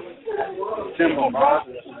simple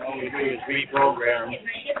processes, all we do is reprogram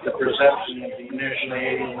the perception of the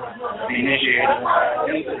initiating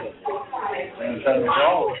incident. And so,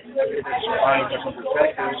 there's 5 different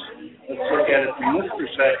perspectives. Let's look at it from this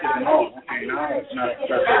perspective, and okay, now it's not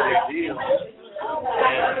such a big deal.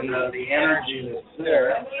 And the energy that's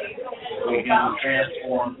there, we can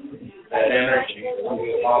transform that energy into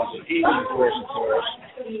a positive healing source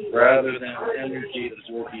rather than energy that's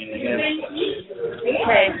working against us.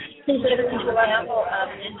 Okay. Can you give us an example of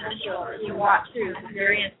an individual you walked through the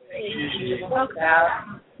various stages you spoke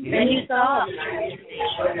about, and you saw the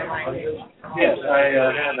transformation in their life? Yes,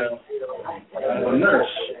 I had a nurse,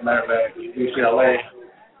 as a matter of fact, UCLA,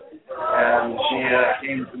 and she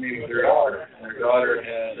came to me with her daughter. And her daughter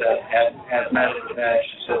had asthmatic attacks,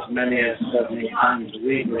 she says, many as 70 times a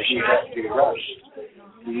week, where she had to be rushed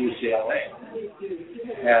to UCLA.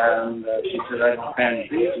 And she said, I don't panic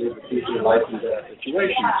easily, but these are life and death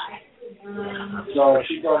situations. So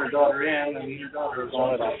she brought her daughter in, and her daughter was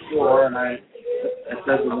only about 4, and I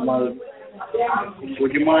said to the mother,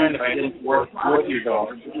 would you mind if I didn't work with your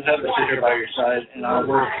daughter? Just have her sit here by your side, and I'll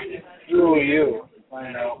work through you to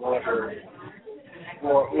find out what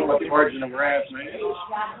the origin of her asthma is.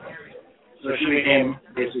 So she became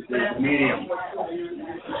basically a medium.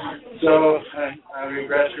 So I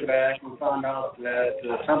regressed her back and found out that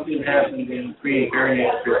something happened in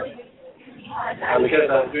pre-perinatal period. Because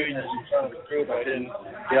I was doing this in front of the group, I didn't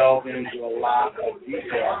delve into a lot of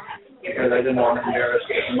detail because I didn't want to embarrass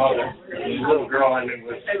the mother. The little girl I knew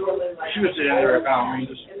she was sitting there calmly,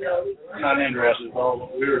 just not interested in all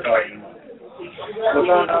what we were talking about. So I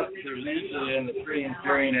found out there was an incident in the pre and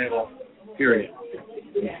perinatal period.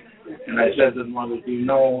 And I said to the mother, do you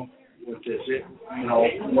know what this is?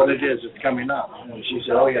 What it is that's coming up? And she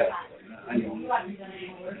said, oh yeah, I know. I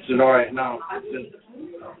said, all right, now,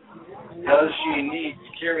 does she need to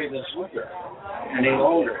carry this with her any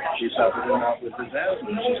longer? She suffered enough with this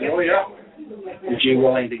asthma. She said, oh yeah. Is she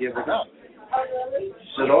willing to give it up?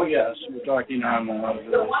 She said, oh yes. We're talking on a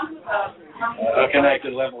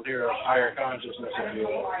connected level here of higher consciousness, if you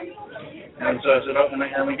will. And so I said,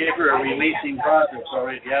 and we gave her a releasing process. So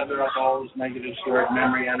we gathered up all this negative stored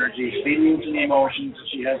memory, energy, feelings, and emotions that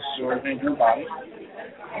she has stored in her body.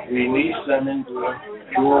 Release them into a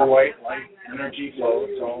pure white light energy flow.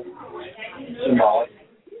 It's all symbolic.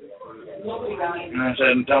 And I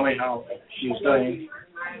said, tell me how she's doing.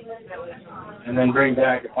 And then bring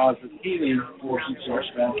back a positive healing force and source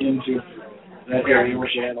back into that area where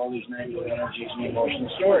she had all these negative energies and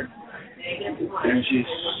emotions stored. And she's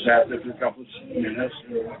sat there for a couple of minutes,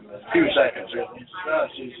 a few seconds really.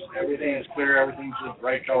 Everything is clear, everything's the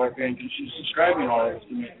right color pink, and she's describing all this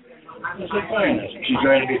to me. I said, fine, she's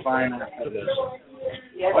going to be fine after this.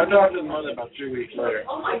 I talked to the mother about 3 weeks later,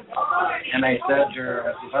 and I said to her,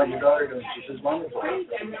 I said, how's your daughter doing? She says, wonderful.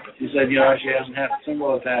 She said, she hasn't had a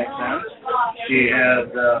single attack since. She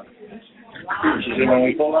said, when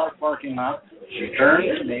we pulled out of the parking lot, she turned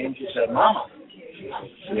to me and she said, Mama.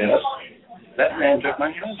 Yes, that man took my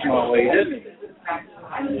asthma away, didn't he?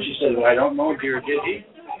 And she said, well, I don't know, dear, did he?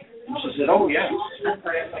 And she said, oh, yes. And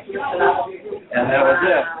that was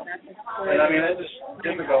it. And I mean, that's just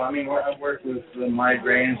typical. I mean, I've worked with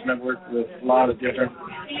migraines, and I've worked with a lot of different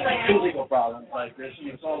physical problems like this, and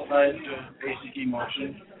it's all tied to basic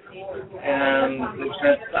emotion. And they've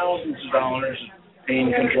spent thousands of dollars in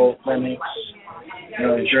pain control clinics,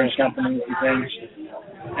 insurance companies and things.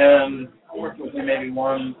 And I worked with them maybe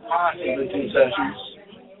one, possibly 2 sessions.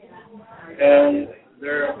 And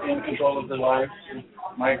they're in control of their life.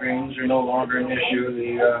 Migraines are no longer an issue.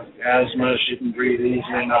 The asthma, she can breathe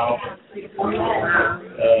easily now.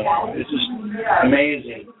 It's just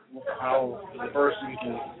amazing how the person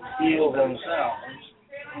can heal themselves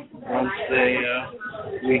once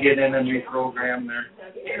we get in and reprogram their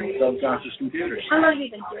subconscious computers. How long have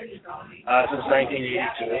you been doing this? Since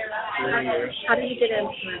 1982, 30 years. How did you get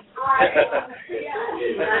into it? I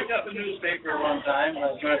picked up a newspaper one time, and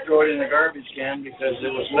I was going to throw it in the garbage can because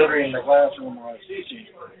it was littering the classroom where I was teaching.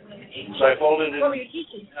 So I folded it in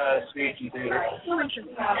speech and theater.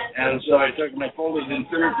 And so I folded it in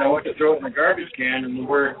thirds, and I went to throw it in the garbage can, and the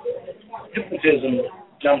word hypnotism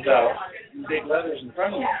jumped out in big letters in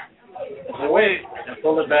front of me. I said, wait, I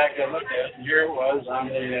pulled it back, I looked at it, and here it was on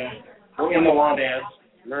in the want ads,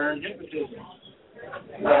 learn hypnotism.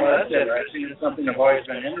 Well, that's it. I've seen it's something I've always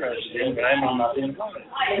been interested in, but I know nothing about it.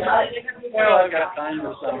 Well, I've got time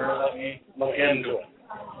this summer, let me look into it.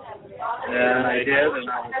 And I did, and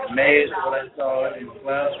I was amazed at what I saw in the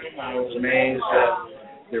classroom. I was amazed at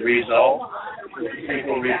the result.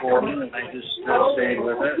 People reporting, and I just stayed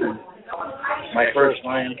with it. And my first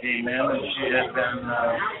client came in, and she had been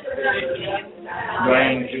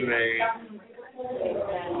going to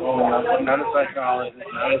not a psychologist,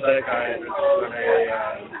 not a psychiatrist, but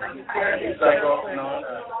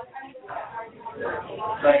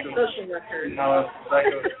a social worker. No,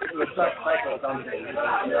 psycho something.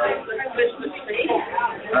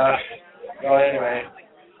 Well, anyway,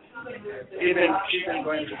 she's been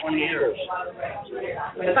going for 20 years.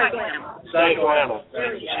 Psychoanalyst.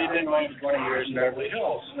 She's been going for 20 years in Beverly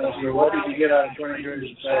Hills. And I said, what did you get out of 20 years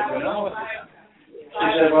of psychoanalysis? She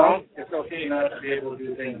said, well, it's okay not to be able to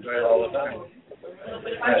do things right all the time.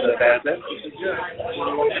 I said, that's it? She said, yeah. I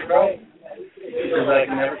said, what's your problem? She says, I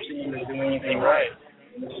can never seem to do anything right.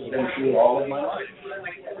 And this has been true all of my life. I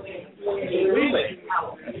said, really?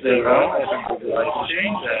 I said, well, I think we'd like to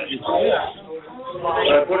change that. She said, yeah. So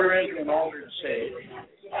I put her into an altered state.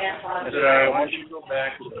 I said, I want you to go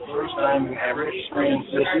back to the first time you ever experienced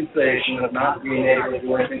this sensation of not being able to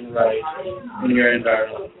do anything right in your entire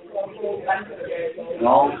life. And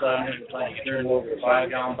all of a sudden, it was like stirring over a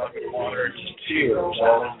 5-gallon bucket of water and just tears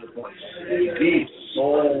all over the place. Deep,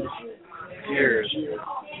 soul tears.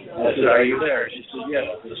 I said, are you there? She said, yes.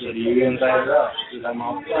 I said, are you inside or out? She said, I'm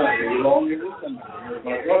outside. Are you lonely with somebody? You're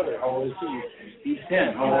my brother. How old is he? He's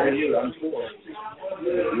 10. How old are you? I'm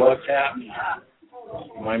 4. What's happening?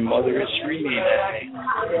 My mother is screaming at me. I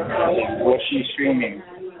said, what's she screaming?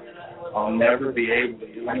 I'll never be able to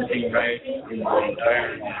do anything right in my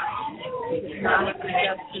entire life. And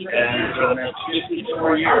for the next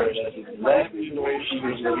 54 years, that's exactly the way she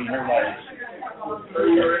was living her life.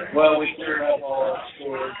 Well, we cleared up all that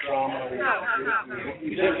stored trauma.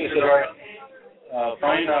 We simply said, all right,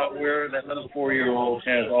 find out where that little 4-year-old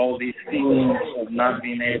has all these feelings of not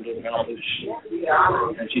being able to accomplish.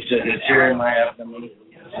 And she said, it's here in my abdomen.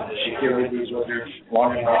 She carried these with her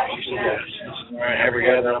long enough. She said, yes, this is where I ever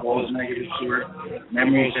gather up all those negatives to her.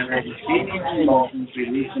 Memories and her feelings and emotions,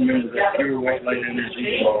 release them into that pure white light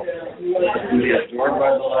energy flow. It can be absorbed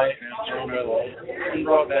by the light and absorbed by the light, and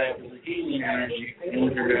brought back as a healing energy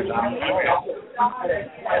into her abdominal area.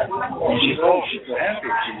 And she's so happy.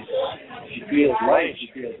 She feels light. She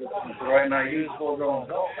feels it. And so right now, you full grown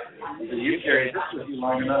adult. So you carried this with you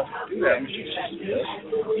long enough to do that. And she says, yes.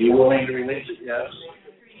 You willing to release it? Yes.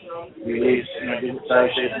 Release, give it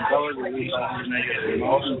size, shape, and color, release all these negative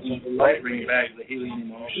emotions into the light, bring it back to the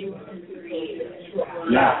healing emotion.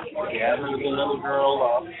 Now, gather the little girl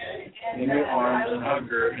up in your arms and hug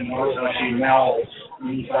her, and notice how she melts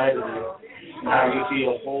inside of you, and how you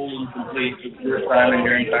feel whole and complete for the first time in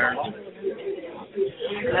your entire life.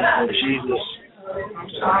 She's this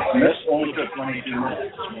And this only took 22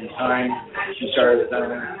 minutes from the time she started down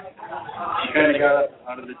there. She kind of got up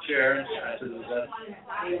out of the chair and I said, is that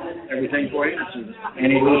everything for you? She said,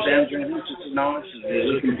 any loose ends or anything? She said, no. She said, is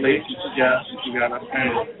it complete? She said, yes. And she got up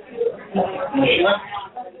kind of, and she left.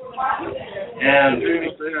 And 3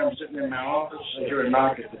 weeks later, I'm sitting in my office. I hear a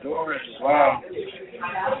knock at the door. I said, wow.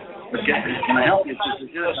 Can I help you? She said,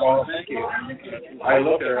 yes, I want to thank you. I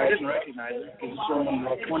looked at her. I didn't recognize her because this woman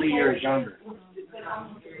was 20 years younger.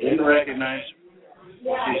 Didn't recognize her.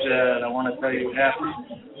 She said, I want to tell you what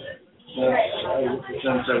happened.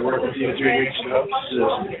 Since I worked with you 3 weeks ago, she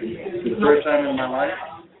says, for the first time in my life,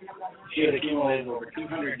 she had accumulated over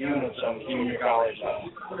 200 units on junior college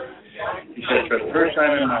level. He said, for the first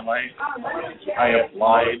time in my life, I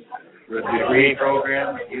applied for a degree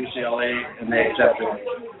program at UCLA, and they accepted me.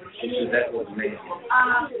 She said, that was amazing.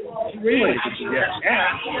 Really? She said, yes.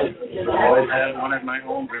 And I always had one at my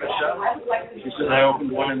home gift shop. She said, I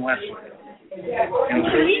opened one in Westwood. In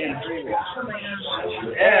 3 weeks.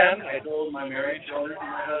 And I told my married children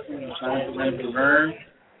and my husband it was time for them to learn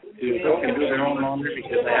to cook and do their own laundry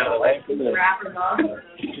because they have a life to live.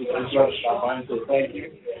 She said, so stop by and say thank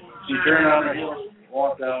you. She turned on her heel,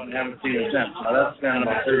 walked out, and haven't seen her since. Now that's been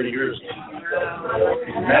about 30 years ago.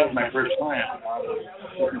 And that was my first client. I was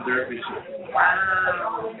working therapy.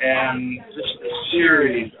 And just a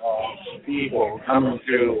series of people coming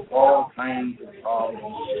through all kinds of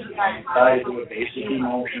problems tied to a basic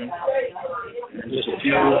emotion. And just a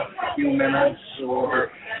few minutes,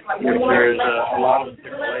 or if there's a lot of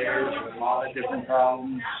different layers, a lot of different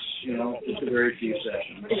problems, you know, just a very few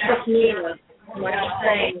sessions. It's just needless. What I'm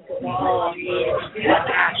saying is that all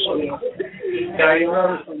action. Yeah, you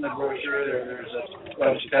notice in the brochure there's a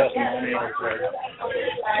bunch of testimonials there.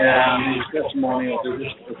 And these testimonials are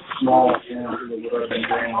just a small sample of what I've been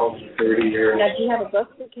doing over 30 years. Now, do you have a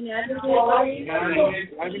book that can add to it?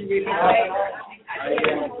 I've been reading I've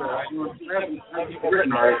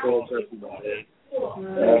written articles, that's about it.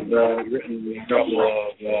 I've written a couple of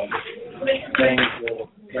things that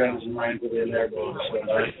friends of mine put in their books,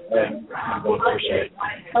 and I haven't written books per se.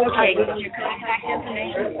 Okay, give your contact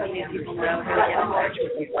information so these people know how to get in touch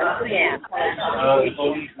with you once again. The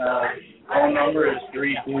phone number is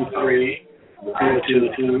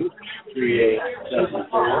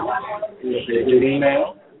 323-222-3874. The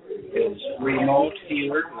email is remote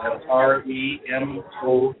healer, that's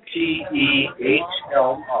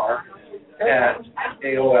REMOTEHLR, at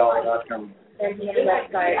AOL.com. And do you have a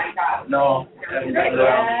website? No, haven't done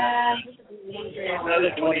that.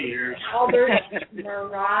 Another 20 years. Albert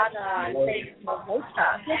Marada.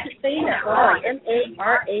 Saying that wrong.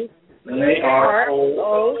 M-A-R-A.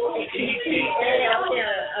 M-A-R-O-O-T-T.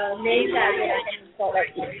 Name that.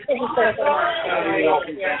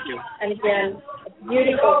 And again, it's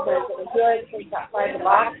beautiful. So it was good. Please stop by the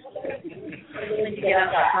box. I'm willing to get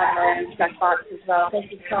on that check box as well.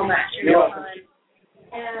 Thank you so much for your time.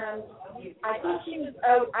 And I think she was,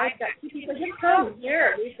 I've got two people. Just come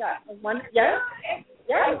here. We've got one. Yes?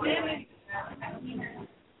 Yes.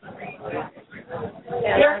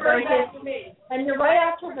 And you're right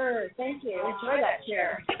after her. Thank you. Enjoy that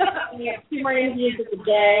chair. We have 2 more interviews of the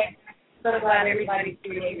day. So glad everybody's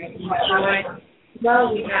doing it.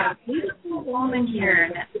 Well, we have a beautiful woman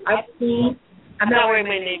here that I've seen. I'm not wearing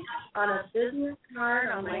my name. On a business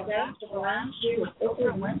card on my desk, she was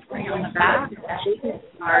over one way on the back. Business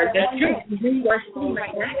card. That's true. You are sitting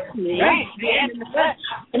right next to me. Right. And in the flesh.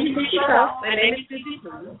 Introduce yourself. My name is Susie.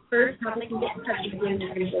 First, how they can get in touch with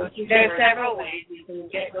you. There are several ways. You can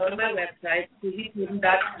go to my website,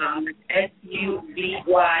 SusiePruden.com. It's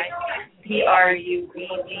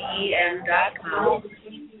SUZYPRUDEN.com.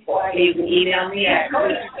 You can email me at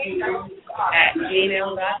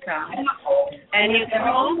gmail.com. And you can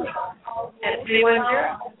call me at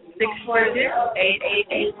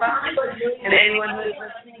 310-640-8885. And anyone who's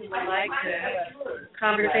listening would like to have a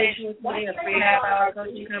conversation with me, a 3.5-hour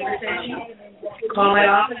coaching conversation, call my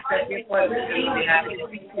office, set the appointment, and I'll be happy to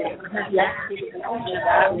speak to you.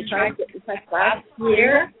 We tried to get this last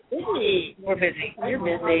year. Busy. We're busy. You're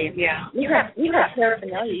busy. Yeah. You have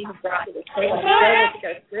paraphernalia you have brought to the table. You're ready to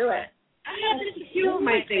go through it. I have just a few of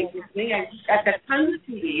my things with me. I've got tons of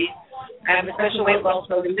CDs. I have a special weight loss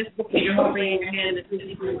program. This book that you're holding in your hand is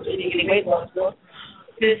getting weight loss book.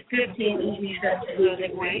 There's 15 easy steps to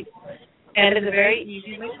losing weight. And it's a very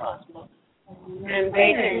easy weight loss book. And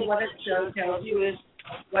basically what it tells you is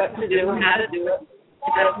what to do and how to do it.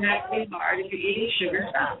 It doesn't have to be hard. If you're eating sugar,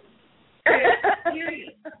 stop.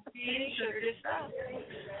 Period. If you're eating sugar, just stop.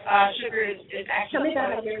 Sugar is actually... Tell me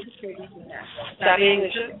about how you're Stop eating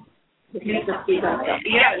the sugar.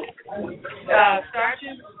 Yeah.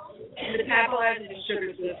 Starches metabolizes the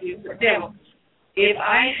sugars with you. For example, if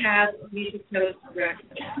I have a piece of toast for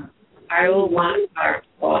breakfast, I will want carbs.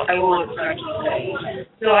 I will want starch today.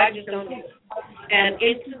 So I just don't do it. And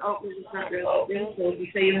instant oatmeal is not real oatmeal. So if you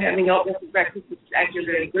say you're having oatmeal for breakfast, it's actually a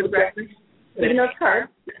very good breakfast. Even though it's carbs,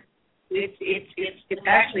 it's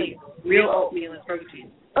actually real oatmeal and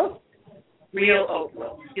protein. Oh, real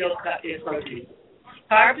oatmeal, steel cut is protein.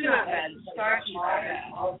 Carbs are not bad. Starch is not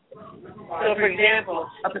bad. So, for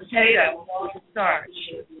example, a potato with a starch,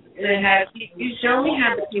 and it has, you should only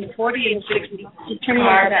have between 40 and 60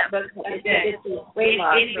 carbs a day. Weight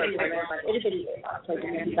loss for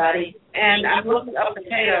everybody. And I'm looking up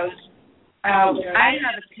potatoes. I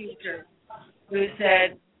have a teacher who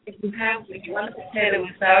said, if you want a potato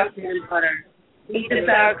with sour cream and butter, eat the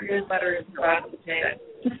sour cream and butter and cross the potato.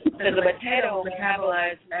 So the potato will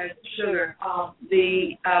metabolize as sugar.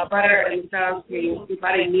 The butter and sour cream, your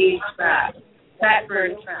body needs fat. Fat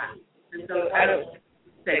burns fat. And so I don't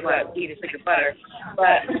say, well, eat a stick of butter.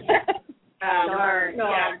 But, yeah. I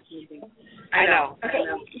know.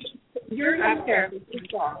 You're not therapist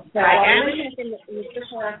yourself. So I am interested in the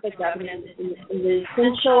nutritional aspect of it, in the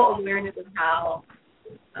essential awareness of how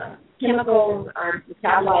chemicals are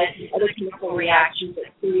metabolized and other chemical reactions that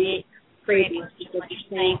create cravings, just what you're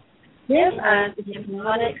saying. Give us a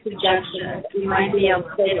hypnotic suggestion that we might be able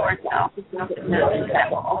to say to ourselves with hypnosis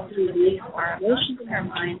that will also release our emotions and our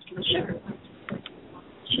minds from sugar.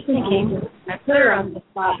 She's thinking, I put her on the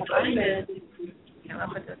spot, but I know,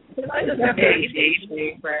 I just have to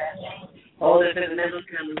deep breath. Hold it in the middle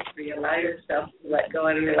comes for you. Allow yourself to let go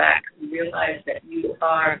and relax and realize that you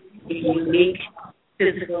are a unique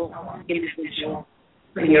physical individual.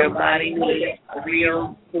 And your body needs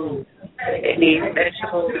real food. It needs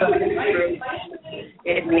vegetables, fruits.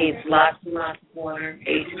 It needs lots and lots of water, 8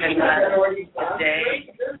 to 10 glasses a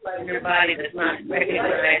day. And your body does not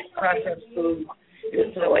recognize processed food.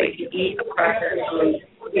 And so if you eat a processed food,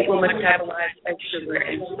 it will metabolize as sugar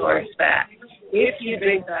and store as fat. If you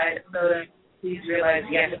drink diet soda, please realize,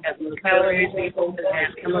 yes, it has no calories, it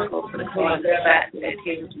has chemicals that cause fat and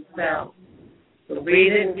adhere to cells. So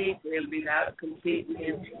breathe in deeply and breathe out completely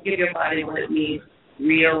and give your body what it needs,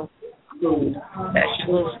 real food,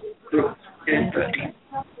 vegetables, fruits, and protein.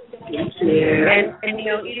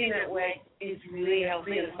 And eating that way is really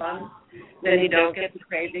healthy and fun. Then you don't get the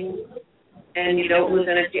cravings and you don't lose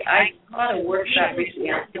energy. I taught a workshop recently,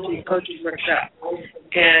 a coaches workshop,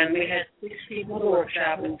 and we had 6 people in the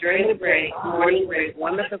workshop, and during the break, morning break,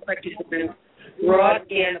 wonderful participants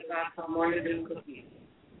brought in about some morning cookies.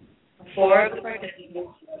 4 of the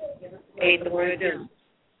participants ate the morning dinner.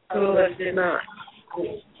 2 of us did not.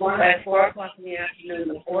 By 4 o'clock in the afternoon,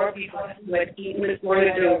 the 4 people who had eaten this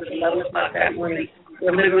morning dinner at 11 o'clock that morning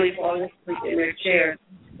were literally falling asleep in their chairs,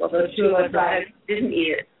 while those 2 of us that didn't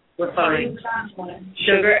eat it were fine.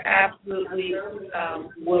 Sugar absolutely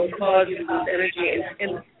will cause you to lose energy,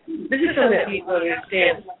 and this is something that people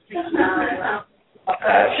understand.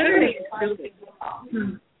 Sugar makes you stupid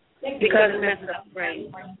because it messes up the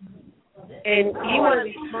brain. And you want to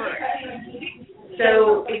be smart.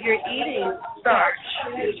 So if you're eating starch,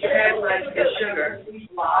 which metabolizes as sugar,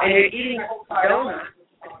 and you're eating donuts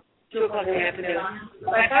at 2 o'clock in the afternoon,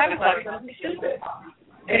 by 5 o'clock you're going to be stupid.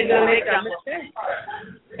 And you're going to make a mistake.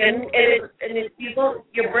 And if people,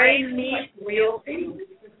 your brain needs real things.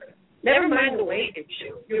 Never mind the weight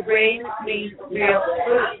issue. Your brain needs real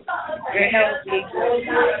food. Your health needs real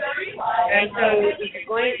food. And so if you're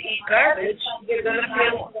going to eat garbage, you're going to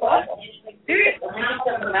feel awful. Seriously.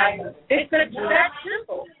 It's that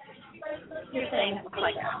simple. You're saying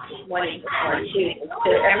like 1 or 2 to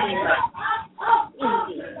everything like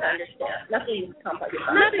easy to understand. Nothing complex.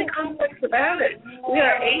 Nothing complex about it. We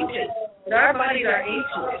are ancient. And our bodies are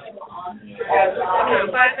ancient.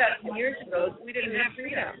 5,000 years ago, we didn't have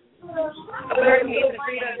freedom. A person eats a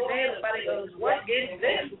 3 times a day, and the body goes, what is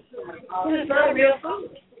this? This is not real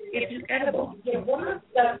food. It's just edible.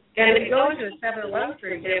 And if you go into a 7-Eleven,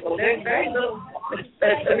 for example, there's very little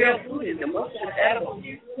real food in them. Most of it's edible.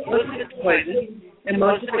 Most of it's poison. And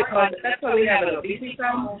most of it causes, that's why we have an obesity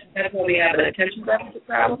problem. That's why we have an attention deficit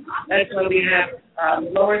problem. That's why we have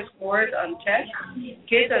lower scores on tests.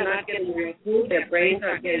 Kids are not getting real food. Their brains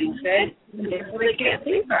aren't getting fed. And therefore they can't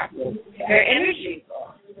think properly. Their energy is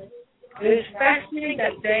off. It was fascinating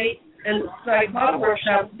that day. And so I taught a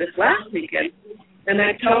workshop this last weekend. And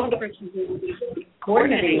I told the person who was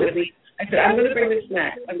coordinating with me, I said, I'm going to bring this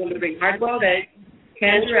snack. I'm going to bring hard-boiled eggs,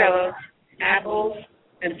 cantaloupe, apples,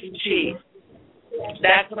 and some cheese.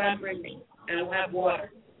 That's what I'm bringing. And I'll have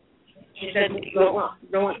water. She said, you don't want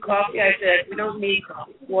coffee? I said, we don't need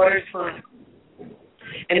coffee. Water's fine.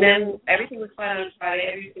 And then everything was fine on Friday,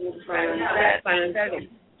 everything was fine on Saturday.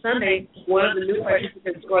 Sunday, one of the new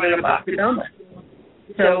participants ordered a box of donuts.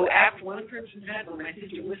 So after one person had one, my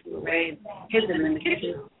sister whistled away and hid them in the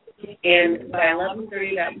kitchen. And by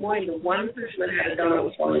 11:30 that morning, the one person that had a donut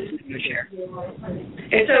was falling asleep in the chair.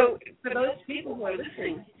 And so for those people who are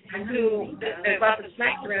listening and who there's lots of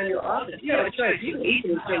snacks around your office, you have a choice. You can eat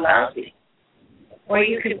them and stay lousy. Or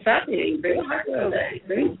you can stop eating, bring a hot dog,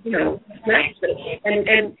 bring, snacks.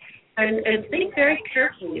 And think very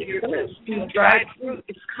carefully. If you're going to do dried fruit,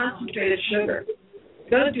 it's concentrated sugar. If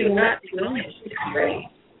you're going to do nuts, you only have 6 grams.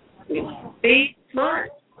 Be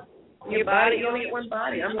smart. Your body, you only get one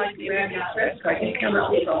body. Unlike the American Express card, you come up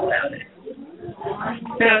with all that.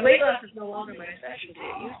 Now, weight loss is no longer my specialty.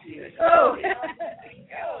 It used to be. Oh,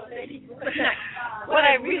 what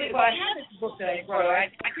I had this book that I wrote. I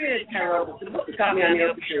created a tarot. The book got me on the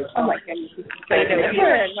open shoes. Oh my goodness. So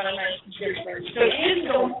kids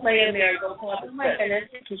don't play in there. Don't pull up the goodness.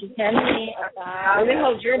 Because you can be let me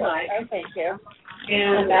hold your mic. Oh, thank you.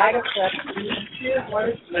 And a bag of stuff.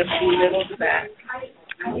 Let's see, middle to back.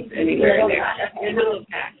 Anywhere in there. In the little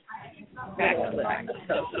pack. Back to the back.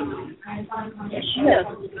 Yes, she is.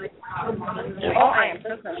 Oh, I am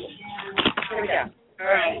so sorry. Here we go.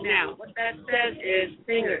 All right, now, what that says is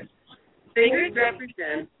fingers. Fingers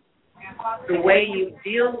represent the way you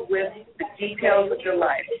deal with the details of your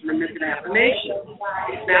life. Remember an affirmation.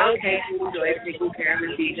 It's now okay to enjoy taking care of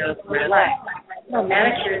the details of my life. No,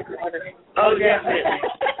 manicure is order. Oh, definitely.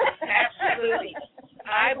 Absolutely.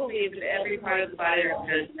 I believe that every part of the body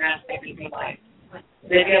represents an aspect of your life.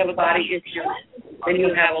 If you have a body issue, then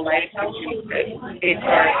you have a life issue. It's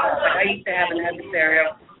hard. I used to have an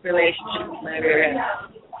adversarial relationship with my rear end.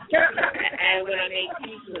 And when I made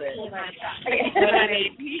peace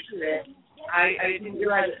with it, I didn't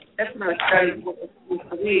realize that's when I started with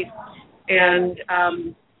belief. And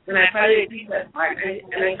when I finally made peace with that part,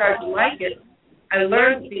 and I started to like it, I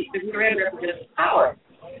learned the rear end represents power.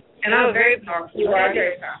 And I'm very powerful. You are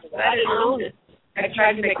very powerful. I didn't own it. I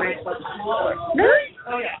tried to make myself smaller. Really?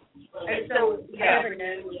 Oh, yeah. And so, yeah.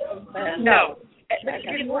 No. It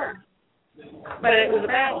didn't work. But it was a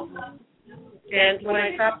battle. And when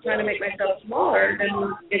I stopped trying to make myself smaller,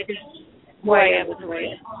 then it just, who I am is who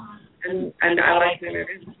I am. And I like who it is.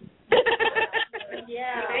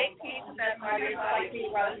 Yeah. To make peace with that part of your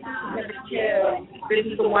body. Number 2. This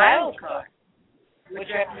is the wild card, which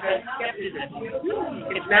represents skepticism.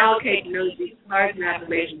 It's now okay to know these cards and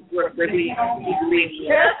affirmations work for me.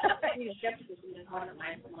 Skepticism is one of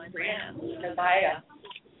my brands because I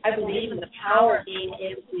believe in the power of being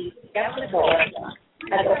able to be skeptical as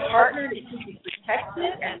a partner to keep you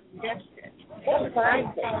protected and protected. That's what I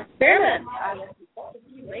say. Experiment. I will consult with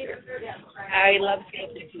you later. I love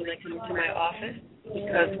skeptics when they come to my office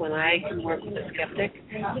because when I can work with a skeptic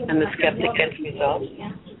and the skeptic gets results,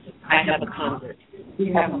 I have a convert.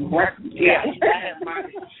 You have a market. Yeah, I have a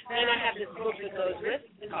market. Then I have this book that goes with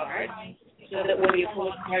the card, so that when you pull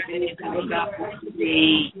a card, then you can look up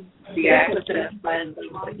the access plan to the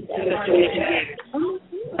 22 years.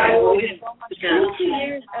 I always 22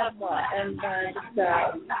 years of what? And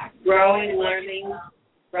growing, learning,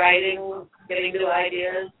 writing, getting new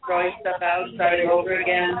ideas, throwing stuff out, starting over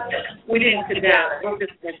again. We didn't sit down. We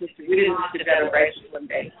didn't sit down and write this one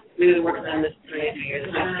day. We've been working on this for 22 years.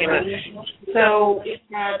 So it's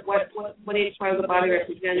not what each part of the body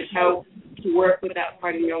represents, how to work with that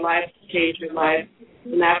part of your life, to change your life,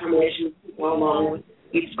 and affirmations go along with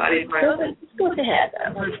each body part. Let's go with the head.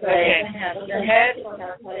 Okay. Your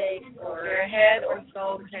head or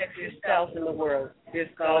skull protects yourself in the world. Your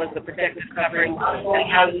skull is the protective covering that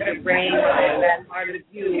houses your brain and that part of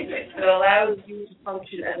you that allows you to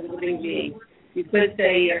function as a living being. You could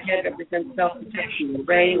say your head represents self-protection. The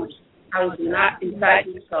brain, which houses not inside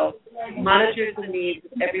yourself, monitors the needs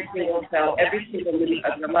of every single cell, every single minute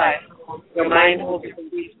of your life. Your mind holds your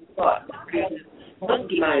beliefs and thoughts. It produces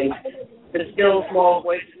monkey mind, the still small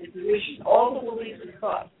voice of intuition. All the beliefs and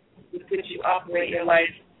thoughts with which you operate your life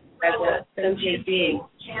as a sentient being.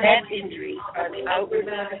 Head injuries are the outward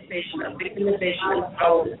manifestation of victimization and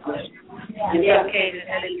powerlessness. In some cases,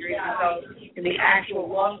 head injuries result in the actual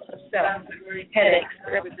loss of self. Headaches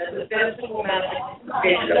represent the physical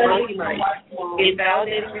manifestation of monkey mind,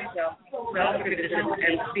 invalidating yourself, self-criticism,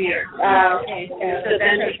 and fear. So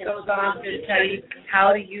then it goes on to tell you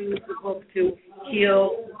how to use the book to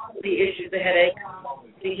heal the issues, the headache,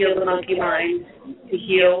 to heal the monkey mind, to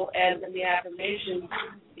heal, and then the affirmation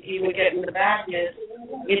you would get in the back is,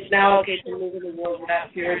 it's now okay to move in the world without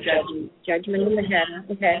fear or judgment. Judgment in the head,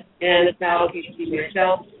 okay. And it's now okay to be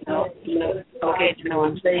yourself. It's okay to know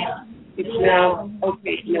I'm safe. It's now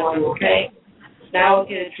okay to know I'm okay. Now I'm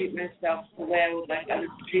going to treat myself the way I would like others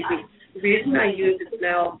to treat me. The reason I use it's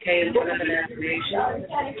now okay in front of an affirmation,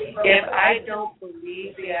 if I don't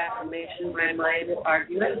believe the affirmation, my mind will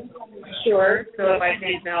argue it. Sure. So if I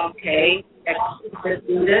say it's now okay,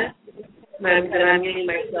 do this, then I'm giving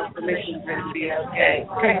myself permission for it to be okay.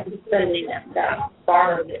 Spending that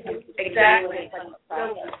bar of it. Exactly.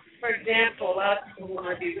 So, for example, a lot of people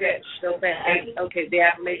want to be rich. They'll say, okay, the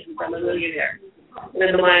affirmation is I'm a millionaire. And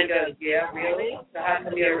then the mind goes, yeah, really? So how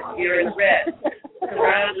come you're in the red? So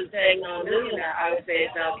rather than saying I'm a millionaire, I would say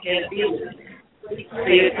it's now okay to be a millionaire. So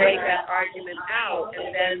you take that argument out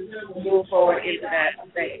and then move forward into that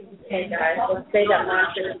state. Okay, guys, let's say that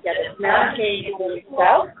mantra together. Now, okay, you will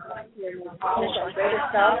yourself, your greater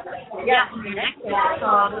self. Yeah, connect with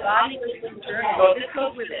the body, with the journey. Well, this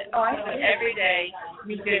goes with it. Every day,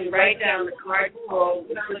 you can write down the card flow,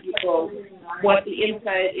 the cookie flow, what the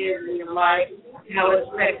inside is in your life, how it's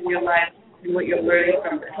affecting your life, and what you're learning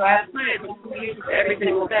from it. So I have clients who use every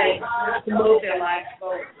single day to move their lives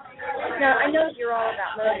forward. Now, I know you're all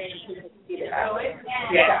about motivating people to do that.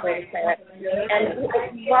 Yeah. That way to say it. And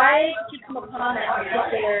why did you come upon that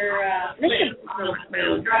particular mission?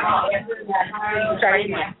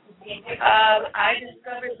 Sorry. I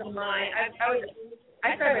discovered the mind. I started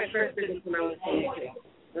my first business when I was 22.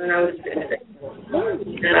 When I was 56.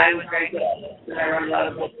 And I was very good. And I wrote a lot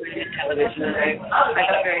of books and did television, and I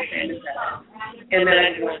got very famous at it. And then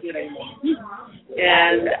I didn't want to do it anymore.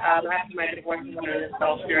 And after my divorce, I went on a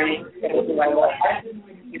self-journey. That was who I was.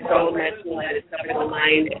 So eventually I discovered the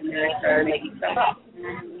mind, and then I started making stuff up.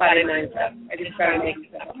 Body, mind, stuff. I just started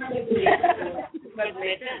making stuff up. But it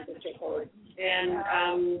made sense. It's straightforward.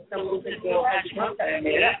 And someone said, well, how'd you come up that? I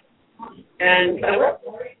made it up. And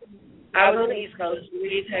I was on the East Coast.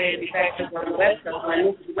 We tell you to be back on the West Coast. When I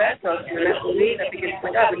moved to the West Coast, and I believe I began to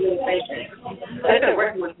my God, we're doing the same thing. So I started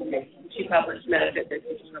working with her. She published Mediumship,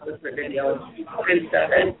 she published her videos and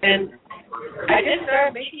stuff. And I just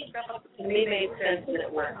started making stuff up that to me made sense and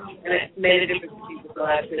it worked. And it made a difference to people's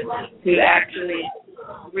lives to actually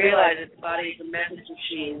realize that the body is a message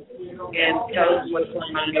machine and tells you what's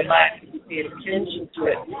going on in your life if you pay attention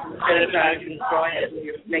to it instead of trying to destroy it with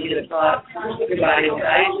your negative thoughts, your body will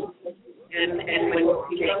die. And when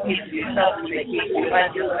you make peace with yourself and make peace with your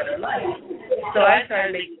life, you'll have a better life. So I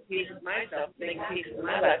started making peace with myself, making peace with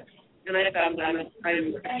my life. And I found I'm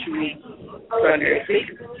actually extraordinary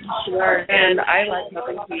speaker. Sure. And I like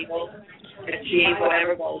helping people achieve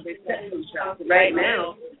whatever goals they set for themselves. Right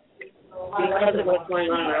now, because of what's going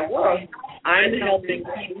on in our world, I'm helping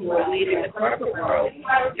people who are leaving the corporate world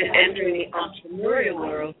and entering the entrepreneurial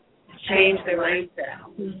world change their mindset.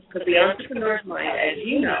 Because the entrepreneur's mind, as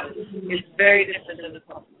you know, is very different than the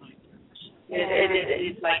corporate mind.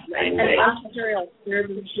 It's like an entrepreneurial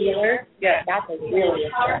urban healer. Yeah. That's a really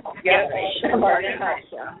Yeah.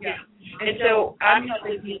 And so I'm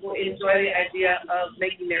helping people enjoy the idea of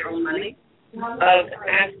making their own money, of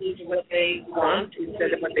asking for what they want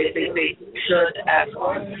instead of what they think they should ask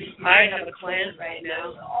for. I have a client right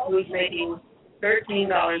now who's making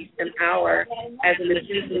 $13 an hour as an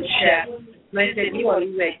assistant chef. And I said, you want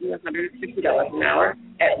to make $160 an hour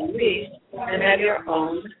at least and have your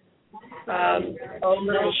own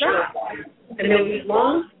little shop. And there was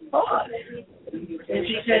long pause. And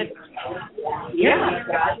she said, yeah.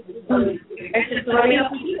 I said, so let me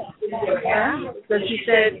help you do that. So she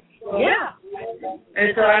said, yeah.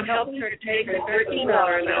 And so I'm helping her to take her $13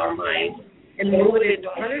 an hour mind and move it into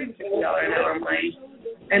 $150 an hour mind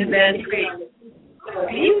and then create.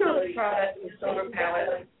 Do you know the product, the solar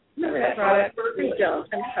palette? Remember that product? We don't.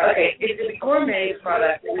 Okay, it's a gourmet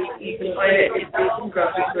product. You can find it in some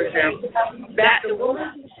grocery stores now. The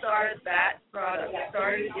woman who started that product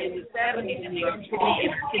started in the 70s in New York City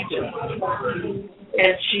in her kitchen.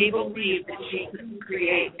 And she believed that she could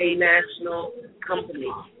create a national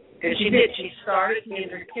company. And she did. She started in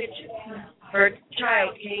her kitchen. Her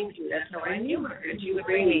child came to, that's how I knew her. And she would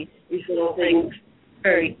bring me these little things,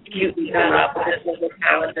 very cutely done up with this little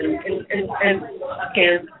palette and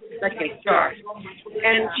cans, like a jar.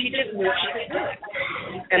 And she just knew she could do it.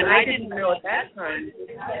 And I didn't know at that time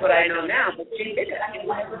what I know now, but she did it.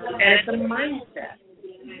 And it's a mindset.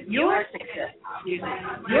 Your success,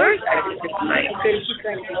 your success is a mindset.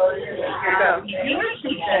 Your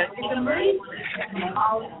success is a mindset.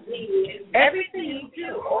 Everything you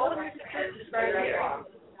do, all of your success starts here.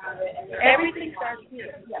 Everything starts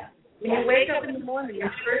here. When you wake up in the morning,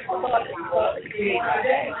 your first thought is to create your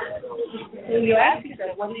day. So you ask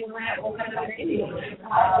yourself, what do you want to have? What kind of day do you want?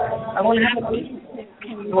 I want to have a business.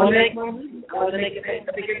 I want to make more money. I want to make a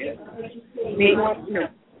bigger business. Make more,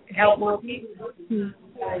 help more people.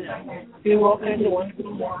 do all kinds of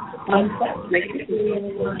wonderful make it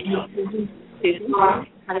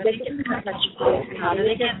how do they get in touch? How do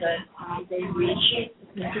they get this? How do they reach?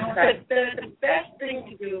 But the best thing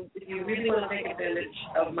to do if you really want to take advantage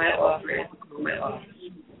of my offer is to call my office.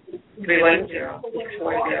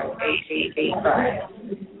 310-640-8885.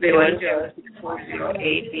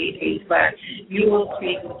 310-640-8885. You will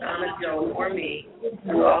speak with Donna, Joe, or me. We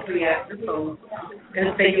will all three answer phones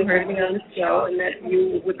and say you heard me on the show and that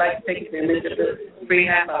you would like to take advantage of the free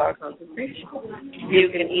half-hour consultation. You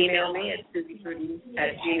can email me at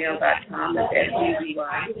suzypruden@gmail.com. That's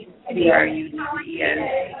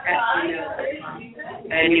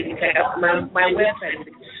SUZYPRUDEN@gmail.com. And you can check out my website. It's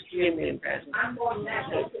extremely impressive.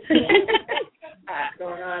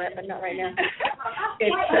 Going on it, but not right now.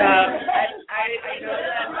 It's I know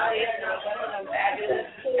that I'm fabulous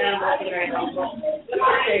and I'm also very humble.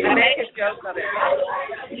 I make a joke of it.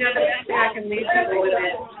 You know, the best thing I can leave people with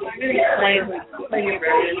is really explain your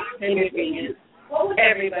brilliance and your genius.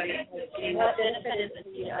 Everybody has genius. What benefit is it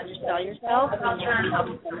to you to undersell yourself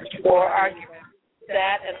or argue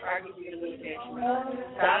that and argue your limitations.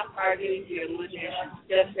 Stop arguing your limitations.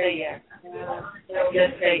 Just say yes.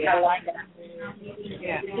 Just say yes. I like that.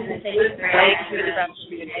 Yeah. Thank you for the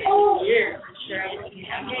years.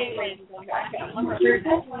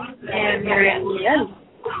 and you're in the end.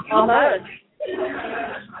 Almost.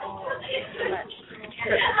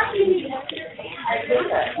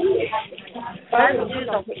 What I will do is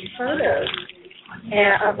I'll put photos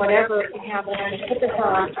of whatever you have on. Put this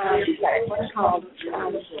on what's called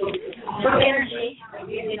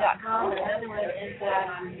energy.com, and another one is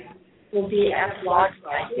will be at the blog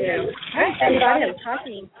site too. And I am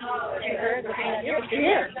talking to her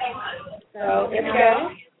here. So here we go.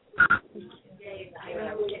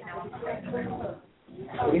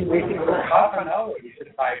 We can go half an hour. You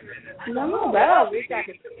said 5 minutes. No, well, we've got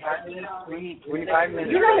 5 minutes, 25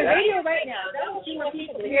 minutes. You're on the radio right now. Don't see more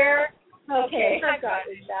people here. Okay, I've got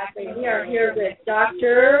it exactly. We are here with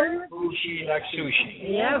Dr. Bushi, like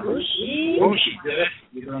sushi. Yeah, Bushi. Bushi, the rest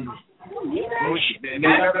you don't know. Bushi.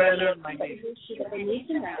 Never learned my name. Bushi, but they need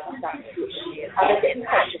to know Dr. Bushi. How to get in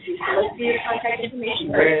touch with you. So let's see your contact information.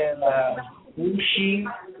 Well, Bushi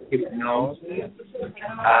Hypnosis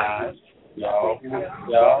at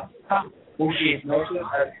Yahoo.com. Bushi Hypnosis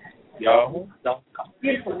at Yahoo.com.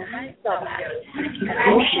 Beautiful. How do you spell that?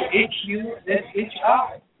 Bushi,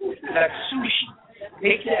 H-U-S-H-I. Like sushi.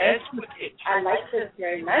 Take the S with it. I like this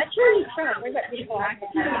very much. Where are you from? Where's that beautiful accent?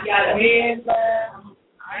 I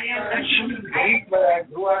am actually Greek, but I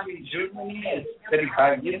grew up in Germany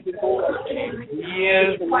 35 years ago. I came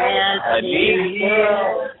here. I live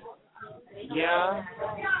here. Yeah.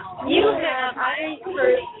 You have, I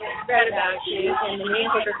first read about you in the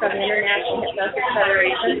newspaper from the International Hypnosis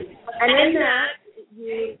Federation, and in that,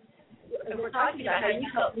 we're talking about how you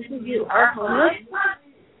help people who are homeless.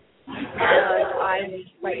 I was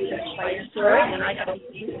quite touched by your story, and I don't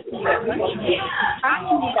see that much. How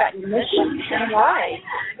can you got your mission and why?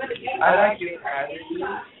 I like your attitude.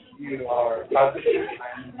 You are positive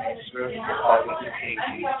and serve positive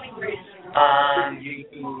thinking. You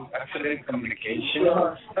do excellent communication.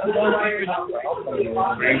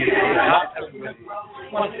 Bring it in. Not everybody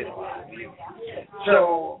wants it.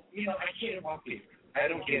 So, I care about people. I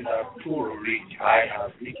don't care about poor or rich. I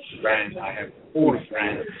have rich friends. I have poor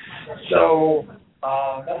friends. So,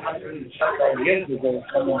 that happened several years ago.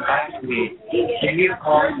 Someone asked me, can you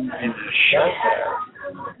come in the shelter?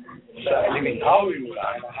 So I live in Hollywood.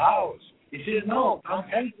 I have a house. He says, no, come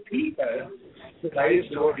help people. Because I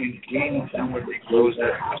used to work in cleaning somewhere they closed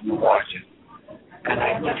their customer watches. And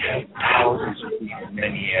I would help thousands of people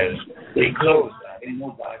many years. They closed that. They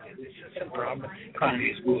no budget. It's just a problem. Economy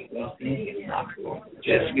is good. Nothing is not good.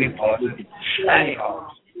 Just be positive. Anyhow,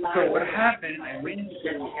 so what happened, I went to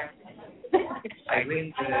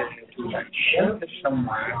like shelter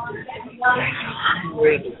somewhere. There's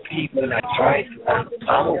hundreds of people. I tried to help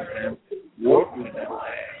some of them, work with them.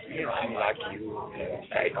 I'm like you,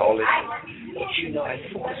 psychologist. But I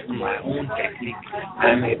focus on my own technique.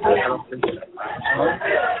 I'm a therapist of my own,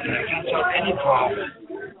 and I can solve any problem.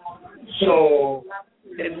 So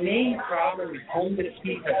the main problem is homeless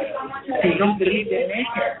people. They don't believe they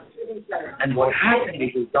make it. And what happened, they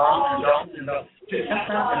go down and down and down.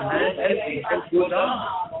 Sometimes everything just goes down.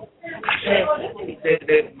 I said,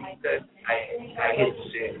 I hit to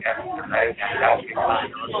say, I asked him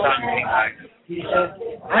or something like, he said,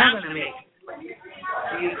 I'm going to make it.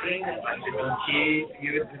 Do you think? I said, don't cheat.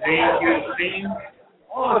 You think?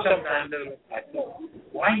 Oh, sometimes I said,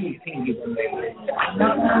 why do you think you're going to make it? I'm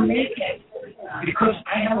not going to make it. Because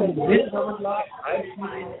I have a miserable life. I see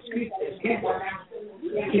in the street as kids.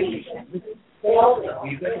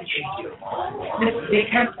 they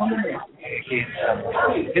can't communicate.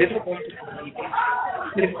 It's difficult to communicate.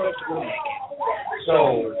 It's difficult to communicate. So,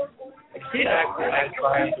 instead I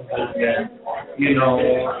try to help them, you know,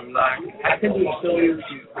 like, I can do stories,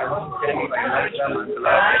 I want to tell you my lifetime and the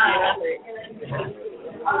last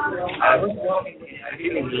I was walking, I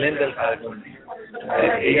live in Glendale, California,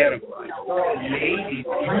 a year ago. I saw a lady,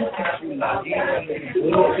 beautiful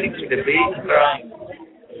Latino, with the baby crying.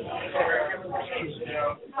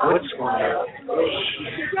 What's going on?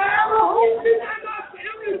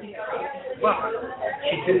 Well,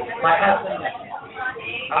 she said, my husband,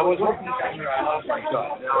 I was working somewhere, I lost my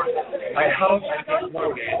job. My house, I paid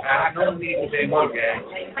mortgage. I had no need to pay mortgage.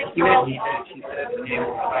 He let me, she said the name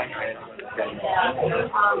of my friend.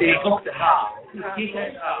 They took the house. He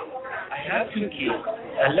said, I have 2 kids.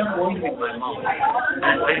 I love going with my mom.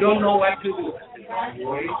 I don't know what to do. I'm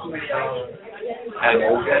older. I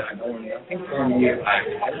know nothing from you. I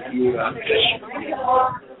help you. I'm just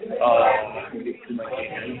I live too much.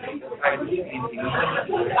 I live in the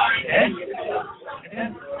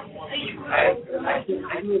and I do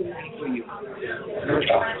everything for you. No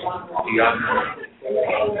trouble. You are not.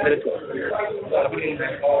 Let's go. I believe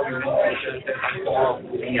that all your intentions that I call,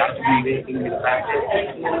 you have to be making the practice.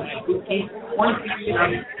 Once you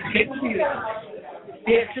get to you,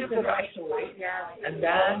 they accept the right away. And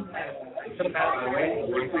then sometimes I went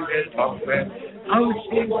to work with them, talk to them. How is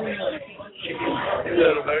she going on? She did a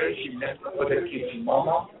little her, she left for the kids'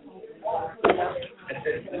 mama. I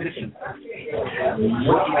said, listen,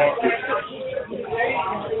 motivate yourself.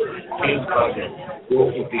 Think about it. Go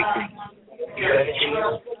for big things. She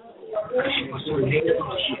was so negative.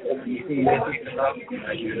 She said, you see, let me stop.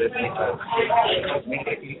 You let me stop. She was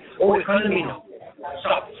negative. Oh, economy now.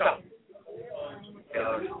 Stop.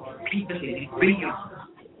 People in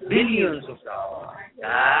billions of dollars.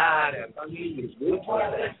 The economy is good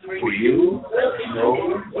for you. No.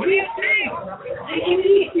 What do you think?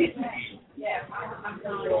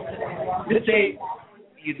 Let's say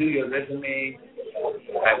you do your resume,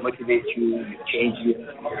 I motivate you, you change it, you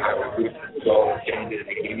have a good goal, change it,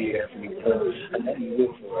 they give you everything, and then you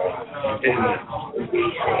look for an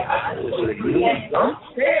interview. Don't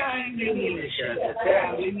say I'm living in the shelter, say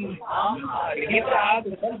I'm living in the get out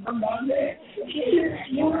and come down there. She says,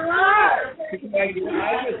 you are. Because like you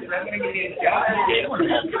are, you're not going to get a job. They don't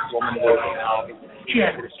have this woman working out. She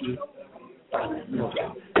has a sleep. No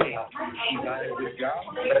job. She got a good job,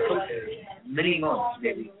 but it took her many months,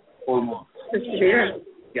 maybe 4 months.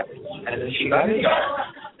 Yeah. And then she got a job.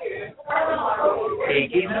 They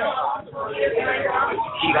gave her.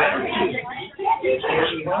 She got a job. And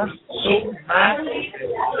she was so mad.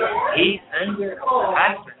 He's under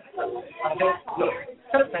husband. I said, look,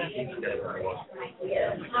 sometimes it's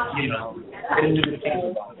you know, I didn't even think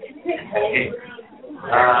about it. Okay.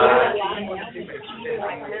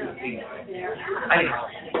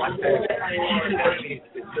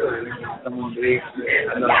 Someone breaks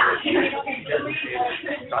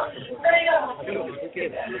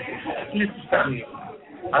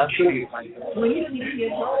I'm sure you find it. When you're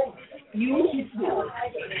beautiful. She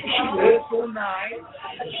was so nice.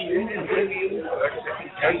 She didn't interview her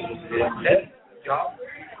secretary. That job,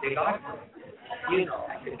 they got her. You know,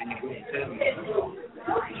 when you go interview.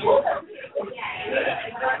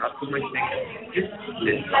 Not too much negative. Just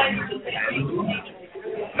listen and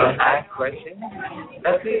don't ask questions.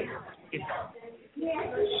 That's it.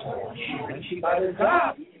 And she got her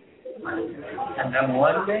job. And then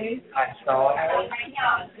one day I saw her.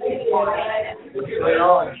 What's going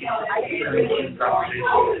on? She dropped it.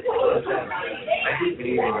 I didn't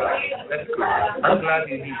believe in her. That's good. I'm glad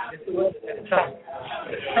you need this.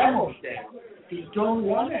 Some of them, they don't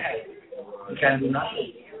want to have it. You can do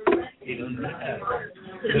nothing. You don't need that.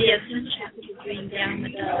 So the essential is bring down the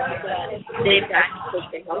day practices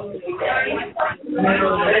to help with that.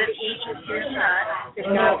 But if each is your shot, there's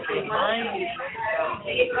no mind.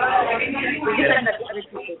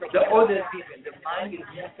 The other people, the mind is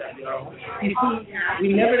inside. You see, we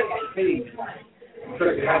never experience.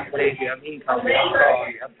 Because you have place, you have income, you have car,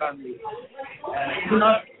 you have family. Do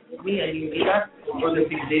not, me and you, they not other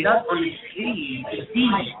people, they not only see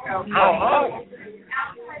how hard.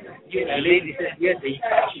 Yeah, the lady said, yes, they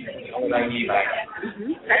touch me. What I mean by that.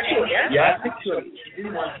 Sexual, yeah? Yeah, sexual. She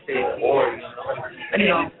didn't want to say or, you know.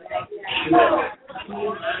 Anyhow, she was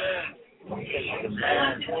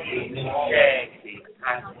sexy,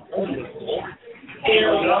 wonderful.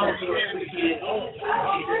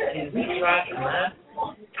 And we tried to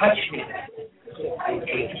touch me. So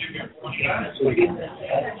we didn't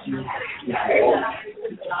have to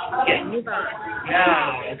yeah,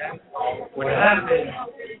 what happened,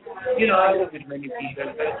 I work with many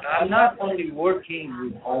people, but I'm not only working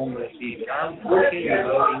with homeless people. I'm working with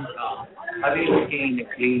low income. I've been working in the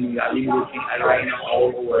clinic. I've been working right now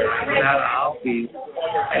all over. I don't have an office.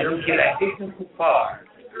 I don't care. I take them too far.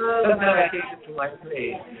 Sometimes I take them to my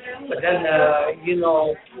place. But then, we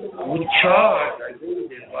charge. I go to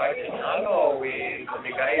this wife. Not always.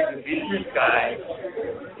 The guy is a business guy.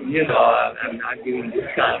 I'm not giving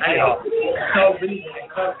discount. I know. So, I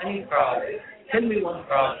solve any problem. Tell me one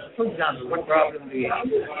problem. For example, what problem do you have?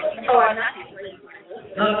 Oh, I'm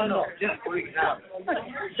not. No. Just for example.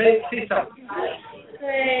 Say something.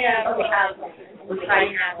 Say, we're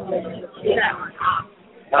trying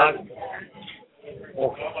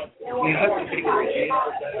Okay. You have to take a regime.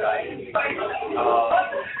 You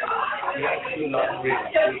have to do a lot of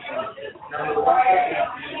registration. Number one,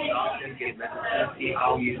 you get medicine, see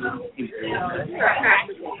how you improve.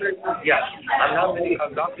 Yes, I'm not really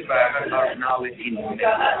a doctor, but I have a lot of knowledge in medicine.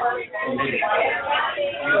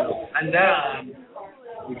 And then,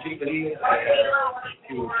 would you believe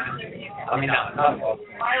not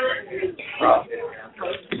profit.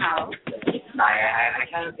 I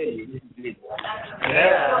can't tell you.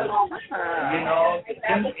 Yeah. The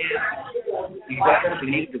thing is, you got to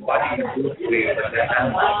believe the body will do it for you. And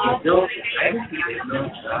I don't see it.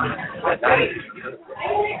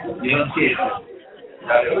 You don't see it.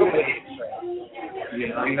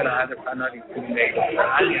 You're going to have to find out if you can make it.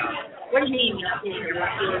 What do you mean?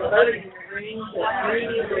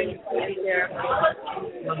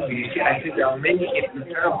 No, you see, I think there are many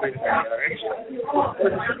hypnotherapists in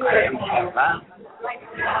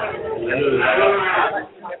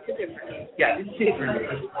yeah, it's different.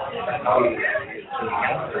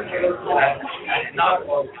 Not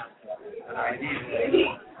all. I did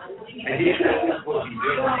what you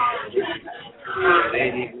do.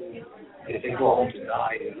 Lady, if they go home to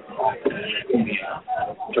die,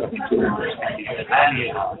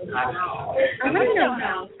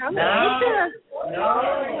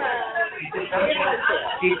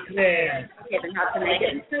 Okay, then how can I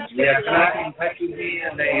get in touch with you? Yeah, connect in touch with me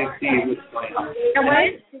and then you see what's going on. And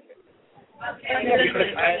what? Because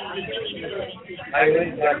I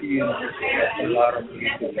went back to university, a lot of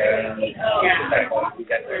people there, and we got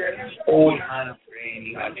all kind of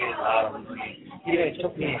training. I did a lot of money. It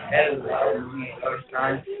took me a hell of a lot of money first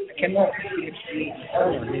time. I cannot see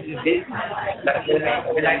someone. This is business. That's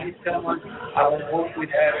when I meet someone, I will work with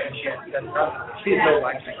her, and she said, she's no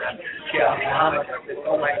like that. She asked how much. I said,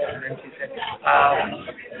 so much. And then she said,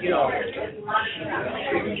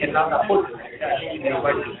 you cannot afford it.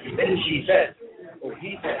 Then she said, or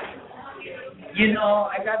he said,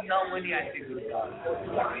 I got no money. I said,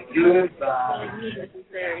 goodbye.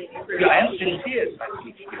 I am sincere, but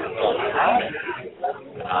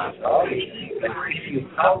I'm sorry. But if you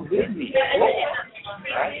come with me,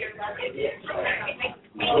 right?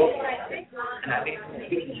 And I think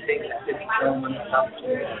people say that someone comes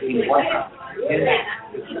in one house.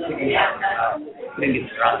 Putting it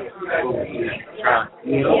strong.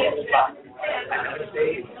 I never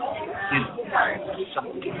say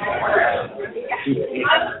something.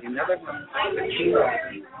 You never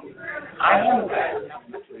I don't have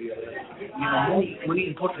money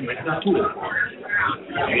important, but it's not too important.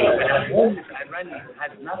 But at home, I run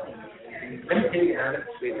has nothing. Let me tell you another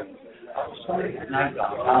experience. Somebody has not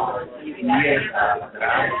gone down in years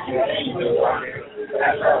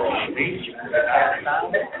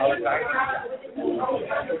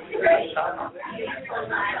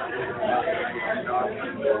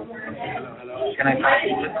Can I talk to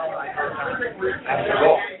you? I have to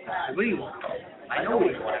go. Please. I know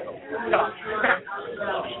where you want to go. Stop.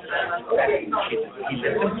 He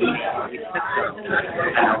said, who is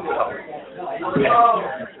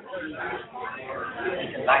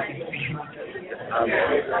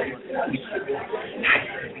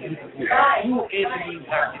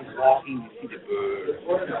walking, you see the birds,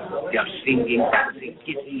 they are singing, dancing,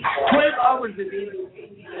 kissing, 12 hours a day.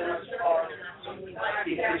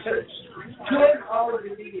 12 hours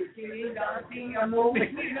a day, singing, dancing, and moving.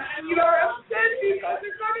 And you are upset because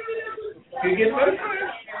it's not even. You get what?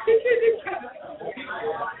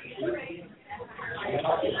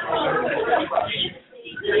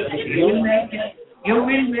 You will make it. You will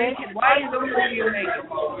make it. Why don't you make it?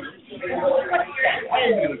 What are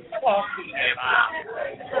you talking about?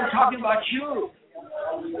 I'm talking about you.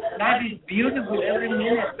 That is beautiful every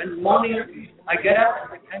minute. When morning I get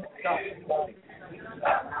up, I can't stop.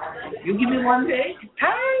 You give me one day.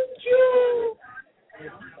 Thank you.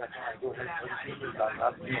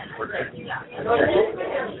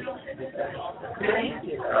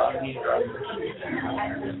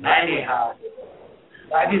 Anyhow,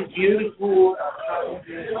 Life is beautiful.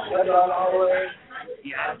 That's all ours.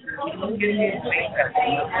 Yeah. You don't get me space that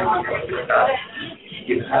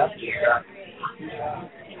you have to stop.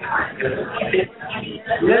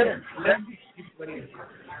 Let me keep putting it.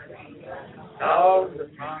 All the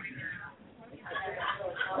time.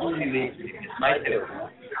 Only leave it's my tip.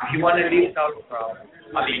 If you want to leave without a problem,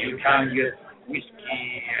 I mean, you can get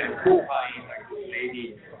whiskey and wine like this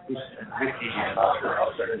lady who's whiskey and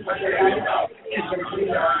outside.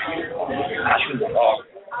 I shouldn't talk.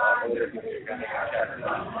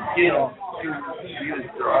 You know, to use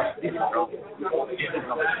drugs, you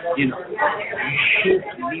should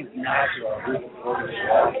live natural with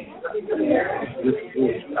walking, with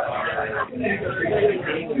food.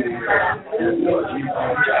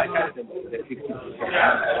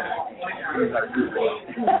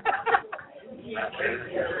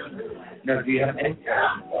 Now, do you have any?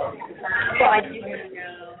 Well, I do want to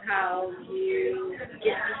know how you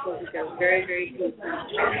get people to go very, very deep.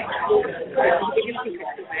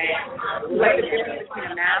 Like the difference between a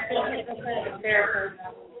master and a therapist.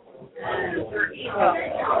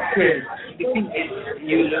 The thing is,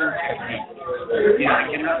 you learn technique. You know, I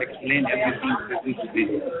cannot explain everything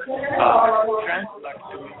specifically.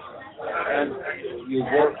 You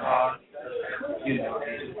work hard. You know,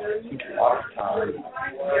 it's a lot of time.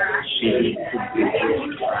 She could be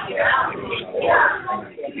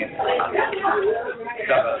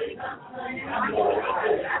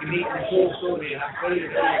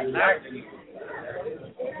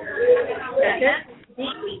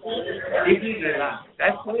deeply relaxed.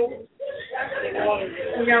 That's it.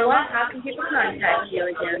 You know what? How can people contact you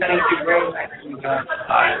again? Thank you very much.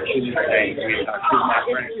 I shouldn't say she's my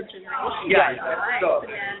friend. Yeah. So,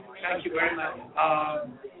 thank you very much.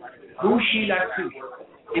 Hushi like sushi.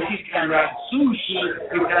 If you can write sushi,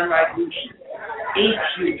 you can write Hushi.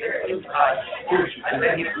 H-U-S-I, Hushi. And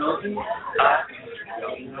then hypnosis.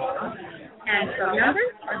 And phone number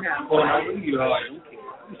or no? Phone number, you know, I don't care.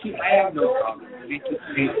 You see, I have no problem.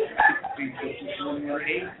 323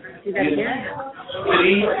 Do that again?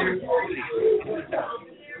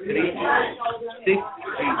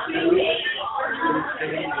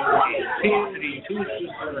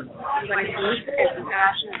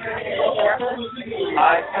 632.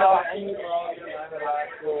 I tell anybody I'm a life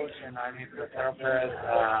coach and I'm a hypnotherapist. I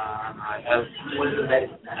help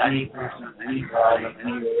any person, any problem,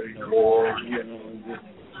 anywhere in the world, you know, just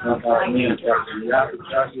don't talk to me and trust me. You have to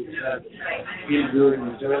trust yourself, feel good,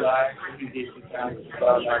 enjoy life. Every day you can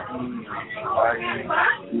start like me, partying,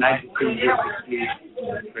 nice to see you,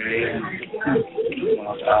 pray, and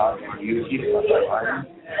you keep on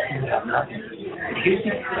you have nothing. You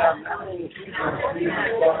have nothing.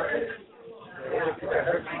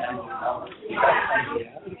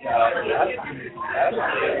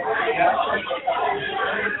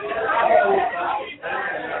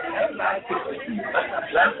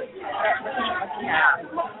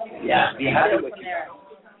 Yeah, we had it with you.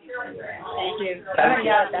 Thank you. Thank you.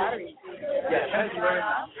 Yeah, thank you very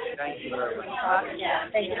much. Thank you very much. Yeah,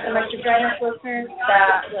 thank you so much for joining us, listeners.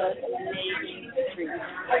 That was an amazing treat.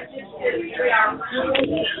 Thank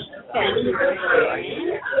you.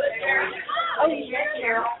 Oh, yes,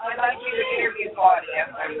 Carol. I'd like you to interview Claudia.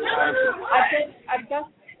 I've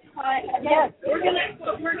just. Yes, we're gonna do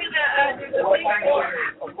the thing.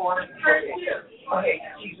 Okay,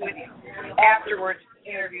 she's with you. Afterwards,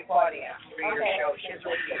 interview Claudia for your show. She's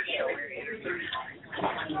with your show.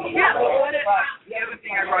 Yeah, well, the other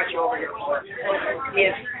thing I brought you over here for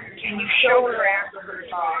is, can you show her after her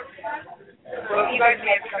talk? Well, you guys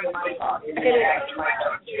may have to come to my talk. After my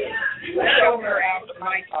talk, too. Show her after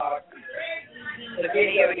my talk the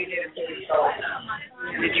video you did at the show.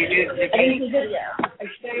 Did you do the video? I didn't do the video. I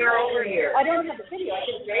sent her over here. I didn't have the video. I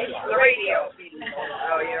did the radio. The radio.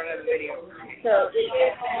 Oh, you don't have the video. So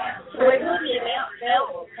it will be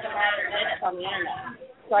available for a matter of minutes on the internet.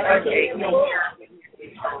 So I can get it from here.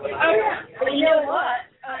 Well, you know what?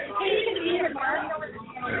 Can you be here tomorrow?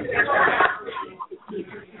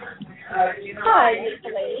 Hi,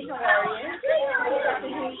 Mr. Lady. How are you?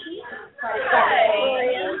 Dr. Hushi. Hi,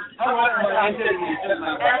 Victoria.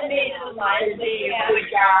 That made it lively and good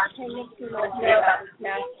job. Can you know about this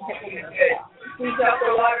master technique? We talked to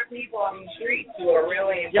a lot of people on the streets who are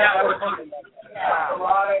really involved. A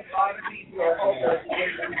lot of people are hopeless. I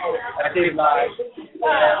think my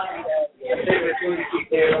favorite food to keep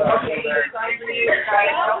there.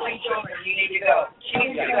 You need to go. She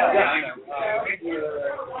needs to go.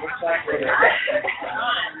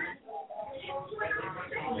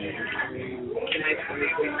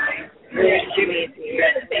 There's Jimmy.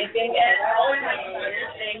 You're the same thing as all the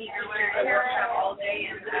thing. You're all day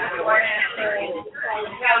and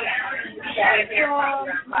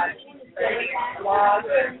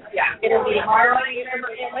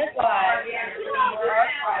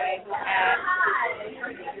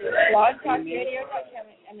blogtalkradio.com,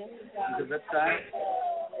 and this is the website.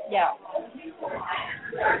 yeah.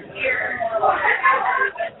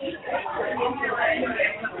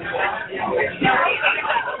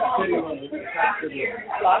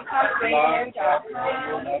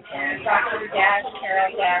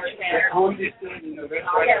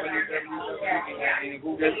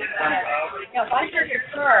 Now, if I have your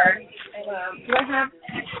card, do I have?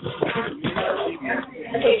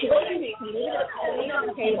 Okay, if you look at me, can you leave it on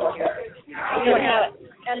the table here? You don't have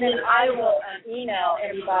it. And then I will email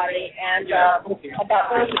everybody and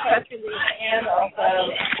about those press release and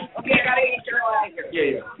also. Okay, I gotta get your line here.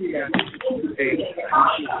 Yeah.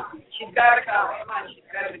 She's gotta go. Come on, she's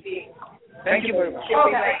gotta be. Thank you very much.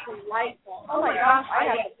 Okay. Delightful. Oh my gosh, I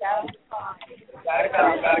have to go. Gotta go.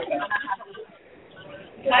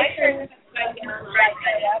 Can I turn this mic on right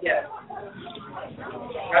now? Yeah.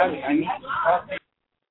 I need coffee.